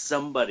for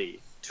somebody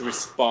to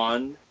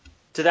respond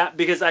to that,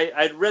 because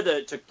I'd read that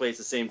it took place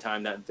the same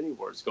time that Infinity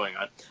War was going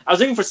on. I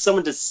was waiting for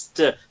someone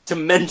to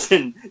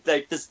mention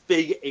like this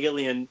big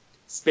alien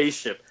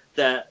spaceship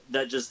that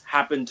just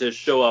happened to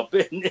show up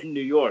in New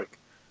York.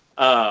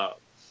 I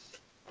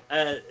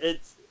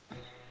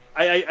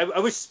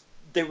wish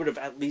they would have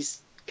at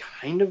least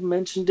kind of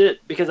mentioned it,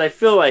 because I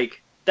feel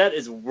like that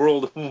is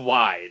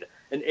worldwide.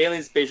 An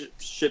alien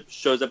spaceship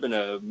shows up in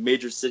a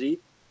major city,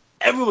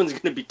 everyone's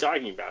going to be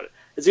talking about it.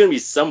 It's going to be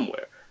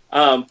somewhere.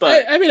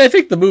 But I mean, I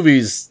think the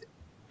movie's.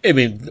 I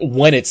mean,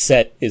 when it's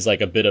set is like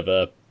a bit of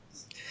a.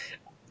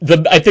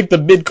 I think the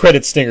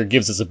mid-credit stinger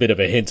gives us a bit of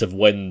a hint of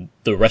when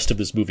the rest of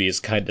this movie is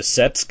kind of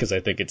set, because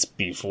I think it's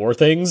before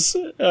things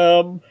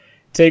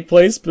take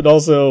place. But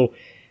also,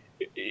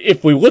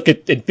 if we look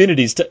at if we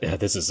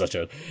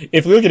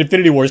look at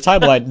Infinity War's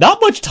timeline, not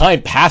much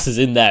time passes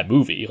in that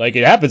movie. Like,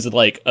 it happens in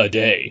like a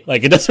day.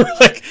 Like, it doesn't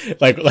like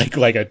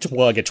a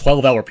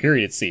 12-hour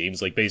period. It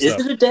seems like based.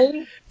 Is it a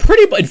day?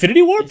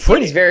 Infinity War?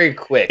 It's very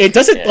quick. It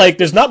doesn't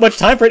there's not much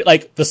time for it.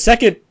 Like, the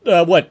second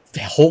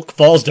Hulk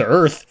falls to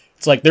Earth,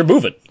 it's like they're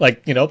moving.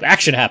 Like,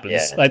 action happens.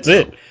 Yeah. That's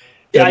it.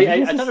 Yeah,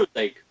 I thought it was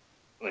like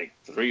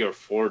 3 or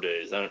 4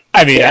 days. I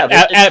mean,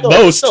 at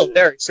most, still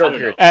very short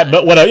period.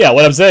 But what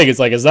I'm saying is,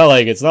 like, it's not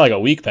like a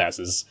week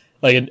passes.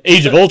 Like in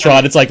Age of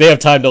Ultron, it's like they have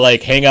time to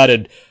like hang out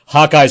at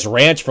Hawkeye's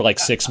ranch for like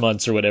 6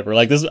 months or whatever.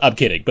 Like this, I'm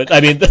kidding, but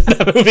I mean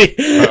the movie,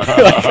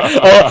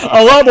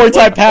 a lot more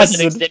time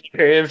passes. An extended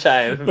period of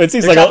time. But it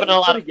seems They're like chopping a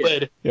lot of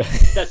wood. Yeah.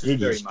 That's just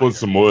very split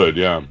some wood,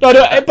 yeah.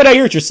 No, but I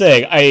hear what you're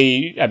saying.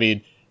 I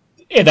mean,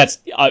 and that's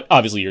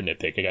obviously you're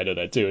nitpicking. I know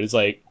that too. It's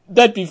like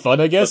that'd be fun,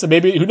 I guess. And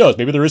maybe who knows?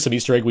 Maybe there is some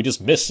Easter egg we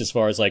just missed as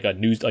far as like a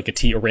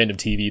random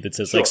TV that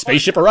says like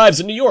spaceship arrives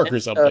in New York or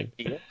something.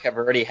 Have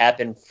already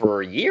happened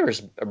for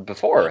years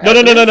before.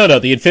 No.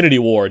 The Infinity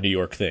War New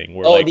York thing.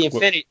 Where, the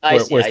Infinity.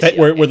 Where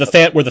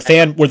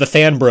the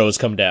fan bros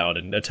come down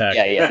and attack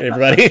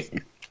everybody.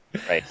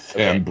 Right.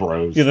 Fan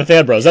bros. Yeah, the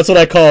fan bros. That's what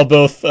I call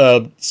both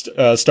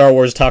Star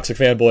Wars toxic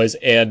fanboys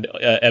and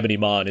Ebony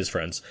Maw and his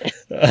friends.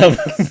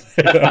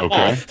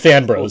 Okay.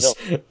 Fan bros.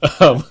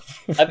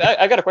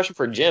 I got a question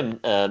for Jim,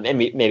 and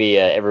maybe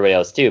everybody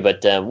else too.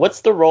 But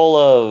what's the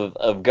role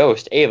of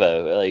Ghost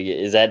Ava? Like,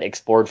 is that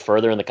explored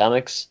further in the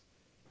comics,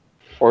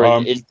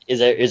 or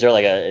is there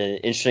like an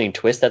interesting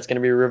twist that's going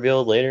to be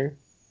revealed later?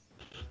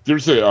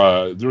 There's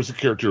a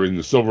character in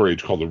the Silver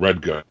Age called the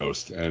Red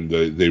Ghost, and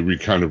they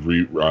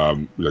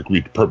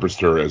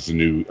repurposed her as a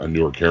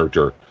newer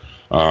character.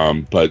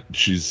 But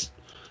she's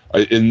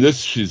in a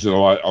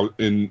lot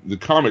in the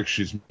comics.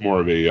 She's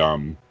more of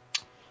a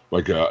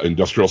like a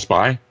industrial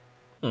spy.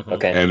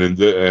 Okay.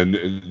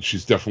 and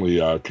she's definitely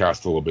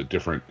cast a little bit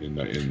different in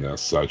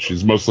this.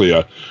 She's mostly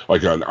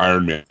like an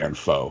Iron Man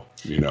foe,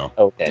 you know.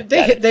 Okay.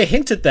 They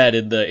hinted that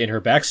in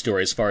her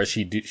backstory as far as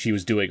she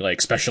was doing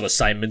like special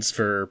assignments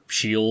for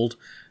Shield,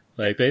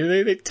 like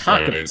they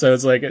talk Right. so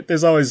it's like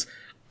there's always,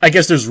 I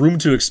guess there's room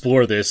to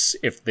explore this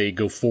if they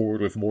go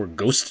forward with more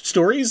ghost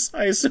stories,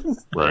 I assume.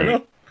 I don't Right.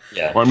 know.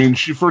 Yeah. Well, I mean,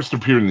 she first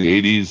appeared in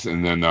the '80s,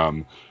 and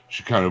then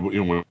she kind of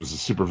was a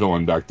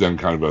supervillain back then,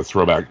 kind of a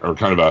throwback or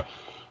kind of a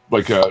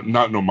like a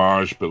not an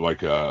homage, but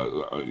like a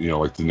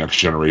like the next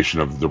generation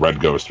of the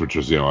Red Ghost, which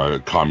was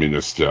a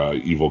communist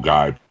evil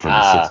guy from the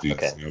 '60s,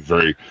 Okay.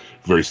 very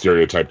very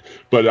stereotyped.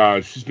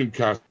 But she's been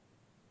cast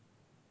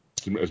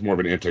as more of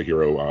an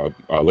anti-hero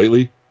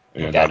lately,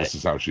 and Got this it.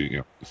 is how she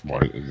is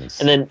more in this.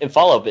 And then in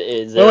follow up,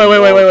 is Wait, there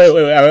more...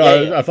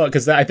 wait. I thought,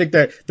 because I think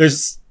that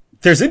there's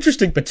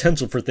interesting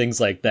potential for things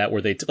like that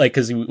where they like,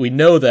 because we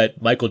know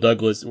that Michael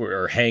Douglas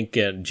or Hank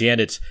and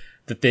Janet,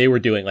 that they were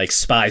doing like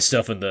spy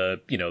stuff in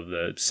the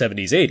the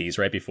 70s 80s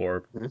right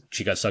before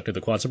she got sucked into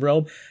the quantum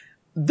realm.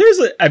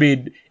 I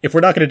mean, if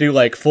we're not going to do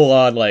like full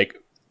on like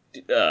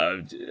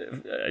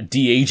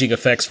de-aging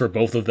effects for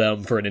both of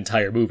them for an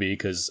entire movie,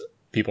 because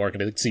people aren't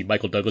going to see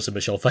Michael Douglas and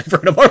Michelle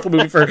Pfeiffer in a Marvel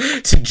movie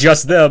to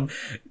just them.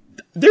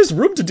 There's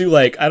room to do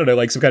like, I don't know,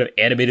 like some kind of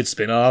animated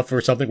spin-off or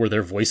something where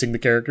they're voicing the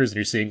characters and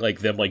you're seeing like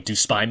them like do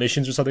spy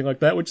missions or something like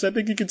that, which I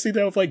think you can see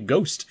that with like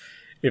Ghost.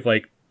 If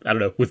like, I don't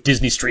know, with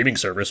Disney streaming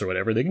service or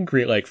whatever, they can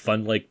create like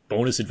fun like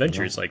bonus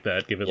adventures like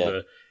that, given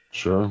the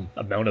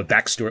amount of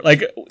backstory.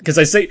 Like, because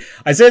I say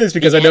this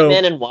because I know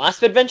Ant-Man and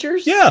Wasp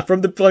adventures. Yeah,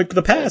 from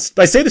the past.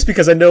 I say this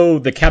because I know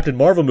the Captain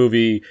Marvel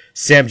movie,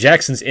 Sam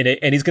Jackson's in it,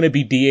 and he's going to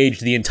be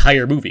de-aged the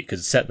entire movie because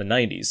it's set in the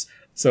 90s.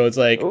 So it's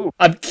like,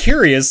 I'm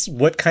curious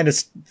what kind of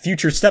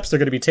future steps they're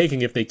going to be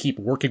taking if they keep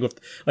working with,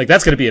 like,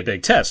 that's going to be a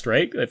big test,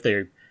 right? If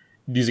they're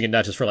using it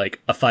not just for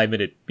like a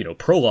 5-minute,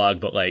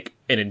 prologue, but like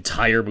an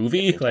entire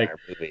movie.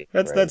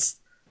 That's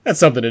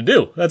something to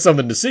do. That's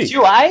something to see.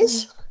 2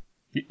 eyes?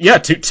 Yeah,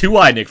 two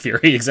eye Nick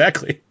Fury,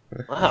 exactly.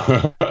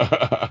 Wow.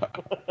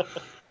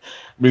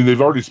 I mean,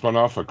 they've already spun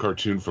off a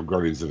cartoon from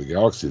Guardians of the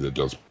Galaxy that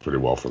does pretty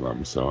well for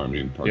them. So, I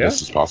mean, I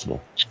guess it's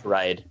possible.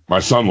 Right. My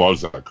son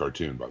loves that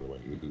cartoon, by the way.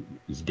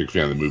 He's a big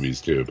fan of the movies,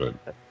 too. But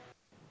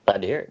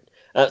Glad to hear it.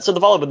 So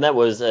the follow-up in that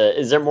was,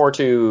 is there more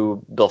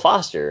to Bill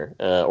Foster?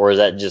 Or is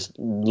that just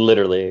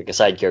literally a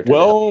side character?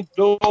 Well,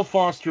 Bill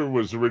Foster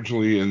was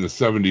originally in the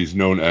 70s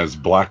known as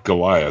Black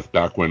Goliath,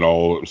 back when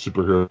all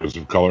superheroes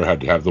of color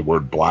had to have the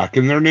word black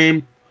in their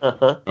name.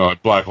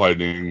 Black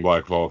Lightning,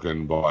 Black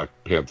Vulcan, Black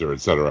Panther,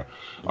 etc.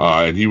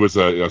 And he was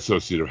an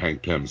associate of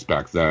Hank Pym's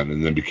back then,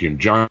 and then became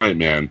Giant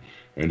Man,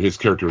 and his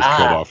character was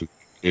killed off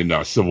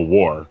in Civil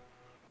War.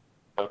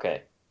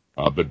 Okay.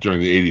 But during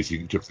the 80s,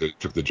 he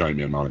took the Giant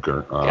Man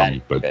moniker.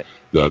 But okay.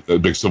 the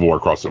big Civil War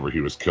crossover, he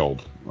was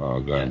killed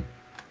then.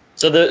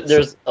 So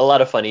there's a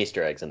lot of fun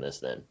Easter eggs in this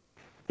then.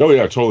 Oh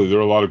yeah, totally. There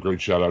are a lot of great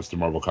shout-outs to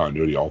Marvel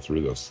continuity all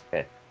through this.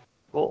 Okay,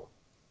 cool.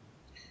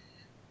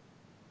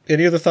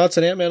 Any other thoughts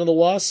on Ant-Man and the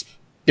Wasp?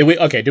 Do we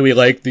like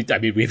I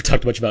mean, we've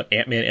talked much about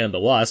Ant-Man and the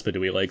Wasp, but do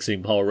we like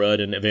seeing Paul Rudd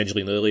and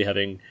Evangeline Lilly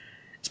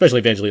especially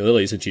Evangeline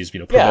Lilly, since she's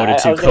promoted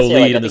to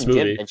co-lead in this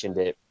movie? Jim mentioned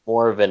it,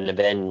 more of an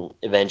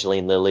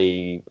Evangeline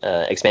Lilly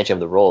expansion of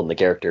the role in the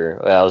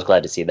character. I was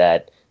glad to see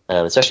that,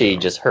 especially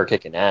just her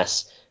kicking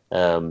ass.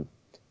 But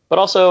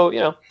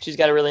also, she's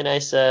got a really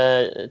nice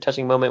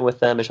touching moment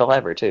with Michelle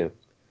Pfeiffer too.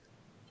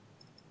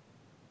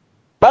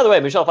 By the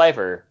way, Michelle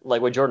Pfeiffer,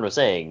 like what Jordan was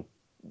saying,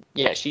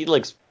 yeah, she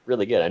looks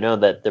really good. I know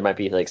that there might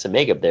be like some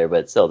makeup there,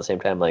 but still at the same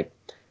time, like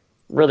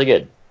really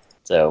good.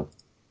 So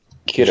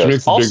kudos. She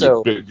makes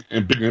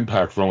a big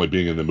impact for only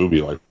being in the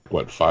movie, like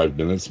what, 5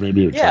 minutes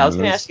maybe? Or 10 I was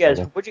going to minutes? ask you guys,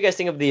 what do you guys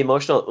think of the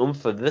emotional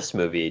oomph of this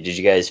movie? Did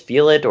you guys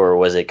feel it, or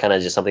was it kind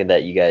of just something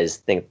that you guys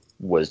think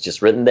was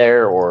just written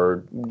there,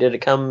 or did it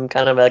come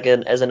kind of like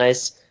as a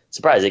nice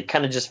surprise? It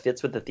kind of just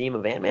fits with the theme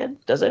of Ant-Man,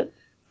 does it?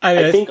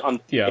 I think on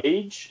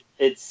page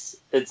it's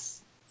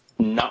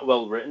not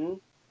well written,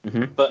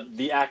 but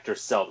the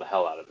actors sell the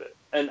hell out of it,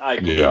 and I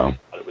agree about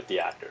it with the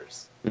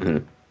actors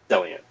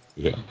selling it.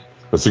 Yeah,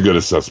 that's a good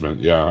assessment.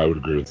 Yeah, I would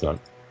agree with that.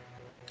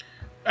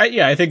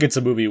 I think it's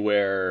a movie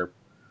where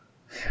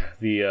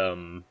the I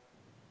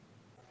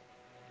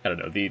don't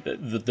know,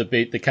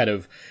 the kind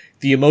of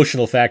the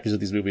emotional factors of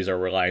these movies are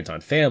reliant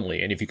on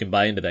family, and if you can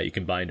buy into that, you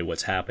can buy into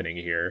what's happening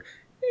here.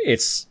 I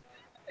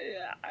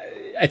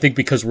think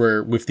because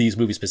we're with these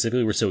movies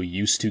specifically, we're so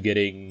used to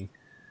getting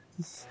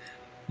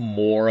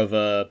more of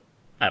a,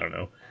 I don't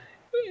know,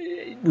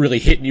 really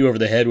hitting you over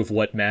the head with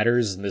what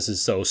matters, and this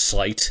is so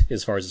slight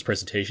as far as its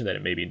presentation that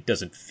it maybe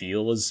doesn't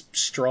feel as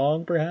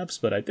strong, perhaps.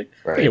 But I think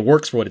it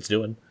works for what it's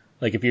doing.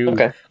 Like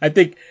I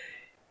think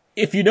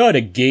if you know how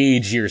to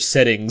gauge your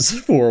settings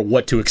for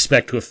what to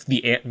expect with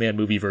the Ant-Man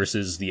movie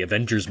versus the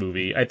Avengers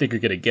movie, I think you're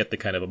going to get the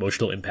kind of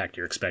emotional impact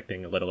you're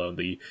expecting, let alone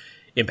the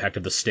impact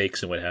of the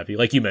stakes and what have you.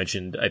 Like you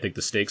mentioned, I think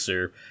the stakes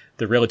they're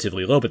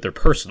relatively low, but they're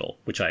personal,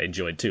 which I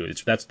enjoyed too.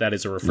 That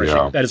is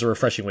a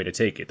refreshing way to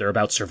take it. They're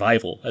about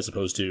survival as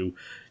opposed to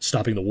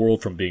stopping the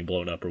world from being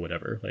blown up or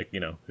whatever. Like,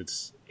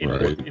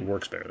 it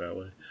works better that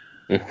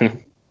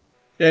way.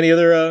 Any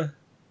other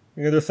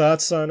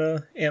thoughts on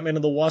Ant-Man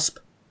and the Wasp?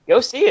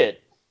 Go see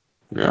it.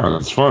 Yeah,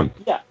 that's fun.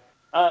 Yeah,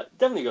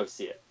 definitely go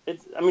see it.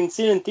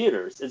 See it in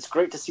theaters. It's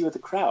great to see with the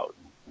crowd.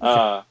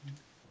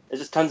 It's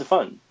just tons of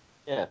fun.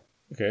 Yeah.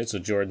 Okay, so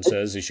Jordan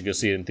says you should go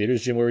see it in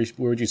theaters. Jim, where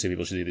would you say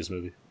people should see this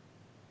movie?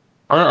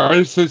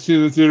 I say see it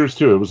in the theaters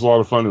too. It was a lot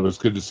of fun. It was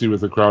good to see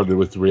with the crowd,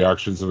 with the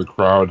reactions of the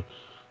crowd,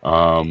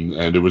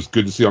 and it was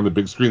good to see on the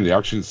big screen. The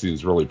action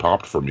scenes really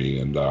popped for me,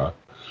 and the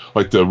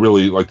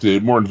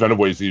more inventive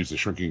ways they use the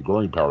shrinking and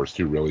growing powers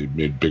too really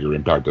made bigger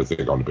impact. I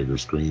think on the bigger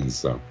screens.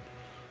 So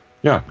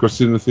yeah, go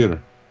see it in the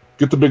theater.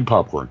 Get the big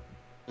popcorn.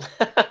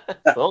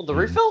 Well, the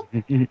refill?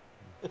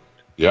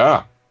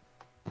 Yeah.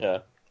 Yeah.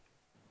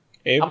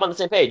 Abe? I'm on the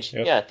same page.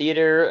 Yep. Yeah,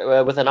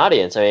 theater with an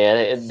audience. I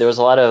mean, there was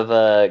a lot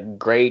of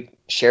great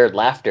shared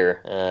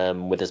laughter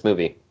with this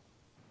movie.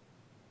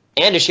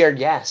 And a shared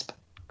gasp.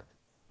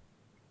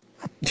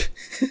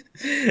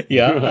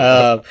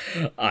 Yeah,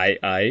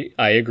 I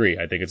agree.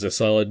 I think it's a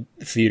solid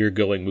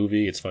theater-going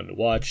movie. It's fun to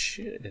watch.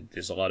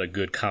 There's a lot of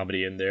good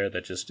comedy in there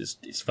that just is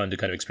it's fun to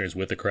kind of experience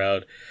with the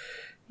crowd.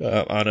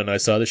 Anna and I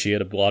saw this. She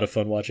had a lot of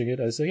fun watching it.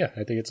 I think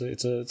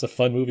it's a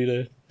fun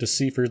movie to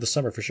see for the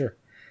summer for sure.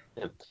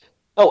 Yeah.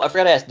 Oh, I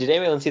forgot to ask. Did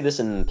anyone see this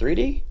in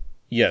 3D?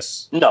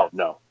 Yes.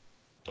 No.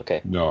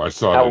 Okay. No, I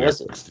saw How it in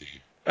was it?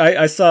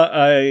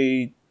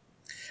 XD.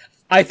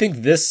 I think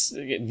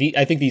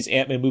these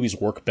Ant-Man movies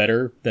work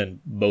better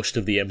than most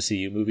of the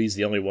MCU movies.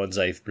 The only ones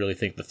I really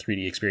think the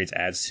 3D experience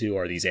adds to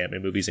are these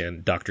Ant-Man movies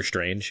and Doctor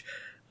Strange.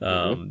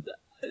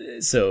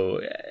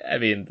 So, I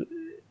mean,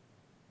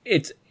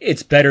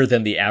 it's better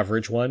than the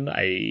average one.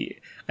 I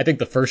think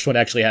the first one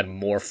actually had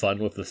more fun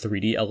with the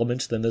 3D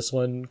element than this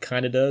one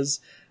kind of does.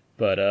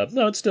 But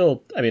no, it's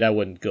still. I mean, I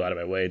wouldn't go out of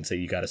my way and say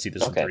you got to see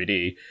this in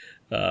 3D.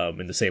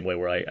 In the same way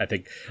where I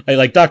think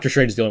like Doctor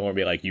Strange is the only one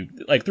where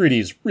be like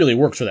 3D really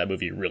works for that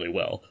movie really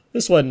well.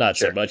 This one not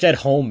so much. At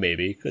home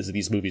maybe, because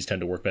these movies tend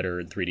to work better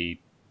in 3D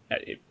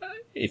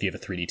if you have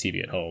a 3D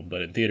TV at home.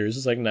 But in theaters,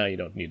 it's like no, you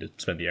don't need to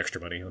spend the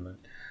extra money on that.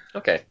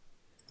 Okay.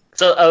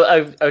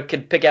 So I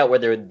could pick out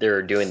where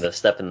they're doing the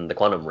stuff in the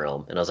quantum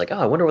realm, and I was like, oh,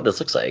 I wonder what this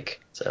looks like.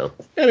 So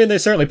I mean, they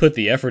certainly put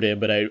the effort in,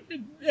 but I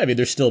mean,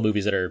 there's still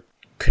movies that are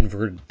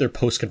converted, they're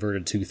post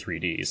converted to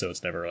 3D, so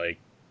it's never like.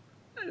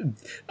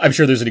 I'm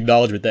sure there's an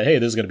acknowledgement that hey,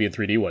 this is going to be in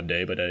 3D one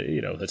day, but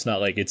it's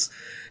not like it's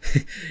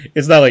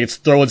not like it's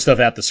throwing stuff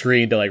at the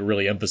screen to like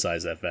really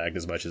emphasize that fact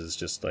as much as it's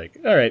just like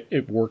all right,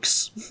 it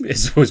works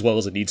as well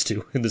as it needs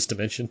to in this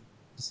dimension.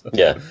 So,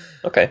 yeah.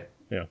 Okay.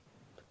 Yeah.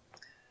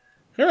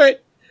 All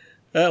right.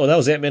 Well, that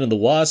was Ant-Man and the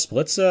Wasp.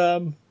 Let's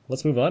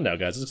move on now,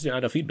 guys. Let's get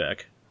on to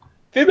feedback.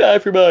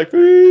 Feedback.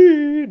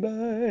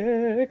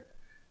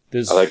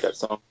 I like that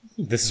song.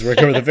 This is where we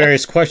cover the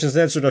various questions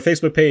and answers on our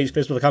Facebook page,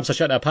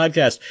 facebook.com/shoutnow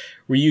podcast,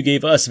 where you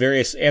gave us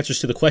various answers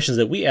to the questions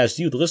that we asked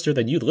you, the listener,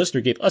 then you, the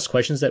listener, gave us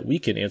questions that we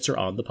can answer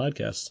on the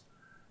podcast.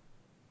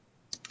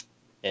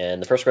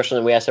 And the first question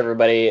that we asked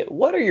everybody,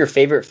 what are your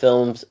favorite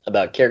films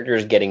about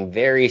characters getting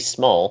very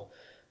small?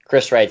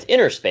 Chris writes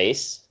Inner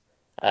Space.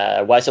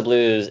 Why So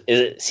Blues, is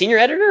it senior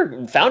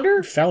editor?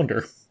 Founder?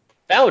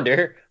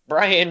 Founder.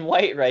 Brian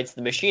White writes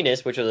The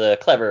Machinist, which was a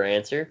clever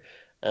answer.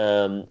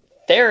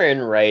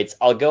 Theron writes,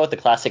 I'll go with the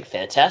classic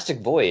Fantastic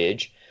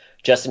Voyage.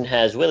 Justin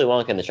has Willy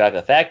Wonka and the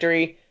Chocolate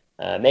Factory.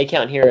 May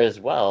count here as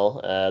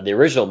well. The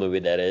original movie,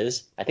 that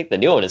is. I think the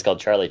new one is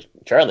called Charlie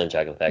and the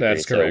Chocolate Factory.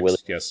 That's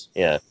correct, yes.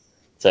 Yeah.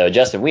 So,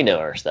 Justin, we know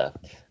our stuff.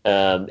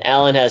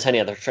 Alan has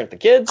Honey, I Shrunk the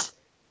Kids,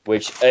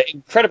 which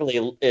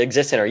incredibly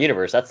exists in our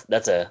universe.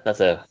 That's a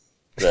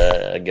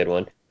good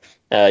one.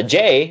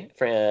 Jay,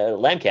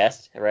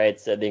 Lamcast,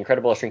 writes The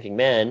Incredible Shrinking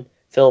Man.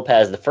 Philip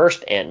has the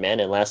first Ant-Man,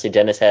 and lastly,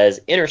 Dennis has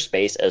Inner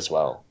Space as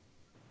well.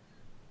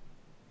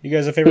 You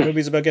guys have favorite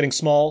movies about getting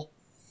small?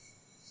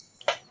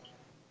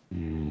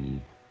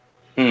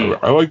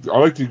 I like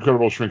The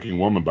Incredible Shrinking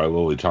Woman by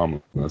Lily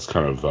Tomlin. That's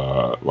kind of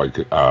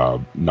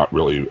not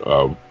really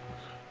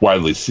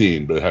widely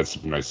seen, but it had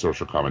some nice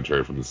social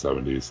commentary from the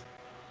 70s.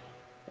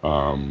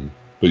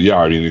 But yeah,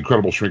 I mean, The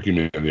Incredible Shrinking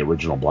Man, the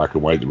original black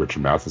and white, the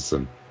Richard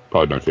Matheson,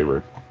 probably my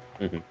favorite.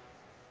 Mm-hmm.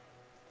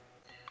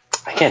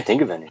 I can't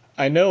think of any.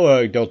 I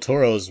know Del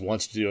Toro's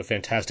wants to do a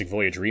Fantastic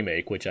Voyage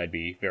remake, which I'd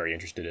be very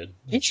interested in.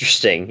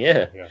 Interesting,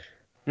 yeah.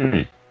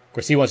 Of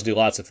course, he wants to do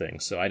lots of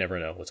things, so I never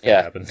know what's going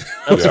to happen.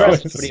 I'm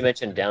surprised somebody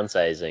mentioned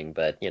downsizing,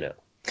 but,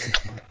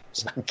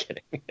 I'm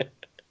kidding.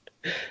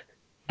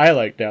 I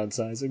like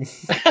downsizing.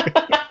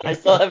 I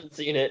still haven't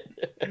seen it.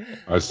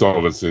 I still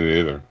haven't seen it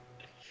either.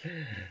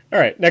 All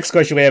right, next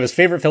question we have is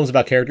favorite films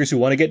about characters who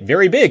want to get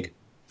very big.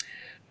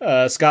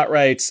 Scott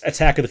writes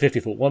Attack of the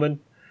 50-Foot Woman.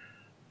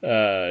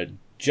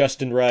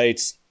 Justin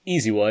writes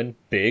easy one,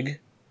 big.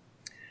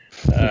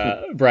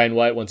 Brian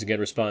White once again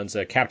responds,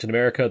 Captain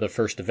America, the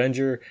First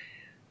Avenger.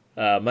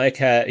 Mike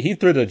he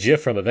threw the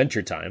GIF from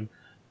Adventure Time.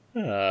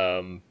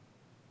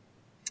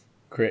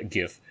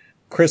 GIF.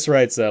 Chris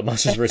writes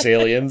Monsters vs.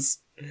 Aliens.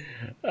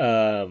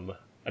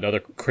 Another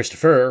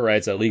Christopher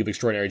writes League of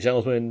Extraordinary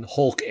Gentlemen,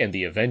 Hulk and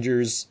the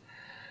Avengers.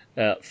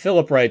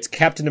 Philip writes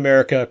Captain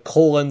America,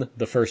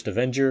 the First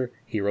Avenger.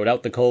 He wrote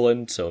out the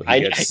colon, so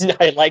I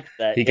like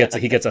that. He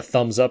gets a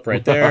thumbs up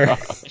right there.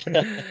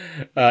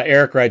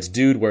 Eric writes,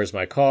 Dude, where's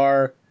my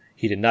car?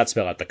 He did not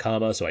spell out the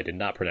comma, so I did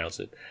not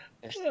pronounce it.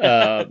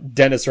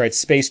 Dennis writes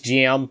Space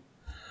Jam.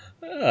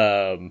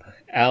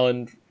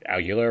 Alan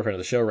Aguilar, friend of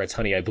the show, writes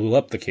Honey, I Blew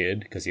Up the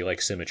Kid, because he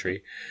likes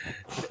symmetry.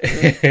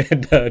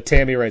 And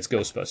Tammy writes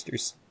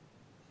Ghostbusters.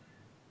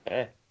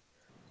 Okay.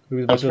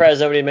 I'm surprised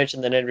nobody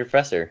mentioned the Nutty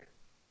Professor.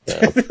 So.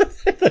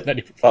 The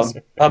Nutty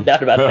Professor. Bummed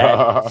out about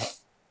that.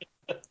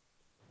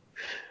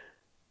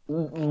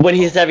 When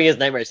he's having his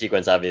nightmare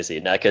sequence, obviously,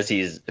 not because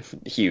he's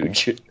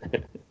huge.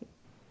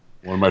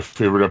 One of my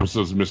favorite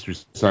episodes of Mystery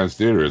Science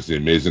Theater is The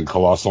Amazing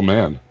Colossal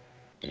Man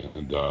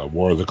and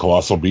War of the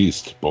Colossal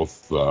Beast,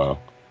 both well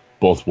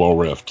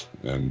riffed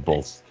and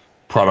both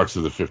products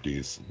of the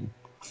 50s.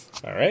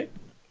 All right.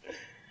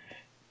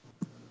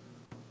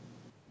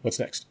 What's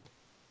next?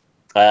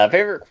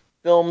 Favorite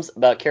films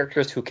about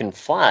characters who can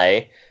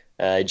fly.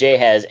 Jay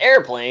has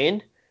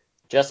Airplane.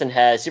 Justin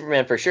has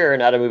Superman for sure.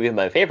 Not a movie of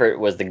my favorite.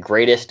 Was The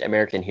Greatest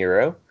American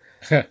Hero.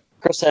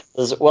 Chris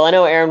says, well, I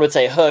know Aaron would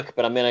say Hook,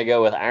 but I'm going to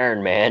go with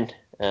Iron Man.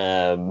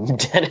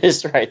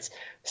 Dennis writes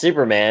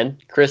Superman.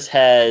 Chris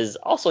has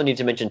also need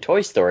to mention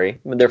Toy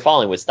Story. They're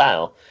falling with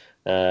style.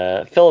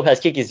 Philip has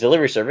Kiki's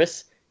Delivery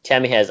Service.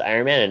 Tammy has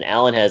Iron Man. And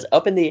Alan has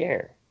Up in the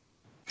Air.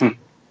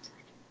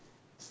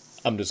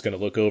 I'm just going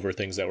to look over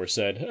things that were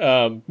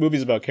said.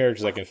 Movies about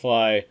characters that can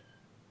fly.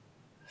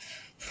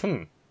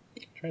 I'm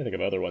trying to think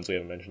of other ones we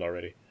haven't mentioned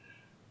already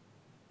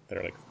that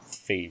are like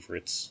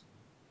favorites.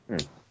 Well,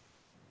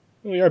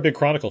 we are big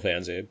Chronicle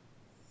fans, Abe.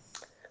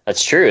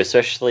 That's true,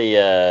 especially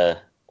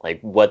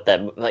like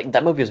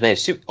that movie was made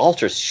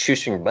ultra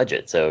shoestring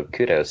budget, so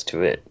kudos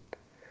to it.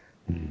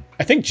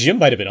 I think Jim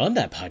might have been on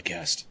that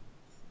podcast.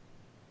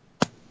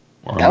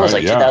 That was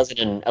like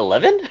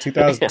 2011?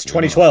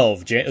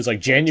 2012. It was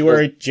like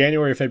January,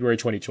 February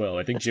 2012.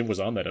 I think Jim was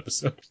on that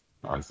episode.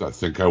 I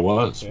think I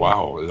was. Yeah.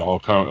 Wow, it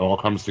all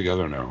comes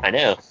together now. I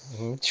know.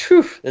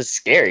 Whew, this is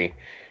scary.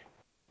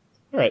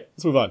 All right,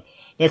 let's move on.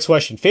 Next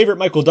question. Favorite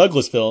Michael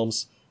Douglas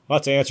films?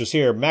 Lots of answers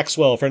here.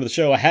 Maxwell, friend of the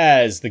show,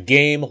 has The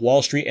Game,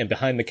 Wall Street, and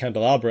Behind the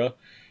Candelabra.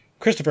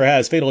 Christopher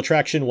has Fatal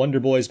Attraction, Wonder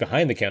Boys,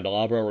 Behind the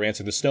Candelabra,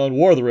 Romancing the Stone,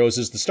 War of the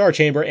Roses, The Star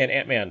Chamber, and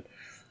Ant-Man.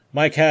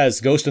 Mike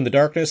has Ghost in the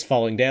Darkness,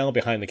 Falling Down,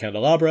 Behind the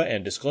Candelabra,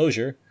 and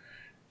Disclosure.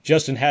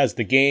 Justin has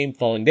The Game,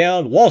 Falling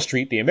Down, Wall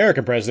Street, The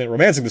American President,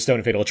 Romancing the Stone,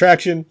 and Fatal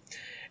Attraction.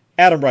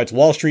 Adam writes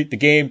Wall Street, The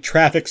Game,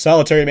 Traffic,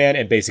 Solitary Man,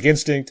 and Basic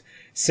Instinct.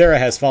 Sarah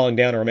has Falling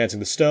Down and Romancing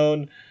the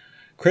Stone.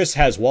 Chris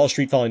has Wall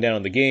Street, Falling Down,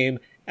 and The Game.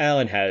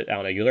 Alan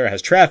Aguilera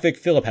has Traffic.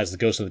 Philip has The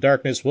Ghost in the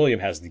Darkness. William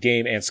has The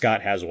Game. And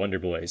Scott has Wonder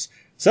Boys.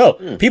 So,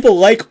 people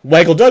like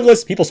Michael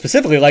Douglas. People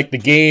specifically like The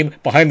Game,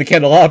 Behind the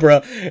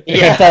Candelabra,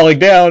 and Falling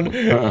Down.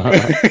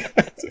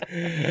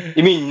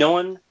 You mean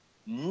no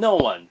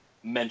one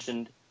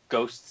mentioned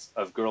Ghosts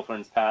of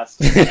Girlfriends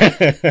Past?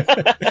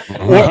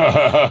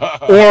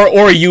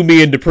 or You,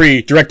 Me, and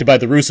Dupree, directed by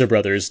the Russo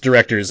brothers,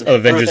 directors of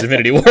Avengers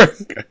Infinity War.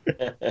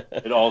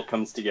 It all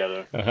comes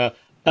together.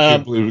 I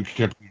can't believe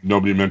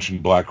nobody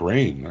mentioned Black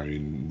Rain. I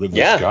mean, Ridley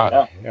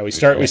Scott. Yeah, we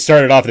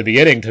started off at the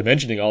beginning to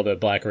mentioning all the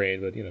Black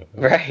Rain, but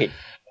right.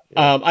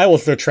 I will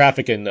throw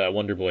Traffic and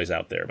Wonder Boys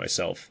out there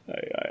myself,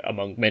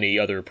 among many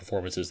other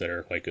performances that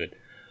are quite good.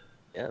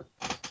 Yeah.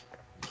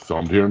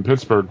 Filmed here in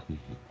Pittsburgh.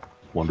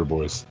 Wonder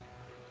Boys.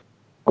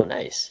 Oh,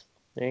 nice.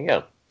 There you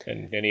go.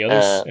 And any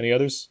others? Any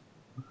others?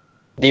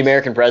 The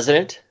American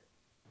President.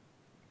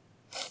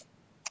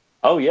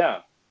 Oh yeah,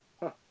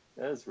 that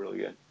is really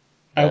good.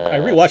 I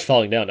rewatched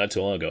Falling Down not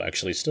too long ago.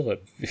 Actually, it's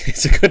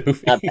a good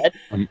movie. Not bad.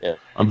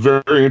 I'm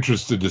very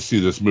interested to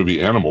see this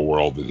movie Animal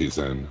World that he's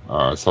in.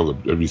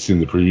 Have you seen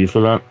the preview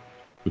for that?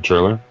 The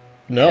trailer?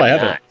 No, I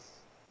haven't.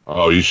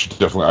 Oh, you should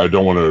definitely. I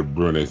don't want to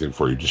ruin anything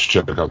for you. Just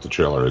check out the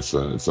trailer. It's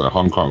a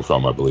Hong Kong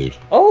film, I believe.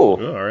 Oh,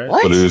 all right.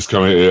 What? But it is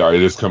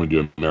coming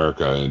to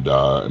America,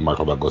 and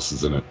Michael Douglas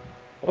is in it.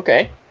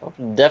 Okay, I'll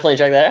definitely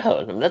check that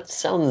out. That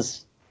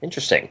sounds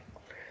interesting.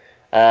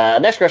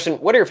 Next question: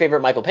 what are your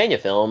favorite Michael Pena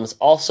films?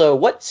 Also,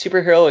 what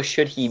superhero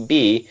should he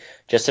be?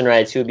 Justin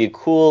writes, he would be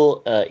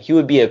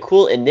a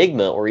cool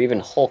Enigma, or even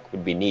Hulk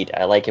would be neat.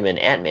 I like him in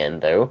Ant-Man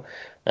though.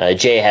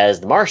 Jay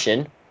has The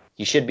Martian.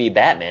 He should be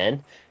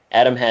Batman.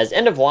 Adam has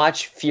End of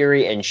Watch,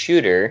 Fury, and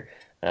Shooter.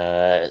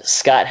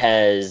 Scott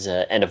has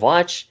End of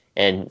Watch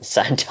and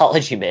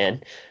Scientology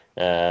Man.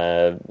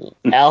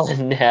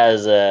 Alan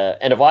has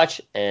End of Watch,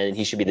 and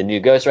he should be the new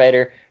Ghost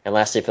Rider. And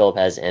lastly, Philip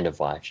has End of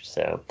Watch.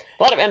 So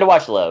a lot of End of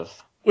Watch love.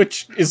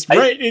 which is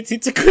right.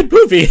 It's a good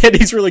movie, and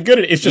he's really good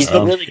at it. It's just He's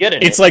really good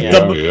at it's it. like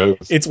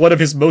It's one of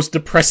his most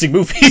depressing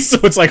movies, so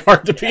it's like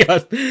hard to be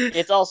on.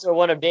 It's also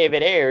one of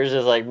David Ayer's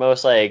like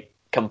most like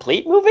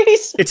complete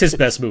movies. It's his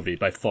best movie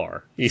by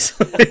far. He's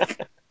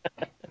like,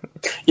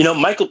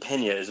 Michael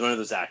Pena is one of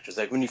those actors.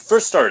 Like when he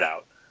first started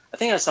out, I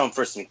think I saw him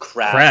first in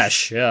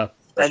Crash, yeah.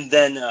 And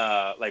then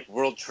like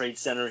World Trade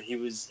Center he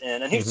was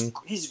in, and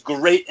he's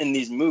great in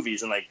these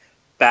movies and like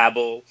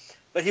Babel,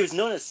 but he was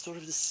known as sort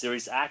of the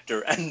serious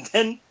actor. And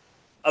then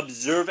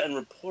Observe and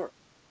Report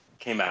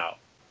came out,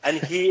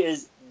 and he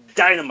is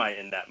dynamite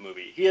in that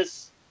movie. He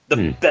is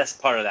the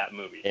best part of that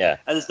movie. Yeah.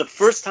 And it's the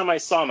first time I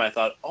saw him, I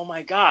thought, oh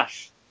my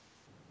gosh,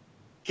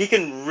 he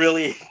can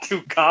really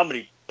do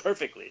comedy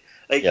perfectly.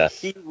 Like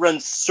he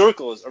runs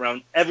circles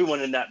around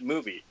everyone in that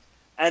movie,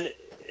 and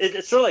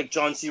it's sort of like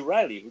John C.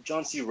 Reilly.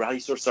 John C. Reilly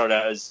sort of started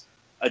out as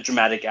a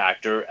dramatic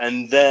actor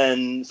and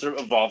then sort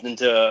of evolved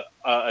into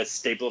a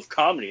staple of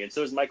comedy, and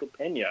so is Michael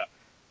Pena.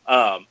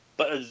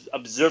 But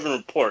Observe and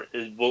Report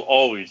will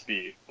always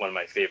be one of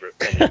my favorite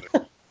Pena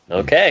movies.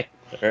 Okay,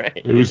 all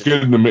right. He was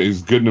good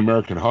he's good in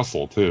American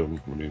Hustle too.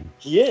 I mean,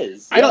 he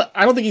is. Yeah.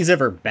 I don't think he's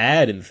ever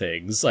bad in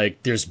things.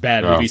 Like there's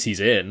bad movies he's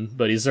in,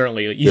 but he's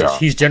certainly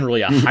he's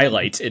generally a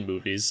highlight in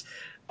movies.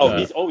 Oh,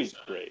 he's always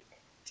great.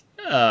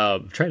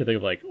 I'm trying to think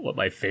of like what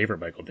my favorite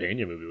Michael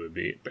Pena movie would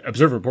be.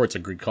 Observe Report's a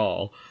good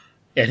call,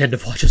 and End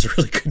of Watch is a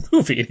really good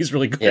movie, and he's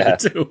really good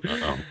at it too.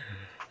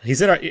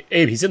 He's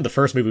in the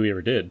first movie we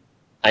ever did.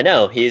 I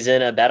know he's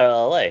in a Battle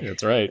of LA.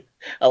 That's right,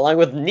 along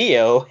with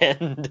Neo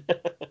and.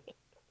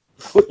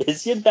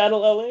 Is he in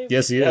Battle LA?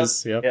 Yes, he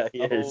is. Yep. Yeah, he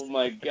is. Oh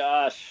my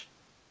gosh.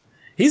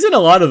 He's in a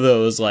lot of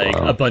those, like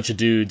a bunch of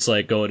dudes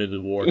like going into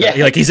the war. Yeah,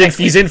 like he's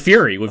in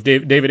Fury with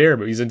David Ayer,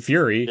 but he's in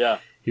Fury. Yeah.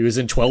 He was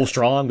in 12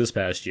 Strong this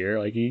past year.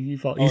 Like he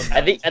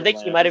I think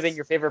he might have been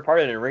your favorite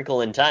part in A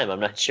Wrinkle in Time. I'm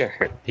not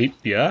sure. He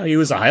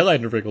was a highlight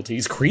in A Wrinkle.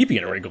 He's creepy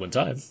in A Wrinkle in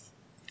Time.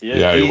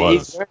 Yeah, he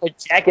was. He's wearing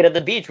a jacket at the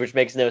beach, which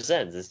makes no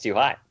sense. It's too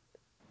hot.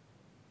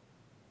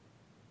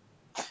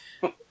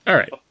 All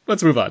right,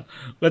 let's move on.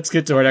 Let's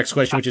get to our next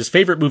question, which is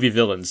favorite movie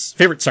villains.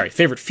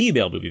 Favorite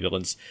female movie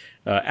villains.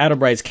 Adam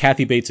writes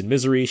Kathy Bates in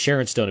Misery,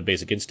 Sharon Stone in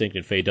Basic Instinct,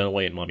 and Faye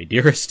Dunaway in Mommy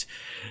Dearest.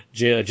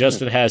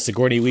 Justin has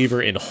Sigourney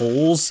Weaver in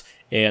Holes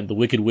and The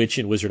Wicked Witch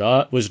in Wizard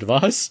of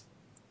Oz.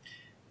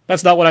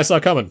 That's not what I saw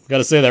coming. Got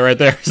to say that right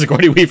there.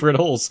 Sigourney Weaver in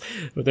Holes.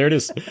 But there it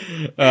is.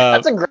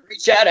 That's a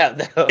great shout out,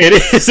 though. It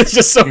is. It's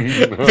just so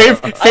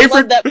favorite. I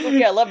love that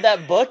movie. I love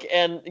that book,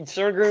 and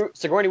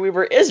Sigourney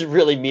Weaver is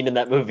really mean in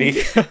that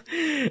movie.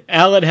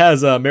 Alan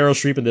has Meryl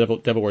Streep in The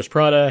Devil Wears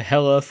Prada,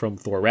 Hela from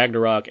Thor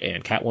Ragnarok,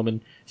 and Catwoman,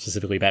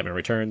 specifically Batman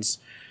Returns.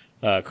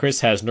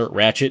 Chris has Nurt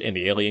Ratched in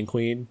The Alien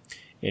Queen,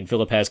 and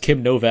Philip has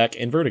Kim Novak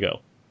in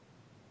Vertigo.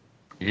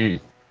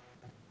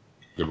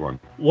 Good one.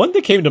 One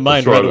that came to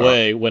mind right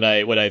away when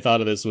I thought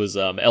of this was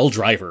Elle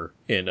Driver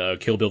in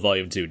Kill Bill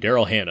Volume 2,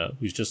 Daryl Hannah,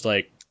 who's just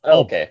like,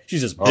 okay,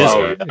 she's just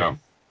busy.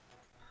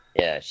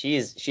 Yeah,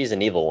 she's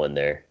an evil one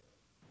there.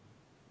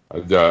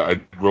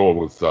 I'd roll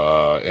with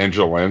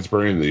Angela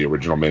Lansbury in the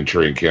original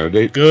Manchurian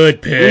Candidate.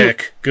 Good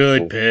pick.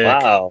 Good pick.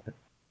 Wow.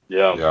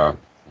 Yeah.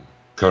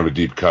 Kind of a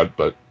deep cut,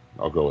 but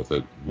I'll go with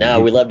it. No,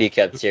 we love deep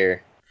cuts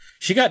here.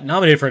 She got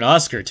nominated for an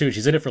Oscar too.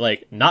 She's in it for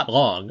like not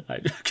long.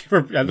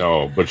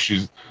 No, but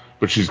she's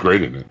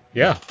great in it.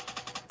 Yeah.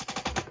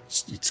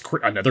 It's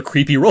another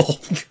creepy role.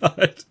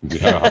 God.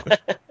 Yeah.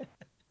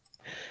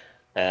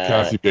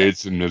 Kathy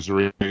Bates in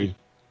Misery.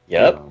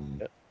 Yep.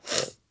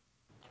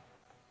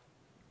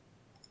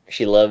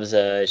 She loves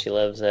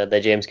the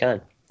James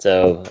Caan.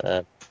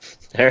 So,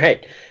 all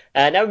right.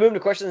 Now we move to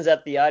questions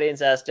that the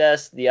audience asked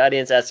us. The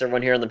audience asked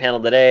everyone here on the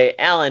panel today.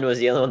 Alan was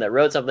the only one that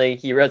wrote something.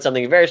 He wrote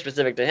something very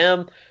specific to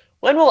him.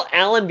 When will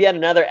Alan be on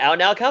another Out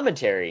Now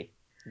commentary?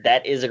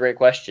 That is a great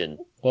question.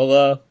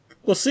 Well,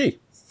 we'll see.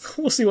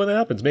 We'll see when that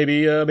happens.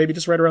 Maybe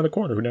just right around the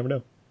corner. We never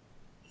know.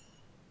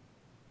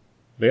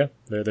 But yeah,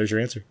 there's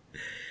your answer.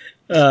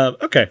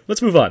 Okay,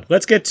 let's move on.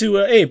 Let's get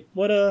to Abe.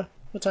 What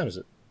time is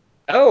it?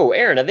 Oh,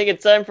 Aaron, I think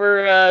it's time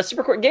for a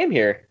super quick game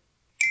here.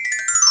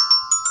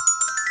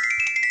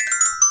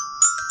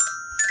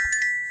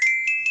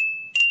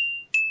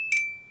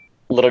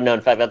 Little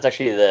known fact, that's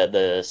actually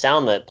the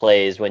sound that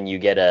plays when you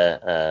get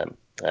a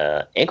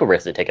ankle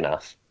bracelet taken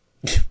off.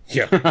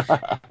 Yeah.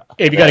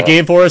 Abe, you got a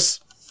game for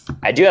us?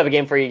 I do have a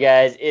game for you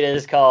guys. It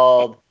is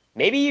called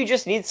Maybe You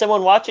Just Need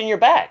Someone Watching Your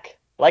Back,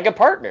 like a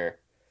partner.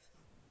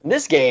 In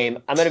this game,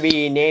 I'm going to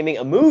be naming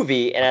a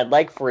movie, and I'd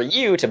like for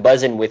you to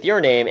buzz in with your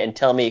name and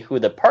tell me who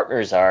the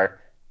partners are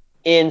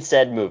in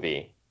said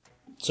movie.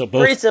 So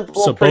both, pretty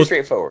simple, pretty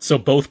straightforward. So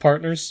both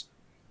partners?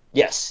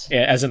 Yes.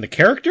 As in the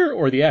character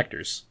or the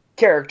actors?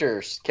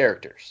 Characters.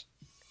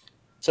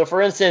 So,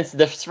 for instance,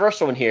 the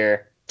first one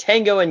here,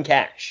 Tango and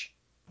Cash.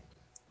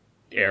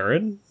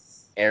 Aaron?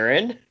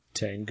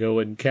 Tango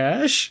and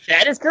Cash?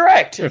 That is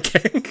correct.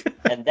 Okay.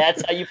 And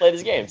that's how you play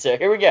this game. So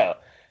here we go.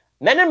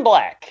 Men in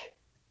Black.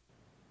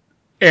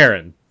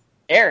 Aaron.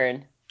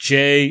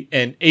 J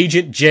and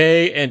Agent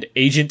J and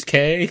Agent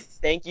K.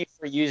 Thank you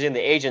for using the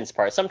agents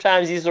part.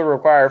 Sometimes these will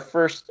require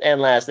first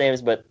and last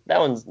names, but that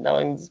one's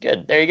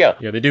good. There you go.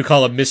 Yeah, they do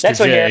call him Mr. Next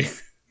one J.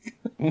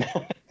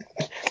 here.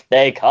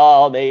 They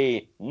call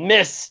me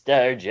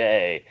Mr.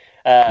 J.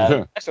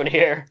 Next one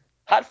here.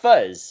 Hot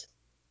Fuzz.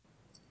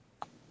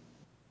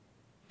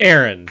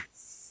 Aaron.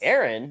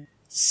 Aaron.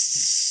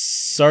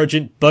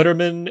 Sergeant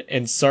Butterman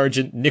and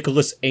Sergeant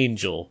Nicholas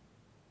Angel.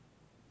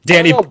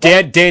 Danny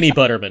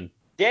Butterman.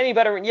 Danny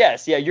Butterman,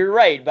 yes, yeah, you're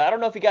right, but I don't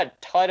know if he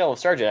got title of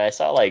sergeant. I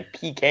saw like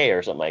PK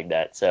or something like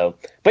that. So,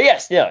 but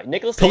yes, yeah,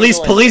 Nicholas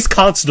Angel. Police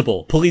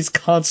Constable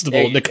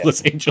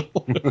Nicholas Angel.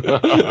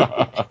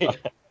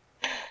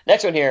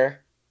 Next one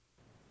here,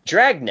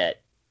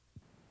 Dragnet.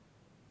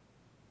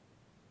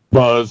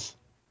 Buzz.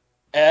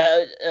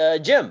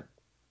 Jim.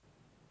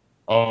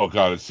 Oh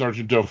God, it's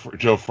Sergeant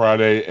Joe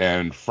Friday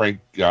and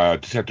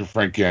Detective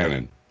Frank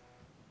Gannon.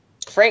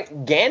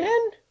 Frank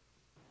Gannon?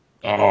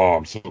 Oh,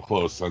 I'm so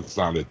close. That's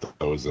not it,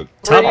 though, is it?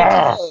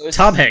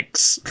 Tom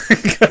Hanks.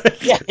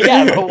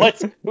 yeah, but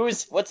what's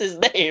his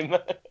name?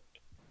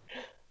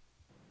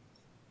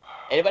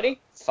 Anybody?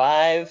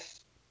 5,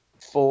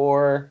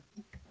 4,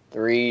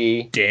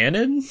 3,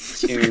 Gannon?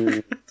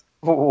 2,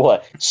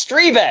 what?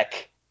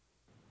 Strebeck.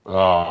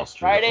 Oh,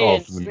 Friday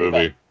and from the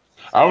movie.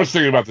 I was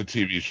thinking about the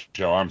TV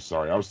show. I'm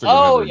sorry. I was thinking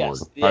Henry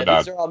Morgan. Yeah,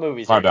 these are all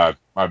movies. My bad.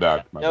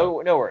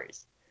 No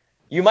worries.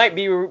 You might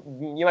be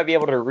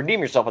able to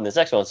redeem yourself on this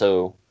next one,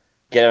 so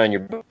get it on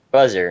your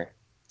buzzer.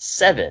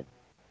 7.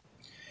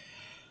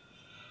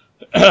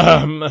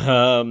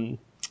 Aaron.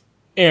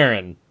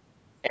 Aaron.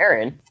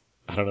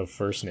 I don't know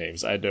first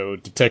names. I know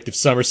Detective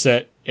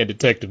Somerset and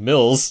Detective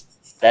Mills.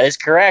 That is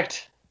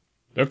correct.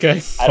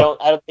 Okay.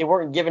 They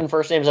weren't given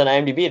first names on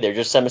IMDb. They're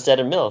just Somerset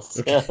and Mills.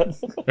 Okay.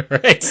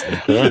 Right.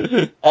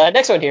 Okay.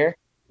 Next one here.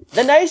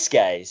 The Nice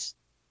Guys.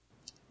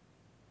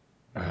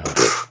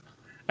 I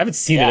haven't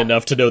seen it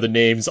enough to know the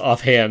names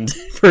offhand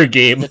for a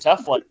game. It's a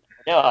tough one.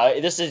 No,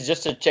 this is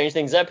just to change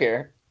things up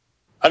here.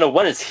 I know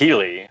one is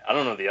Healy. I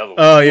don't know the other one.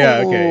 Oh,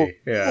 yeah, okay.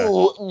 Yeah.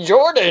 Ooh,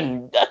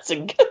 Jordan. That's a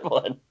good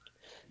one.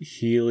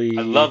 Healy.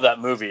 I love that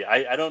movie.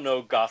 I don't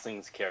know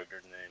Gosling's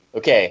character's name.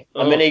 Okay,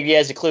 I'm going to give you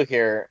guys a clue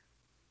here.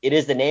 It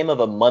is the name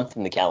of a month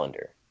in the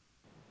calendar.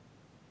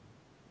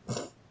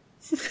 Well,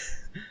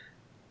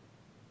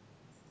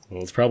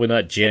 it's probably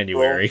not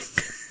January.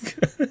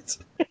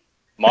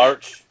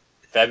 March,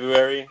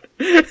 February.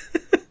 It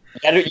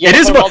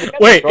is March.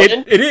 Wait,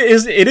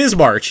 it is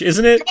March,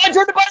 isn't it? Come on,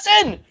 Jordan, buzz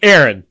in!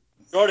 Aaron.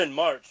 Jordan,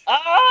 March.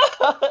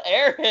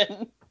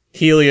 Aaron.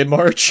 Healy in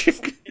March.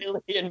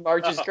 Healy in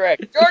March is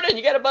correct. Jordan,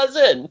 you got to buzz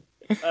in.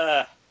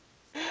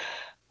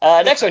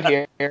 Next one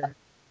here.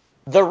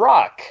 The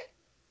Rock.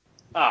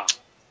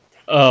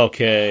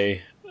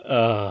 Okay.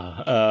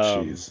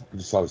 Jeez. I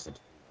just saw this.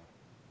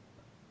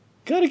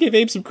 Gotta give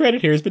Abe some credit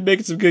here. He's been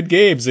making some good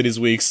games in his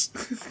weeks.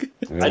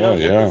 I know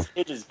Nicolas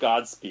Cage is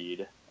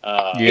Godspeed.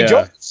 Hey,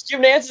 Jordan's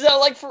giving answers out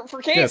like for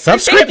Cage. Yeah, stop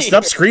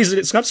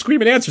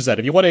screaming answers at.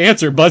 If you want to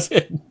answer, buzz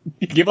in.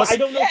 Give us. I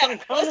don't know Sean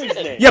Connery's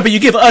name. Yeah, but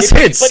you give us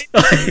hints.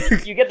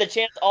 You get the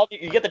chance.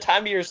 You get the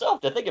time to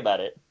yourself to think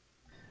about it.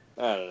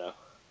 I don't know.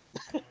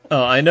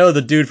 Oh, I know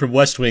the dude from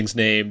West Wing's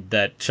name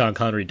that Sean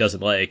Connery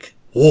doesn't like.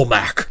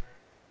 Womack.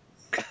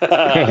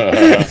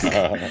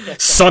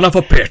 Son of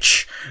a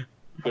bitch.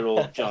 Good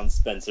old John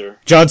Spencer.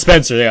 John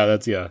Spencer,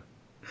 yeah.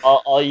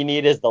 All you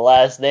need is the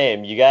last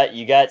name. You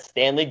got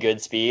Stanley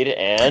Goodspeed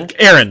and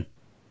Aaron.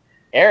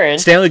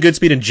 Stanley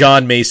Goodspeed and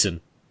John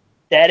Mason.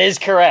 That is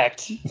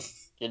correct.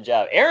 Good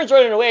job. Aaron's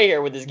running away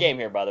here with this game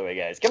here, by the way,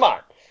 guys. Come on.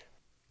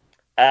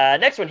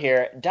 Next one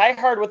here. Die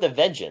Hard with a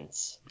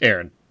Vengeance.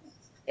 Aaron.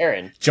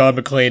 John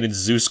McClane and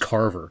Zeus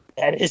Carver.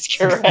 That is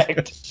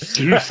correct.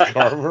 Zeus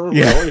Carver?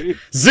 Yeah. Really?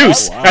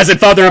 Zeus, as in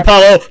Father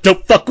Apollo,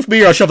 don't fuck with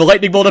me or I'll shove a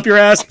lightning bolt up your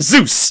ass.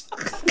 Zeus.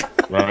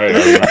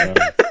 Right.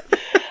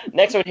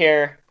 Next one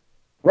here.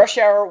 Rush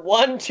Hour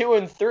 1, 2,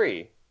 and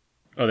 3.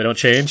 Oh, they don't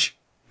change?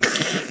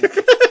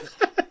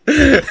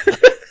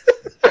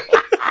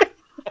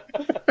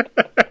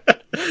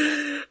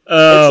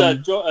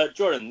 It's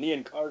Jordan,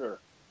 Leon Carter.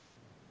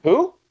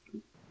 Who?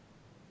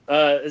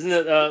 Isn't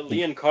it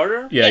Leon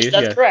Carter? Yeah, yes,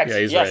 that's correct. Yeah,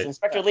 he's yes, right.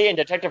 Inspector Lee and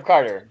Detective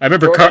Carter. I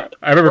remember Carter.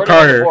 I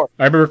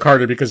remember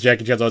Carter because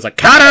Jackie Chan's always like,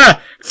 Carter!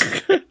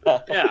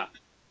 Yeah.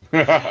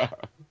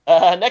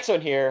 Next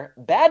one here.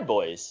 Bad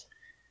Boys.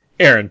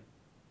 Aaron.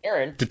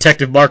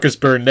 Detective Marcus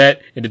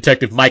Burnett and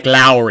Detective Mike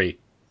Lowry.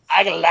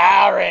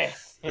 That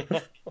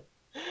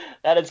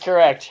is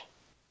correct.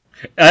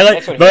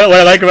 What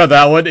I like about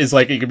that one is,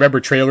 like, you can remember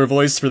trailer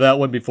voice for that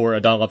one before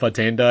Don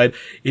LaFontaine died.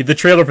 The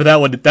trailer for that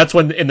one, that's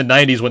when in the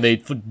 90s when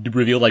they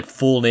revealed like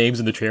full names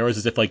in the trailers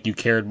as if like you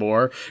cared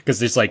more, because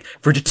it's like,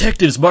 for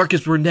detectives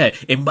Marcus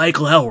Burnett and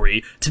Mike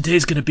Lowry,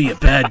 today's gonna be a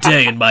bad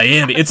day in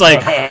Miami. It's like,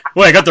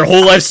 well, I got their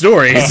whole life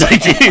story. It's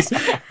like, jeez.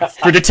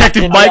 For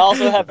Detective Did Mike. They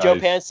also have Joe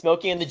Pan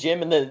smoking in the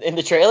gym in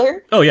the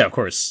trailer. Oh yeah, of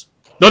course.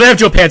 No, they have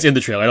Joe Pants in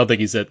the trailer. I don't think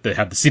they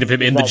have the scene of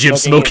him in the Not gym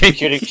smoking,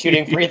 smoking.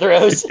 shooting free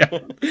throws. Yeah.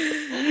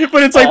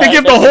 But it's like they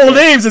give the whole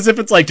names as if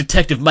it's like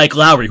Detective Mike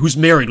Lowry, who's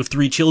married with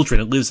 3 children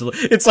and lives.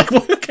 It's like,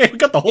 well, okay, we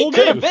got the whole It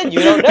could name. have been.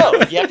 You don't know.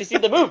 You have to see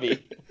the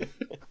movie.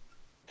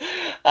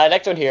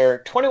 Next one here,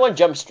 21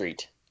 Jump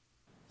Street,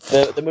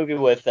 the movie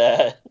with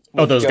Those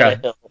Jonah guys.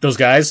 Hill. Those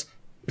guys.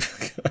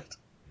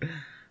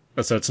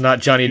 So it's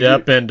not Johnny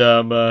Depp and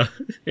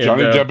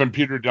Johnny Depp and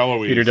Peter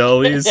DeLuise. Peter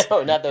DeLuise.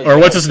 No, not those. Or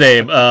guys. what's his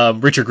name?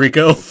 Richard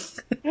Grieco.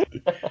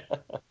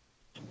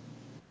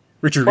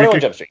 Richard 21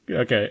 Grieco. Jump Street.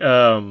 Okay.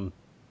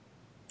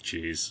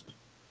 Jeez.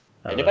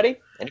 Anybody?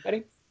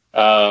 Anybody?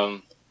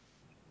 One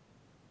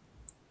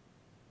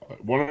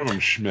of them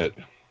Schmidt.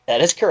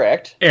 That is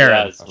correct. Aaron.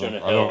 Yeah, it's Jonah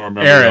I don't Hill.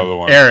 remember the other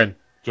one. Aaron.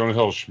 Jonah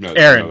Hill Schmidt.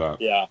 Aaron. I know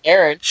that. Yeah.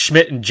 Aaron.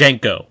 Schmidt and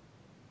Jenko.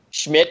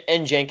 Schmidt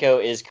and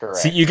Jenko is correct.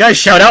 See, you guys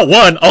shout out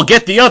one, I'll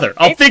get the other.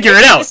 I'll figure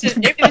it out.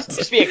 Maybe this will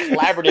just be a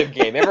collaborative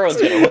game. Everyone's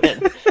going to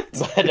win.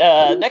 But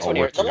next one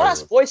here, The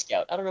Last Boy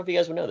Scout. I don't know if you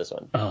guys would know this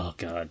one. Oh,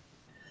 God.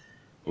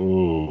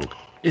 Ooh.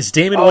 Is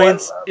Damon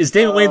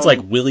Wayans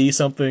like Willie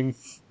something?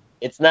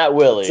 It's not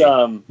Willie.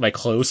 It's, like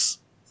close?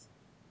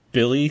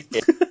 Billy?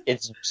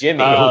 It's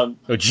Jimmy. Oh,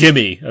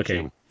 Jimmy.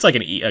 Okay. It's like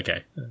an E.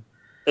 Okay.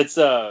 It's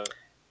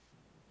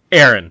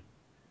Aaron.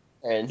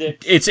 And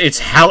It's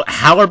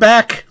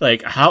Howlerback?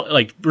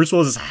 Like Bruce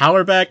Willis is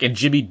Howlerback and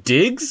Jimmy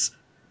Diggs?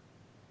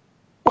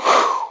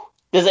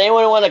 Does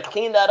anyone want to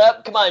clean that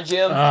up? Come on,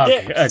 Jim.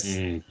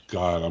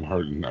 God, I'm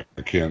hurting. I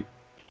can't.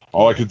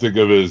 All I can think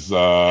of is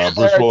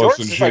Bruce Willis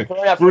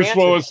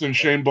and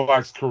Shane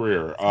Black's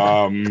career.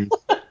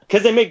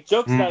 Because they make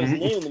jokes about his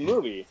name in the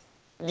movie.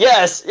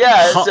 Yes,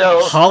 yeah. So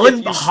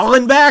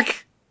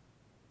Hollenback?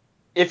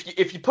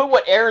 If you put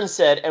what Aaron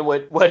said and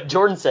what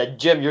Jordan said,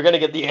 Jim, you're gonna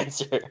get the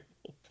answer.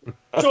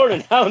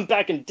 Jordan,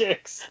 Hollenback and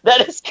Dix.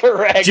 That is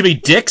correct. Jimmy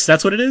Dix?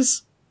 That's what it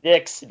is?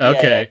 Dix.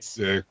 Okay.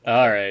 Yeah.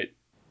 All right.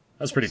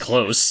 That's pretty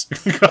close.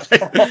 The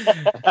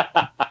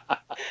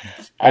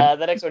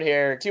next one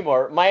here, 2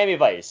 more. Miami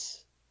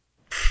Vice.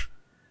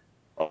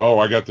 Oh,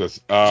 I got this.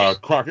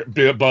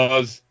 Crockett,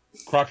 Buzz,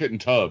 Crockett, and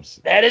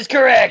Tubbs. That is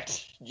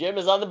correct. Jim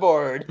is on the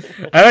board.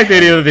 I like the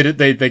idea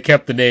that they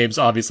kept the names,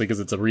 obviously, because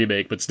it's a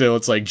remake, but still,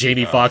 it's like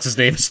Jamie Foxx's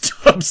name is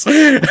Tubbs.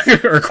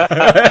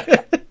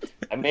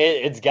 I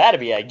mean, it's got to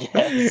be, I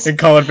guess. And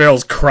Colin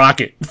Farrell's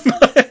Crockett.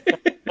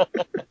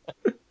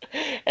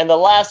 And the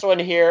last one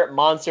here,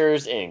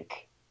 Monsters, Inc.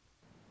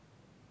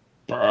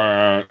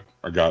 I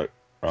got it.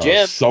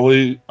 Jim.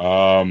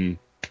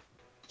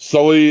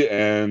 Sully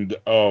and,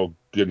 oh,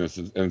 goodness,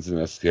 it ends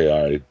in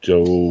SKI.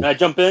 Joe. Can I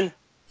jump in?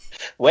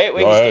 Wait, you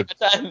still got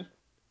time.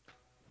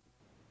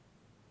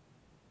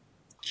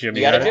 Jim,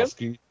 you got it,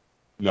 Jim?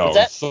 No,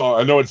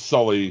 I know it's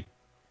Sully.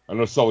 I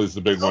know Sully's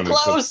the big one.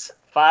 Close.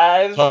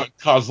 5.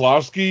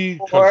 Kozlowski?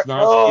 4.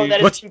 Oh, that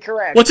is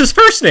incorrect. What's his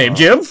first name,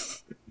 Jim?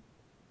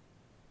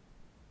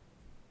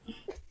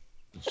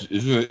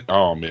 Isn't it?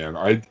 Oh, man.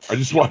 I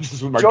just watched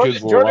this with my Jordan,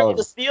 kids a little Jordan while with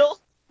the steal?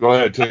 Go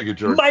ahead, take it,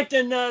 Jordan. Mike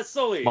and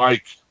Sully.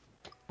 Mike.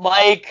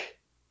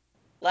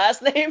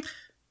 Last name?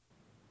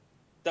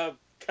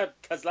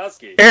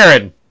 Kozlowski.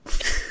 Aaron.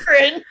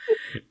 Aaron.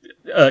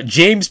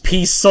 James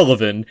P.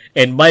 Sullivan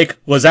and Mike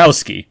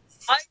Wazowski.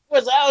 Mike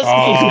Wazowski.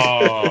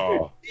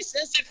 Oh. He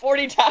says it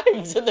 40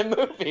 times in the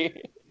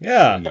movie.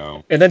 Yeah.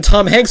 No. And then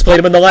Tom Hanks played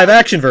him in the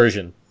live-action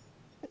version.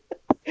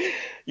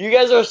 You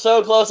guys are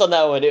so close on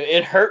that one.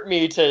 It hurt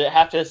me to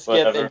have to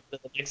skip into the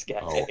next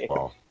guy.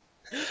 Oh,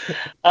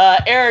 wow.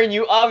 Aaron,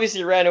 you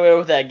obviously ran away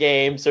with that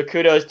game, so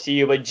kudos to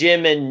you. But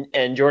Jim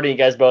and Jordan, you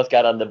guys both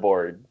got on the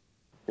board.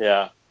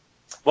 Yeah.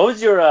 What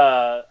was your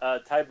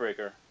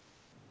tiebreaker?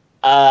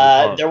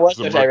 There was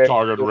no tiebreaker.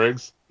 Target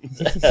Riggs.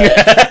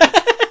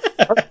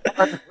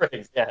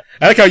 Yeah.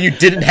 I like how you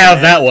didn't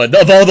have that one.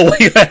 Of all the way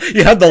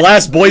you had the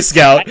Last Boy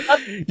Scout.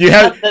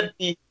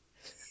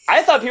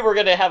 I thought people were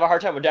going to have a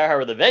hard time with Die Hard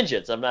with a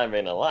Vengeance. I'm not even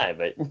going to lie,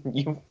 but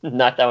you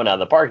knocked that one out of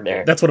the park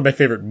there. That's one of my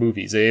favorite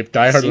movies, Abe.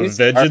 Die Hard with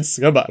a Vengeance.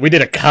 Come on. We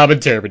did a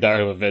commentary for Die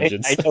Hard with a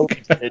Vengeance. I know we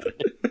did.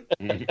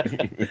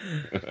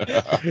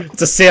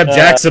 It's a Sam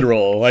Jackson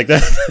role. Like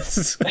that.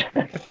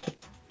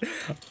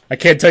 I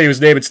can't tell you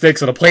his name and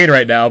sticks on a plane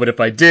right now, but if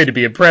I did, it'd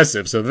be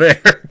impressive. So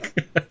there.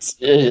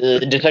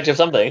 Detective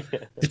something.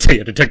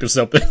 Detective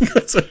something.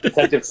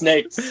 Detective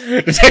Snakes.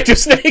 Detective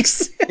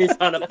Snakes. He's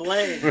on a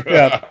plane.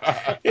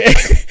 Yeah.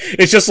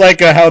 It's just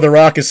like how The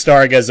Rock is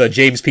starring as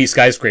James P.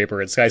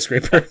 Skyscraper in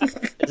Skyscraper.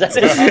 Is that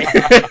his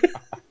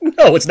name?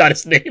 No, it's not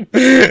his name.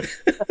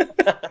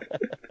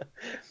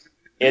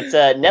 It's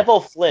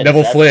Neville Flynn.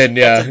 Neville Flynn,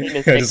 yeah.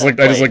 I just looked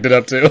it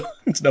up too.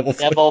 It's Neville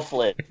Flynn. Neville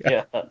Flynn,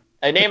 yeah.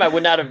 A name I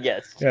would not have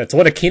guessed. Yeah, it's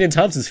one of Kenan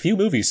Thompson's few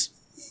movies.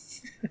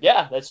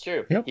 Yeah, that's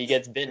true. Yep. He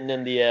gets bitten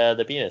in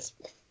the penis.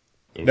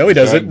 No, he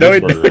doesn't. No, he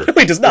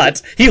does not.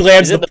 He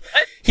lands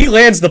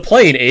the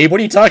plane, Abe.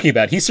 What are you talking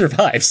about? He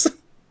survives.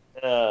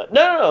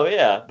 No,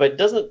 yeah, but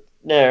doesn't.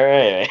 No,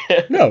 anyway.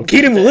 No,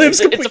 Kenan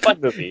lives. It's a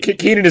fun movie.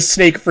 Kenan is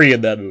snake free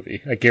in that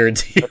movie. I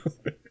guarantee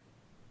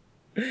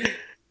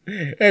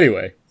you.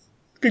 Anyway,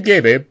 good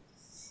game, Abe.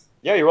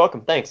 Yeah, you're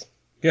welcome. Thanks.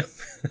 Yeah,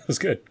 that was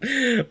good.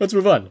 Let's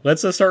move on.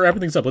 Let's start wrapping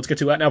things up. Let's get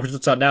to Out Now,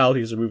 What's Out Now.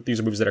 These are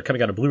movies that are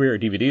coming out of Blu-ray or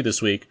DVD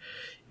this week.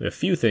 A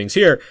few things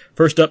here.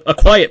 First up, A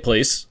Quiet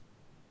Place.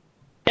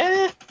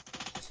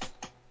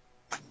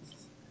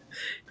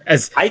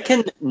 As I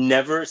can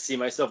never see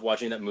myself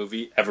watching that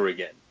movie ever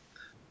again.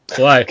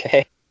 Why?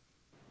 Okay.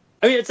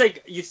 I mean, it's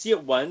like you see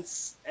it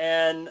once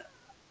and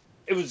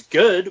it was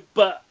good,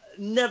 but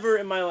never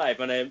in my life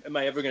am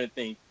I ever going to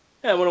think,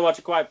 hey, I want to watch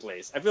A Quiet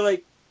Place. I feel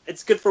like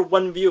it's good for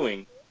one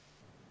viewing.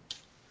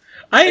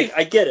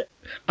 I get it.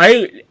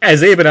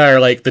 As Abe and I are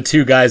like the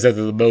two guys that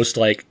are the most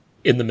like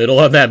in the middle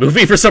on that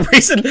movie for some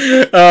reason.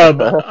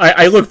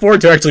 I look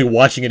forward to actually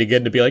watching it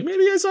again to be like,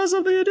 maybe I saw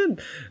something I didn't.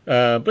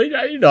 But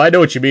I know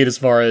what you mean as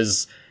far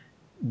as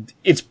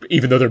it's,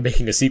 even though they're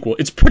making a sequel,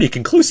 it's pretty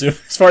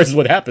conclusive as far as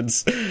what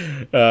happens.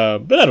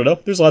 But I don't know.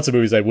 There's lots of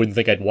movies I wouldn't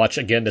think I'd watch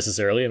again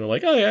necessarily, and I'm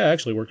like, oh yeah, it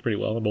actually worked pretty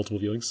well on multiple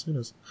viewings. Who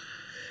knows?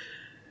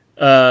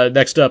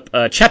 Next up,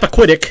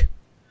 Chappaquiddick.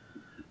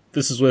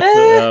 This is with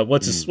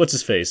what's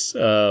his face?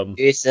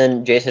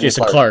 Jason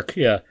Clarke.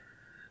 Yeah.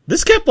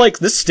 This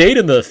stayed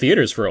in the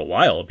theaters for a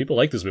while. People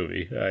like this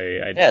movie.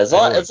 It's a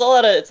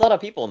lot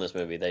of people in this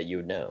movie that you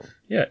would know.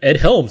 Yeah, Ed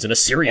Helms in a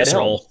serious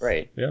role.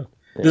 Right. Yeah.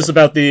 This is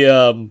about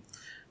the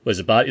is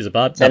it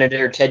Bob?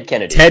 Senator Ted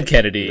Kennedy. Ted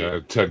Kennedy.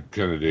 Yeah, Ted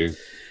Kennedy.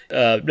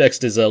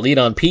 Next is Lean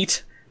on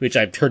Pete, which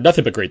I've heard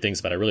nothing but great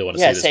things about. I really want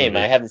to see this same.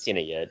 movie. I haven't seen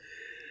it yet.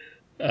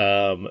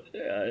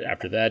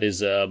 After that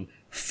is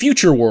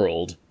Future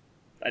World.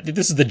 I think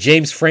this is the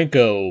James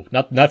Franco,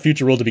 not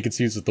Future World to be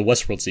confused with the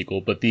Westworld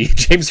sequel, but the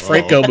James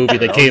Franco movie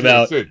that came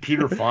out.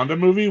 Peter Fonda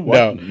movie?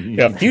 What? No,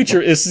 yeah,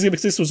 Future.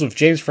 This was with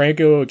James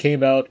Franco. It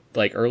came out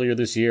like earlier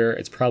this year.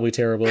 It's probably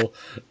terrible,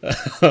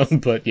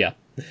 but yeah.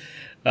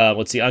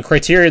 Let's see. On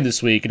Criterion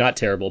this week, not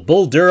terrible.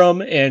 Bull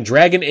Durham and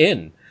Dragon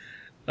Inn.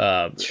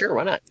 Sure,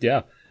 why not?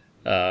 Yeah.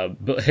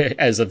 But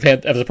as a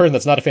person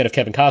that's not a fan of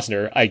Kevin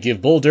Costner, I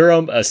give Bull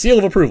Durham a seal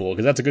of approval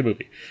because that's a good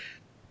movie.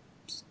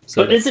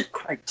 So is it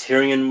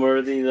Criterion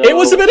worthy though? It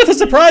was a bit of a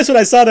surprise when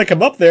I saw that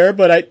come up there,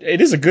 but it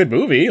is a good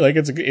movie. Like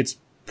it's a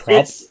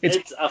fine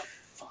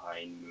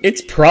movie.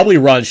 It's probably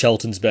Ron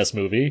Shelton's best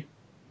movie.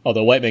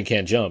 Although White Man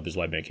Can't Jump is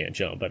White Man Can't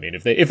Jump. I mean,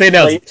 if they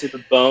announce to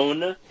the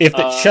bone,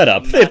 shut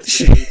up.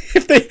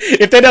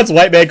 If they announce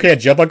White Man Can't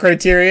Jump on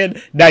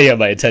Criterion, now you have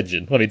my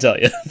attention. Let me tell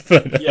you.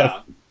 But,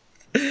 yeah.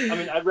 I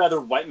mean, I'd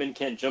rather White Man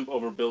Can't Jump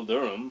over Bill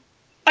Durham.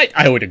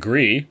 I would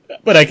agree,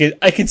 but I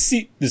can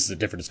see this is a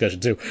different discussion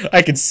too.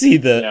 I can see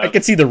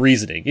the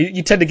reasoning.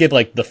 You tend to get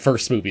like the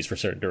first movies for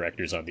certain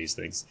directors on these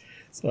things.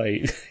 It's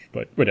like,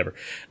 but whatever.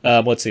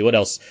 Let's see what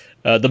else.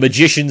 The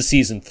Magician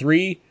season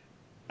 3.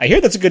 I hear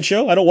that's a good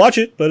show. I don't watch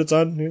it, but it's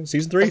on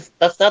season 3.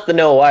 That's not the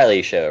Noah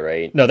Wiley show,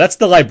 right? No, that's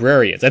the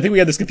Librarians. I think we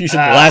had this confusion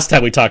the last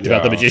time we talked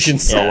about the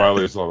Magicians. Noah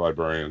Wiley's the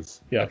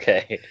Librarians. Yeah.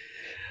 Okay.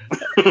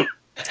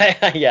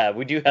 Yeah,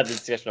 we do have this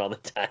discussion all the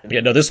time. Yeah,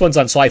 no, this one's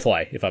on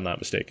Sci-Fi, if I'm not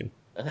mistaken.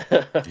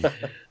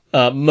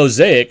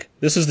 Mosaic.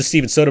 This is the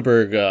Steven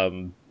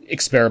Soderbergh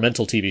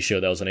experimental TV show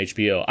that was on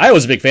HBO. I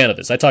was a big fan of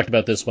this. I talked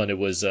about this when I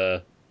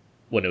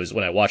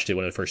watched it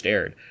when it first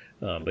aired.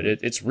 But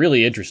it's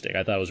really interesting.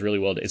 I thought it was really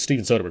well done. It's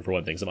Steven Soderbergh for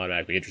one thing, so I'm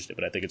automatically interested,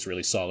 but I think it's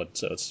really solid,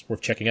 so it's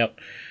worth checking out.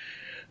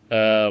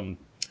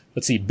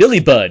 Let's see,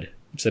 Billy Budd,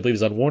 which I believe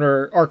is on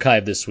Warner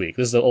Archive this week.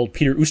 This is the old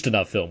Peter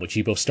Ustinov film, which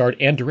he both starred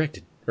and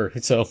directed.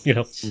 So,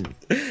 I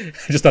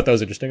just thought that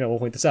was interesting. I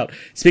won't point this out.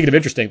 Speaking of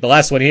interesting, the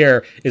last one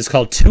here is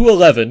called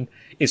 211.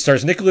 It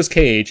stars Nicolas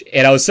Cage,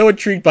 and I was so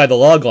intrigued by the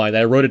logline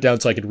that I wrote it down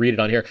so I could read it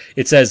on here.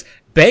 It says,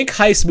 bank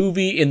heist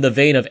movie in the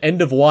vein of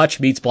End of Watch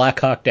meets Black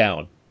Hawk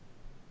Down.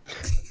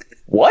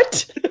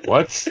 What?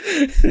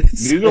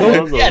 Neither one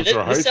of those are this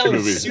heist sounds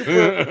movies.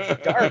 super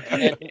dark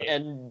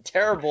and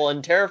terrible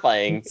and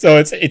terrifying. So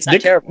it's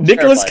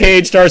Nicolas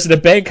Cage stars in a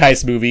bank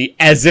heist movie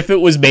as if it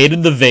was made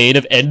in the vein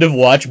of End of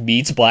Watch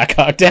meets Black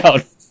Hawk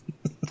Down.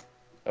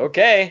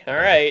 Okay, all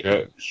right.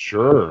 Yeah,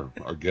 sure,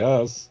 I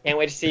guess. Can't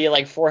wait to see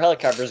like 4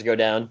 helicopters go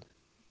down.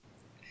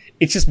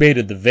 It's just made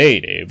in the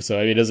vein, Abe, so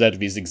I mean it doesn't have to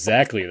be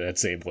exactly that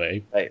same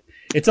way. Right.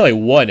 It's only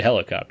one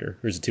helicopter.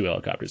 Or is it 2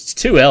 helicopters? It's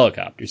 2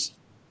 helicopters.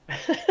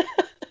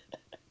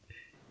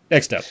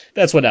 Next up,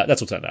 that's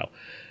what's on now.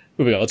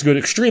 Moving on, let's go to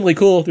Extremely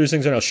Cool. These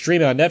things are now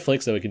streaming on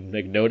Netflix that we can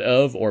make note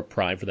of, or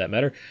Prime for that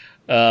matter.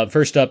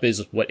 First up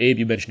is what Abe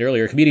you mentioned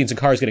earlier: Comedians in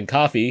Cars Getting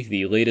Coffee.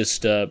 The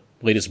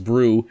latest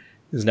brew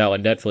is now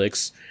on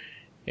Netflix,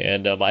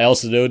 and I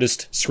also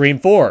noticed Scream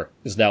 4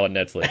 is now on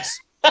Netflix.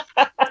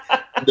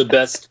 The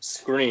best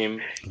Scream.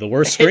 The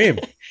worst Scream.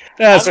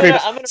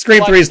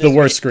 Scream 3 is the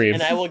worst Scream.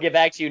 And I will get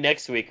back to you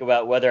next week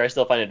about whether I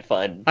still find it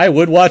fun. I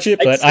would watch it,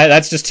 but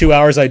that's just 2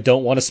 hours I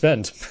don't want to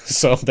spend.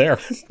 So there.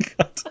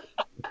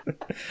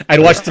 I'd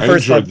watch the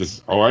first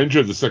one. I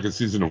enjoyed the second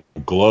season of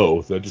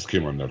Glow. That just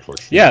came on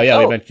Netflix. Yeah,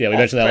 we mentioned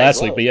that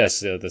last week. But yes,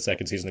 the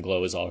second season of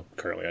Glow is all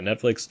currently on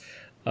Netflix.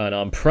 And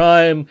on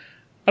Prime,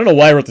 I don't know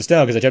why I wrote this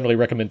down because I generally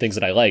recommend things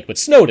that I like, but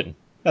Snowden,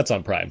 that's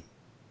on Prime.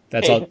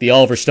 That's all, the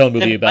Oliver Stone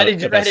movie Then why about.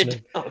 did you about write it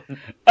Snake.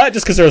 down?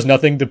 Just because there was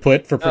nothing to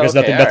put for because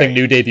okay, nothing alright.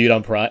 new debuted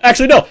on Prime.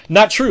 Actually, no,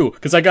 not true.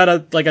 Because I got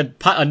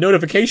a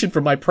notification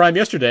from my Prime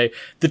yesterday.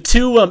 The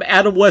two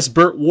Adam West,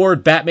 Burt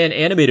Ward Batman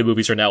animated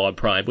movies are now on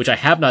Prime, which I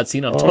have not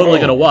seen. I'm totally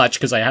gonna watch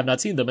because I have not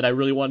seen them and I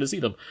really wanted to see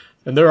them.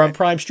 And they're on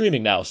Prime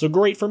streaming now, so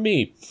great for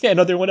me and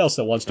everyone else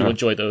that wants to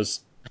enjoy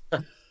those.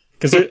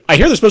 Because I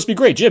hear they're supposed to be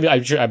great. Jim,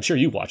 I'm sure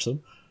you watch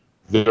them.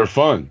 They're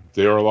fun.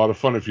 They are a lot of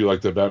fun if you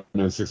like the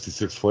Batman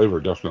 66 flavor,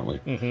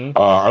 definitely. Mm-hmm.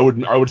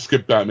 I would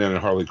skip Batman and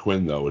Harley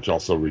Quinn though, which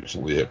also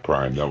recently hit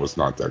Prime. That was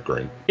not that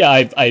great.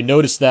 Yeah, I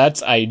noticed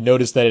that. I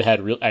noticed that it had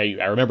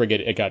I remember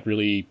it got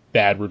really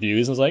bad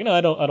reviews. I was like, no,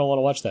 I don't want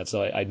to watch that.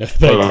 So I know.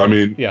 But I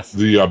mean, yeah.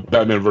 the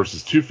Batman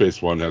versus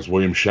Two-Face one has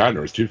William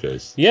Shatner as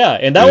Two-Face. Yeah,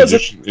 and that was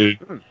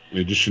in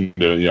addition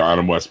to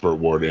Adam West, Burt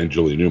Ward, and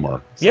Julie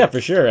Newmar. So. Yeah, for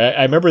sure.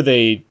 I remember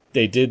they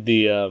did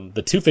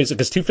the Two-Face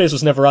because Two-Face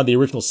was never on the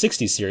original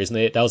 '60s series,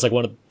 and that was like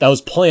that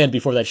was planned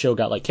before that show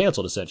got like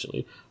canceled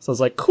essentially. So I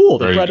was like, cool,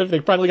 they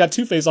finally got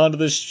Two-Face onto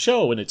this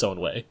show in its own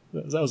way.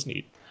 That was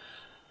neat.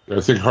 I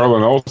think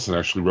Harlan Ellison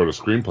actually wrote a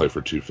screenplay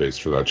for Two-Face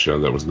for that show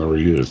that was never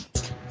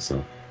used.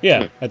 So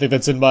yeah, I think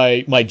that's in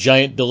my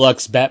giant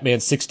deluxe Batman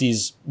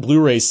 '60s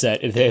Blu-ray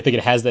set. I think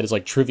it has that as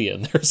like trivia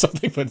in there or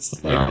something. But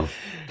it's like,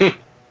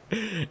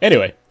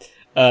 anyway,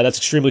 that's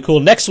extremely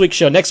cool. Next week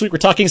we're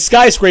talking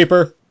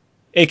Skyscraper,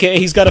 aka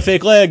He's Got a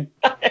Fake Leg.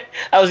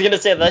 I was gonna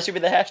say that should be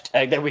the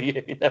hashtag that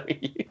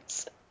we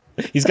use.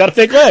 He's got a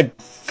fake leg.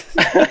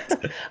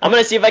 I'm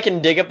gonna see if I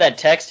can dig up that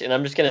text, and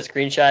I'm just gonna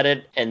screenshot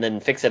it and then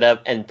fix it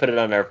up and put it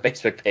on our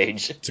Facebook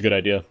page. It's a good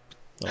idea.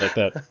 I like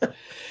that.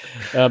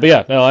 But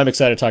yeah, no, I'm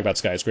excited to talk about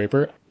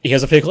Skyscraper. He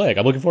has a fake leg.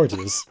 I'm looking forward to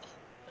this.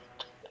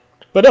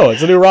 But no,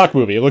 it's a new Rock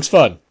movie. It looks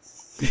fun.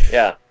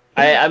 Yeah,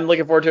 I'm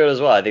looking forward to it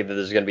as well. I think that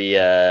there's gonna be.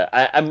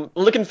 I'm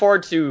looking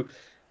forward to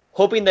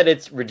hoping that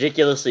it's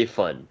ridiculously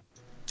fun.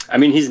 I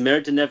mean, he's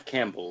married to Neve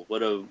Campbell.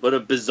 What a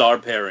bizarre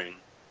pairing.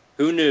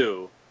 Who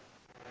knew?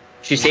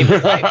 She saved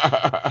his life.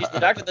 She's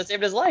the doctor that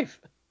saved his life.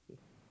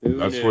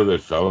 That's where they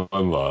fell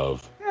in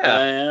love.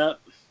 Yeah.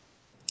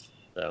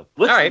 So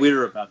what's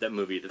weirder about that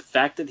movie? The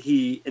fact that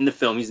in the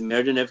film he's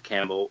married to Neve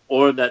Campbell,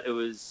 or that it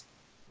was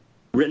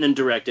written and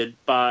directed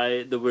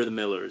by the We're the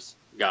Millers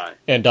guy.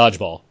 And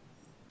Dodgeball.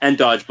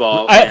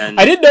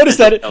 I didn't notice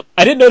that.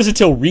 I didn't notice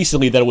until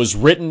recently that it was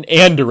written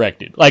and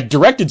directed. Like,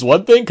 directed's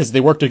one thing because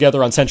they work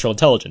together on Central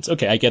Intelligence.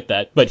 Okay, I get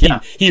that. But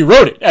he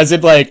wrote it as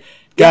in like,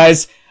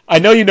 guys, I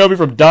know you know me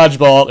from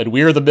Dodgeball and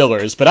We're the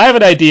Millers, but I have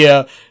an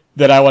idea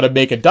that I want to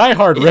make a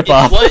Die-Hard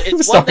ripoff.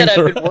 It's one that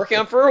I've been working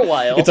on for a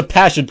while. It's a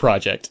passion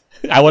project.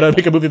 I want to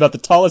make a movie about the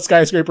tallest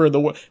skyscraper in the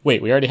world.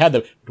 Wait, we already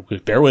had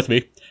bear with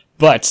me.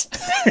 But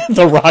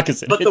The Rock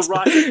is in it. But The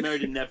Rock is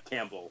married to Neve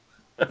Campbell.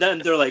 Then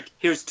they're like,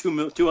 here's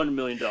 $200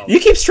 million.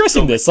 You keep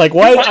stressing this. Like,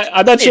 why?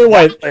 I'm not sure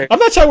why. I'm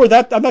not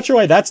sure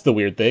why that's the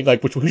weird thing.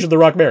 Like, who should The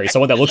Rock marry?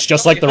 Someone that looks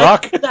just like The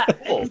Rock?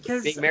 Cool.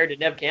 Being married to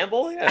Neve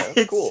Campbell?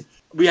 Yeah, cool.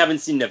 We haven't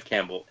seen Neve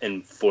Campbell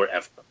in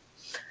forever.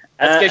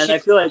 That's and I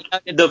feel like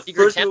the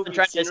first movie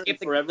trying to escape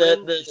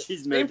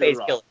she's married to The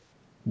Rock.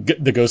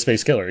 The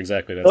Ghostface Killer,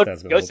 exactly.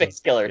 That's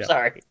Ghostface Killer. Yeah.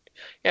 Sorry.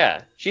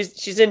 Yeah,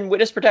 she's in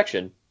witness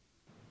protection.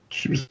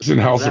 She was in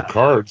House of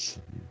Cards.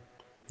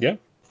 Yeah.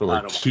 For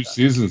like 2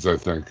 seasons, I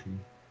think.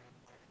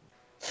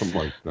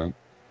 Something like that.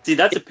 See,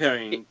 that's a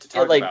pairing to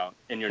talk about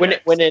in your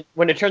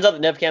when it turns out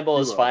that Neve Campbell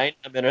is fine,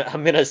 I'm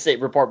gonna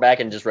report back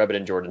and just rub it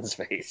in Jordan's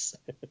face.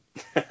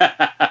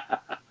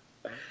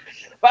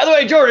 By the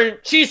way, Jordan,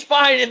 she's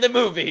fine in the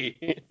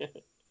movie.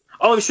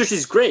 Oh, I'm sure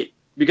she's great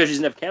because she's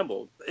Neve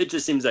Campbell. It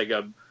just seems like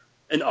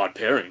an odd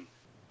pairing.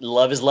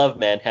 Love is love,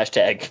 man.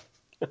 Hashtag.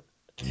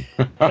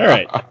 All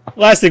right.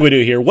 Last thing we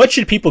do here. What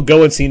should people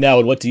go and see now,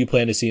 and what do you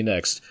plan to see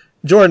next?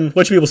 Jordan,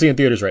 what should people see in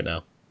theaters right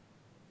now?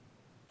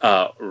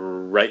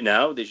 Right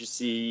now, they should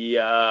see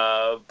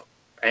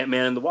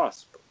Ant-Man and the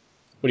Wasp.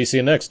 What are you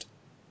seeing next?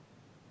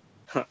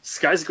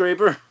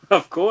 Skyscraper,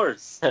 of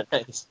course.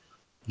 Nice.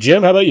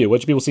 Jim, how about you?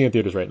 What should people see in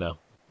theaters right now?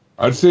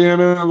 I'd say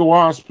Ant-Man and the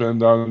Wasp,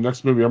 and the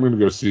next movie I'm going to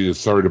go see is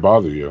Sorry to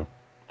Bother You.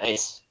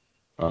 Nice.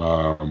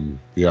 My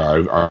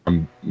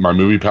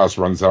movie pass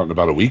runs out in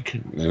about a week,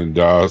 and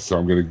so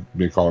I'm going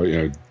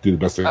to do the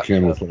best I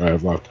can with what I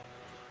have left.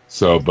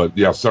 So, but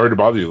yeah, Sorry to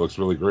Bother You looks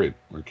really great.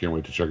 I can't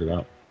wait to check it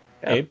out.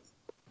 Abe?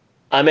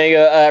 I'm going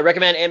to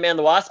recommend Ant-Man and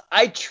the Wasp.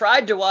 I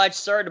tried to watch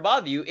Sorry to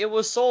Bother You. It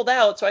was sold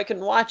out, so I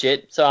couldn't watch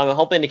it. So I'm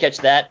hoping to catch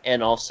that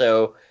and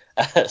also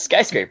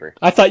Skyscraper.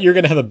 I thought you were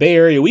going to have a Bay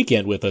Area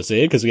weekend with us,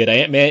 Abe, because we had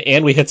Ant-Man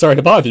and we had Sorry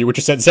to Bother You, which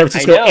is set in San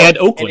Francisco and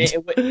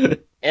Oakland.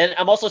 And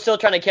I'm also still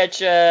trying to catch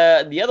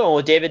the other one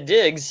with David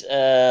Diggs.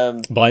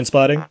 Blind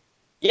Spotting?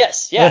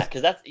 Yes, yeah,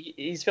 because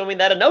he's filming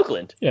that in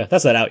Oakland. Yeah,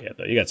 that's not out yet,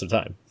 though. You got some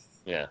time.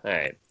 Yeah, all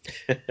right.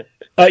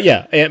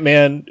 Yeah,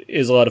 Ant-Man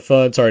is a lot of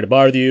fun. Sorry to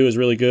Bother You is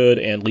really good,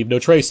 and Leave No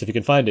Trace if you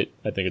can find it.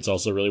 I think it's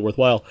also really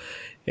worthwhile.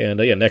 And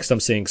next I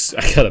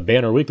got a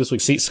banner week this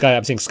week.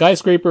 I'm seeing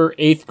Skyscraper,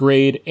 8th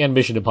Grade, and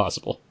Mission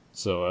Impossible.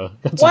 So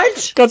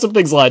got some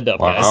things lined up,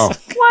 guys.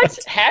 What?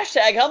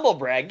 Hashtag humble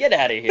brag. Get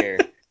out of here.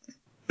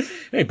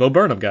 Hey, Bo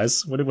Burnham,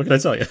 guys. What can I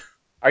tell you?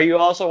 Are you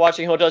also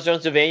watching Hotel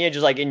Transylvania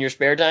just like in your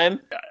spare time?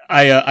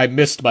 I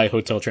missed my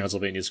Hotel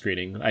Transylvania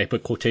screening. I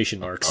put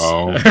quotation marks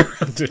Oh,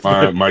 around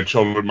it. my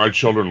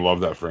children love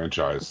that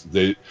franchise.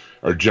 They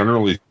are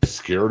generally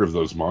scared of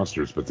those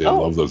monsters, but they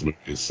love those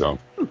movies. So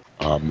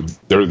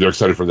they're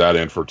excited for that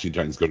and for Teen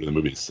Titans Go to the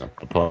Movies. So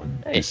I'll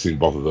probably be seeing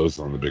both of those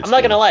on the big I'm screen.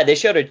 not gonna lie, they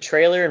showed a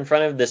trailer in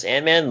front of this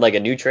Ant-Man, like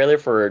a new trailer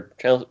for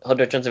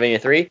Hotel Transylvania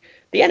 3.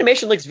 The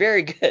animation looks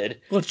very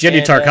good. Well, it's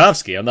Jenny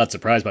Tarkovsky. I'm not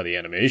surprised by the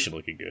animation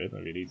looking good. I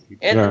mean,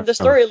 the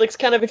story looks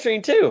kind of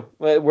interesting too,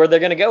 where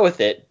they're gonna go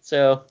with it.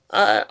 So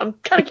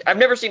I've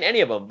never seen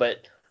any of them,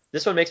 but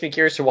this one makes me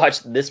curious to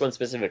watch this one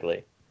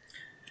specifically.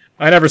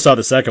 I never saw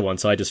the second one,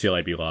 so I just feel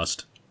I'd be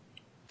lost.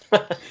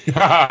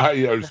 Yeah,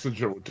 it's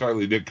such a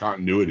entirely new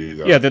continuity,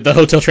 though. Yeah, the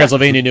Hotel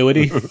Transylvania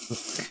annuity.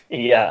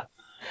 Yeah.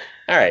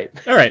 All right.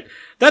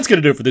 That's going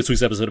to do it for this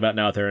week's episode about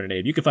Now with Aaron and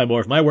Abe. You can find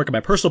more of my work at my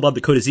personal blog,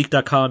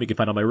 thecodeofzeke.com. You can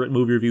find all my written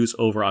movie reviews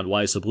over on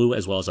Why So Blue,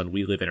 as well as on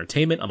We Live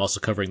Entertainment. I'm also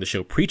covering the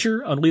show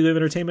Preacher on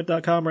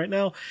WeLiveEntertainment.com right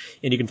now.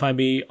 And you can find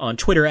me on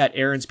Twitter at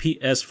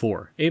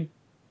AaronsPS4. Abe?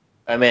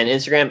 I'm on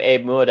Instagram,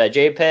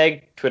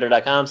 abemua.jpg,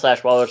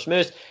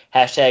 twitter.com/WallerSmooth,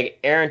 hashtag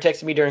Aaron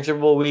texted me during Super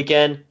Bowl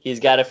weekend. He's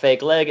got a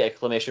fake leg, ! And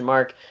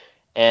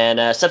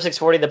Sub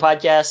 640, the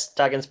podcast,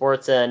 talking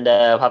sports and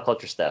pop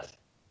culture stuff.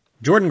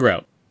 Jordan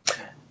Grout.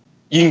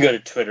 You can go to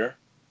Twitter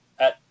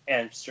at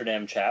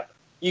Amsterdam Chap.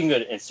 You can go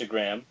to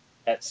Instagram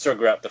at Sir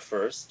Grout the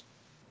First.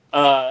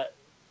 I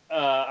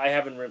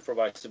haven't written for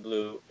Vice to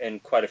Blue in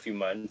quite a few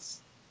months.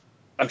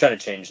 I'm trying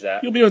to change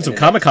that. You'll be doing some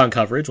Comic-Con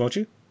coverage, won't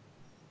you?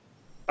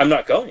 I'm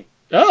not going.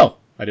 Oh,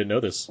 I didn't know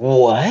this.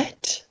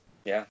 What?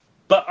 Yeah.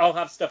 But I'll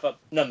have stuff up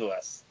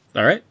nonetheless.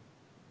 All right.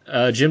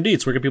 Jim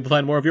Dietz, where can people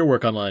find more of your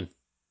work online?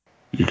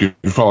 You can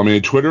follow me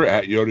on Twitter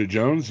at Yoda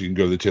Jones. You can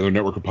go to the Taylor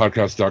Network of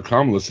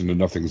Podcast.com, listen to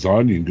Nothing's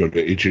On. You can go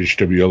to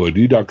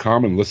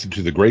HHWLOD.com and listen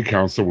to The Grey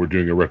Council. We're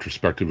doing a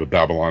retrospective of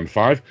Babylon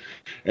 5.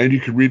 And you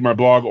can read my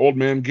blog, Old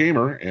Man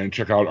Gamer, and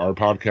check out our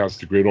podcast,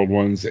 The Great Old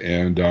Ones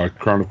and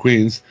Crown of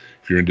Queens,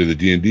 if you're into the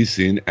D&D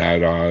scene,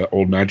 at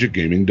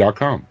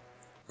oldmagicgaming.com.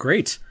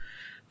 Great.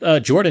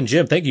 Jordan,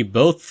 Jim, thank you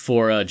both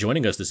for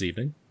joining us this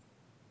evening.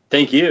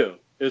 Thank you.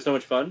 It was so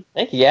much fun.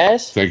 Thank you,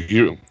 guys. Thank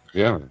you.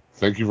 Yeah.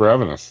 Thank you for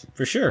having us.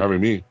 For sure.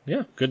 Having me.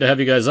 Yeah. Good to have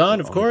you guys on,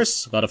 of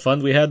course. A lot of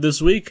fun we had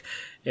this week.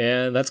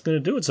 And that's going to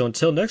do it. So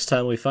until next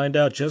time we find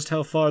out just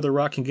how far The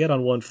Rock can get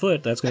on one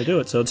foot, that's going to do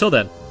it. So until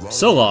then,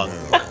 so long.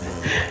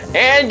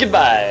 And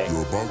goodbye.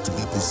 You're about to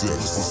be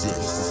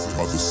possessed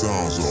by the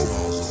sounds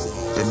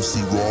of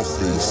MC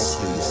Rawface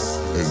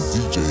and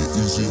DJ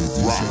Easy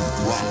Rock.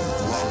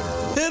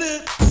 Hit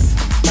it.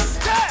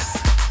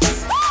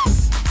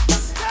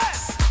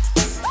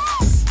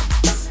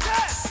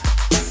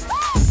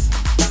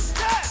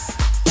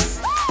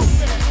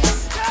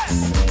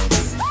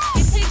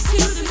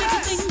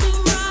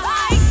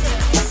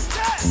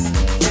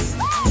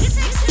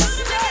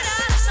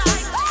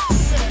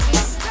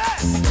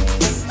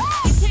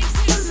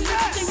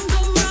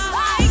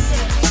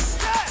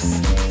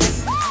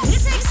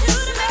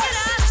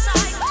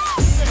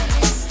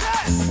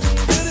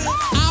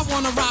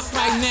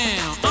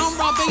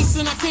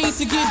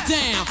 To get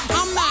down,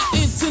 I'm not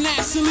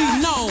internationally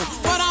known,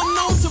 but I'm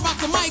known to rock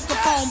the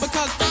microphone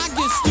because I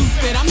get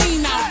stupid, I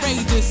mean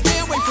outrageous. Stay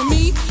away from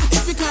me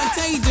if you're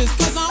contagious,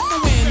 cause I'm a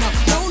winner,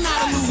 no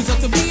not a loser.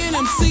 To be an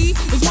MC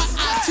is what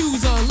I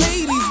choose.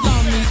 Ladies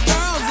love me,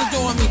 girls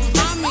adore me,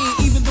 I mean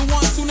even the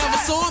ones who never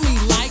saw me,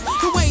 like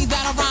the way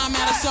that I rhyme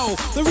at a show.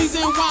 The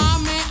reason why,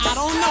 man, I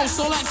don't know,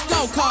 so let's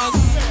go, cause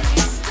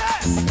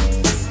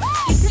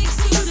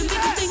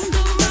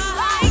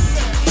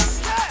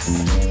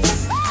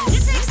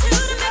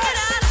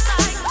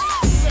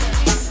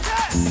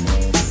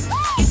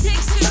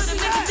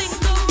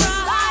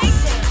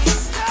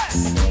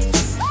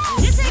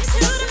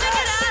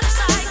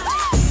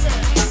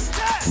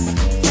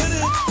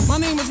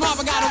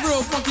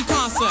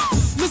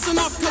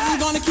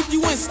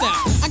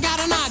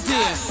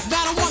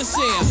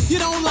you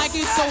don't like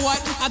it, so what?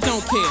 I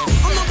don't care.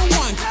 I'm number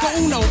one, the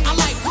uno, I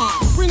like calm.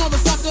 Bring all the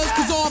suckers,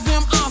 cause all of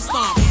them I'll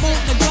stomp.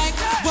 Won't neglect,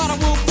 but I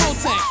will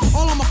protect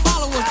all of my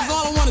followers, cause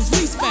all I want is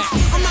respect.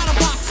 I'm not a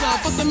boxer,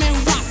 but the man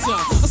who rocks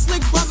her. A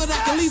slick brother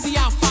that can easy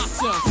out fox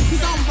her.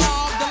 Cause I'm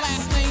Bob, the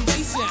last name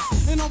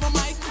Basis. And over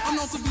mic, I'm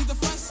known to be the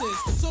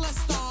freshest. So let's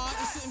start,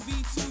 it shouldn't be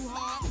too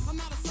hard. I'm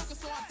not a sucker,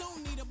 so I don't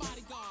need a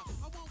bodyguard.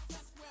 I won't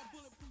best wear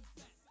bulletproof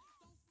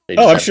vests.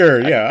 Oh, I'm sure.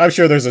 Yeah, I'm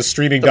sure there's a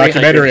streaming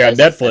documentary on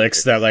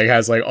Netflix that like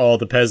has like all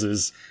the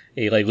Pez's.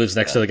 He like lives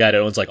next to the guy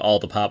that owns like all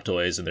the pop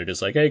toys, and they're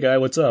just like, "Hey, guy,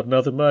 what's up?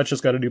 Nothing much.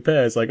 Just got a new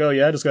Pez." Like, "Oh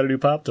yeah, I just got a new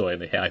pop toy,"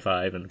 and they high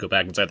five and go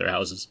back inside their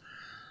houses.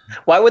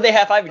 Why would they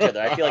high five each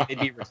other? I feel like they'd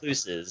be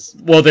recluses.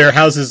 Well, their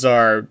houses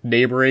are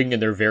neighboring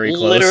and they're very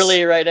close.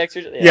 Literally right next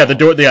to each other. Yeah, the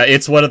door. Yeah,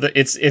 it's one of the.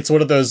 It's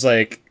one of those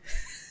like.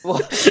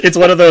 It's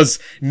one of those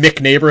Nick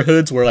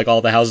neighborhoods where like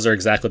all the houses are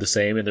exactly the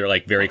same and they're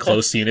like very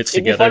close units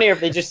together. It'd be funnier if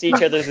they just see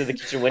each other through the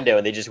kitchen window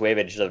and they just wave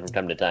at each other from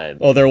time to time.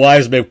 Well, their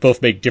wives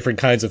both make different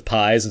kinds of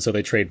pies, and so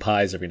they trade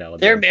pies every now and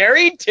then. They're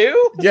married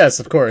too? Yes,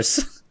 of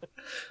course.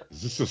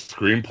 Is this a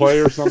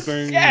screenplay or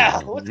something?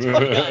 Yeah, what's going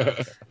on?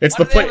 It's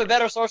Why the do they have play. a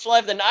better social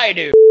life than I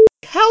do?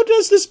 How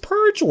does this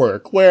purge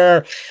work?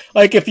 Where,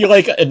 like, if you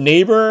like a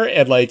neighbor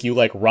and like you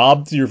like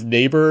robbed your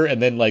neighbor,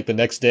 and then like the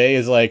next day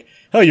is like,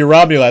 oh, you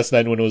robbed me last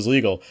night when it was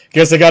legal.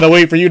 Guess I gotta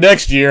wait for you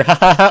next year.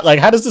 Like,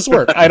 how does this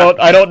work? I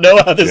don't know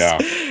how this.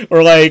 Yeah.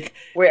 Or like,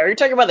 Wait, are you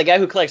talking about the guy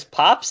who collects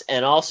pops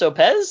and also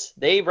Pez?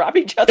 They rob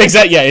each other.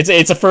 exactly. Yeah,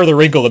 it's a further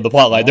wrinkle in the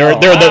plotline. They're Wow,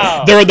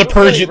 they're in the you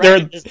purge really they're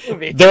rented this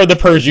movie. they're in the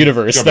purge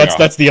universe. Becoming a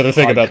That's the other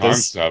thing hot about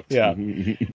this. concept. Yeah.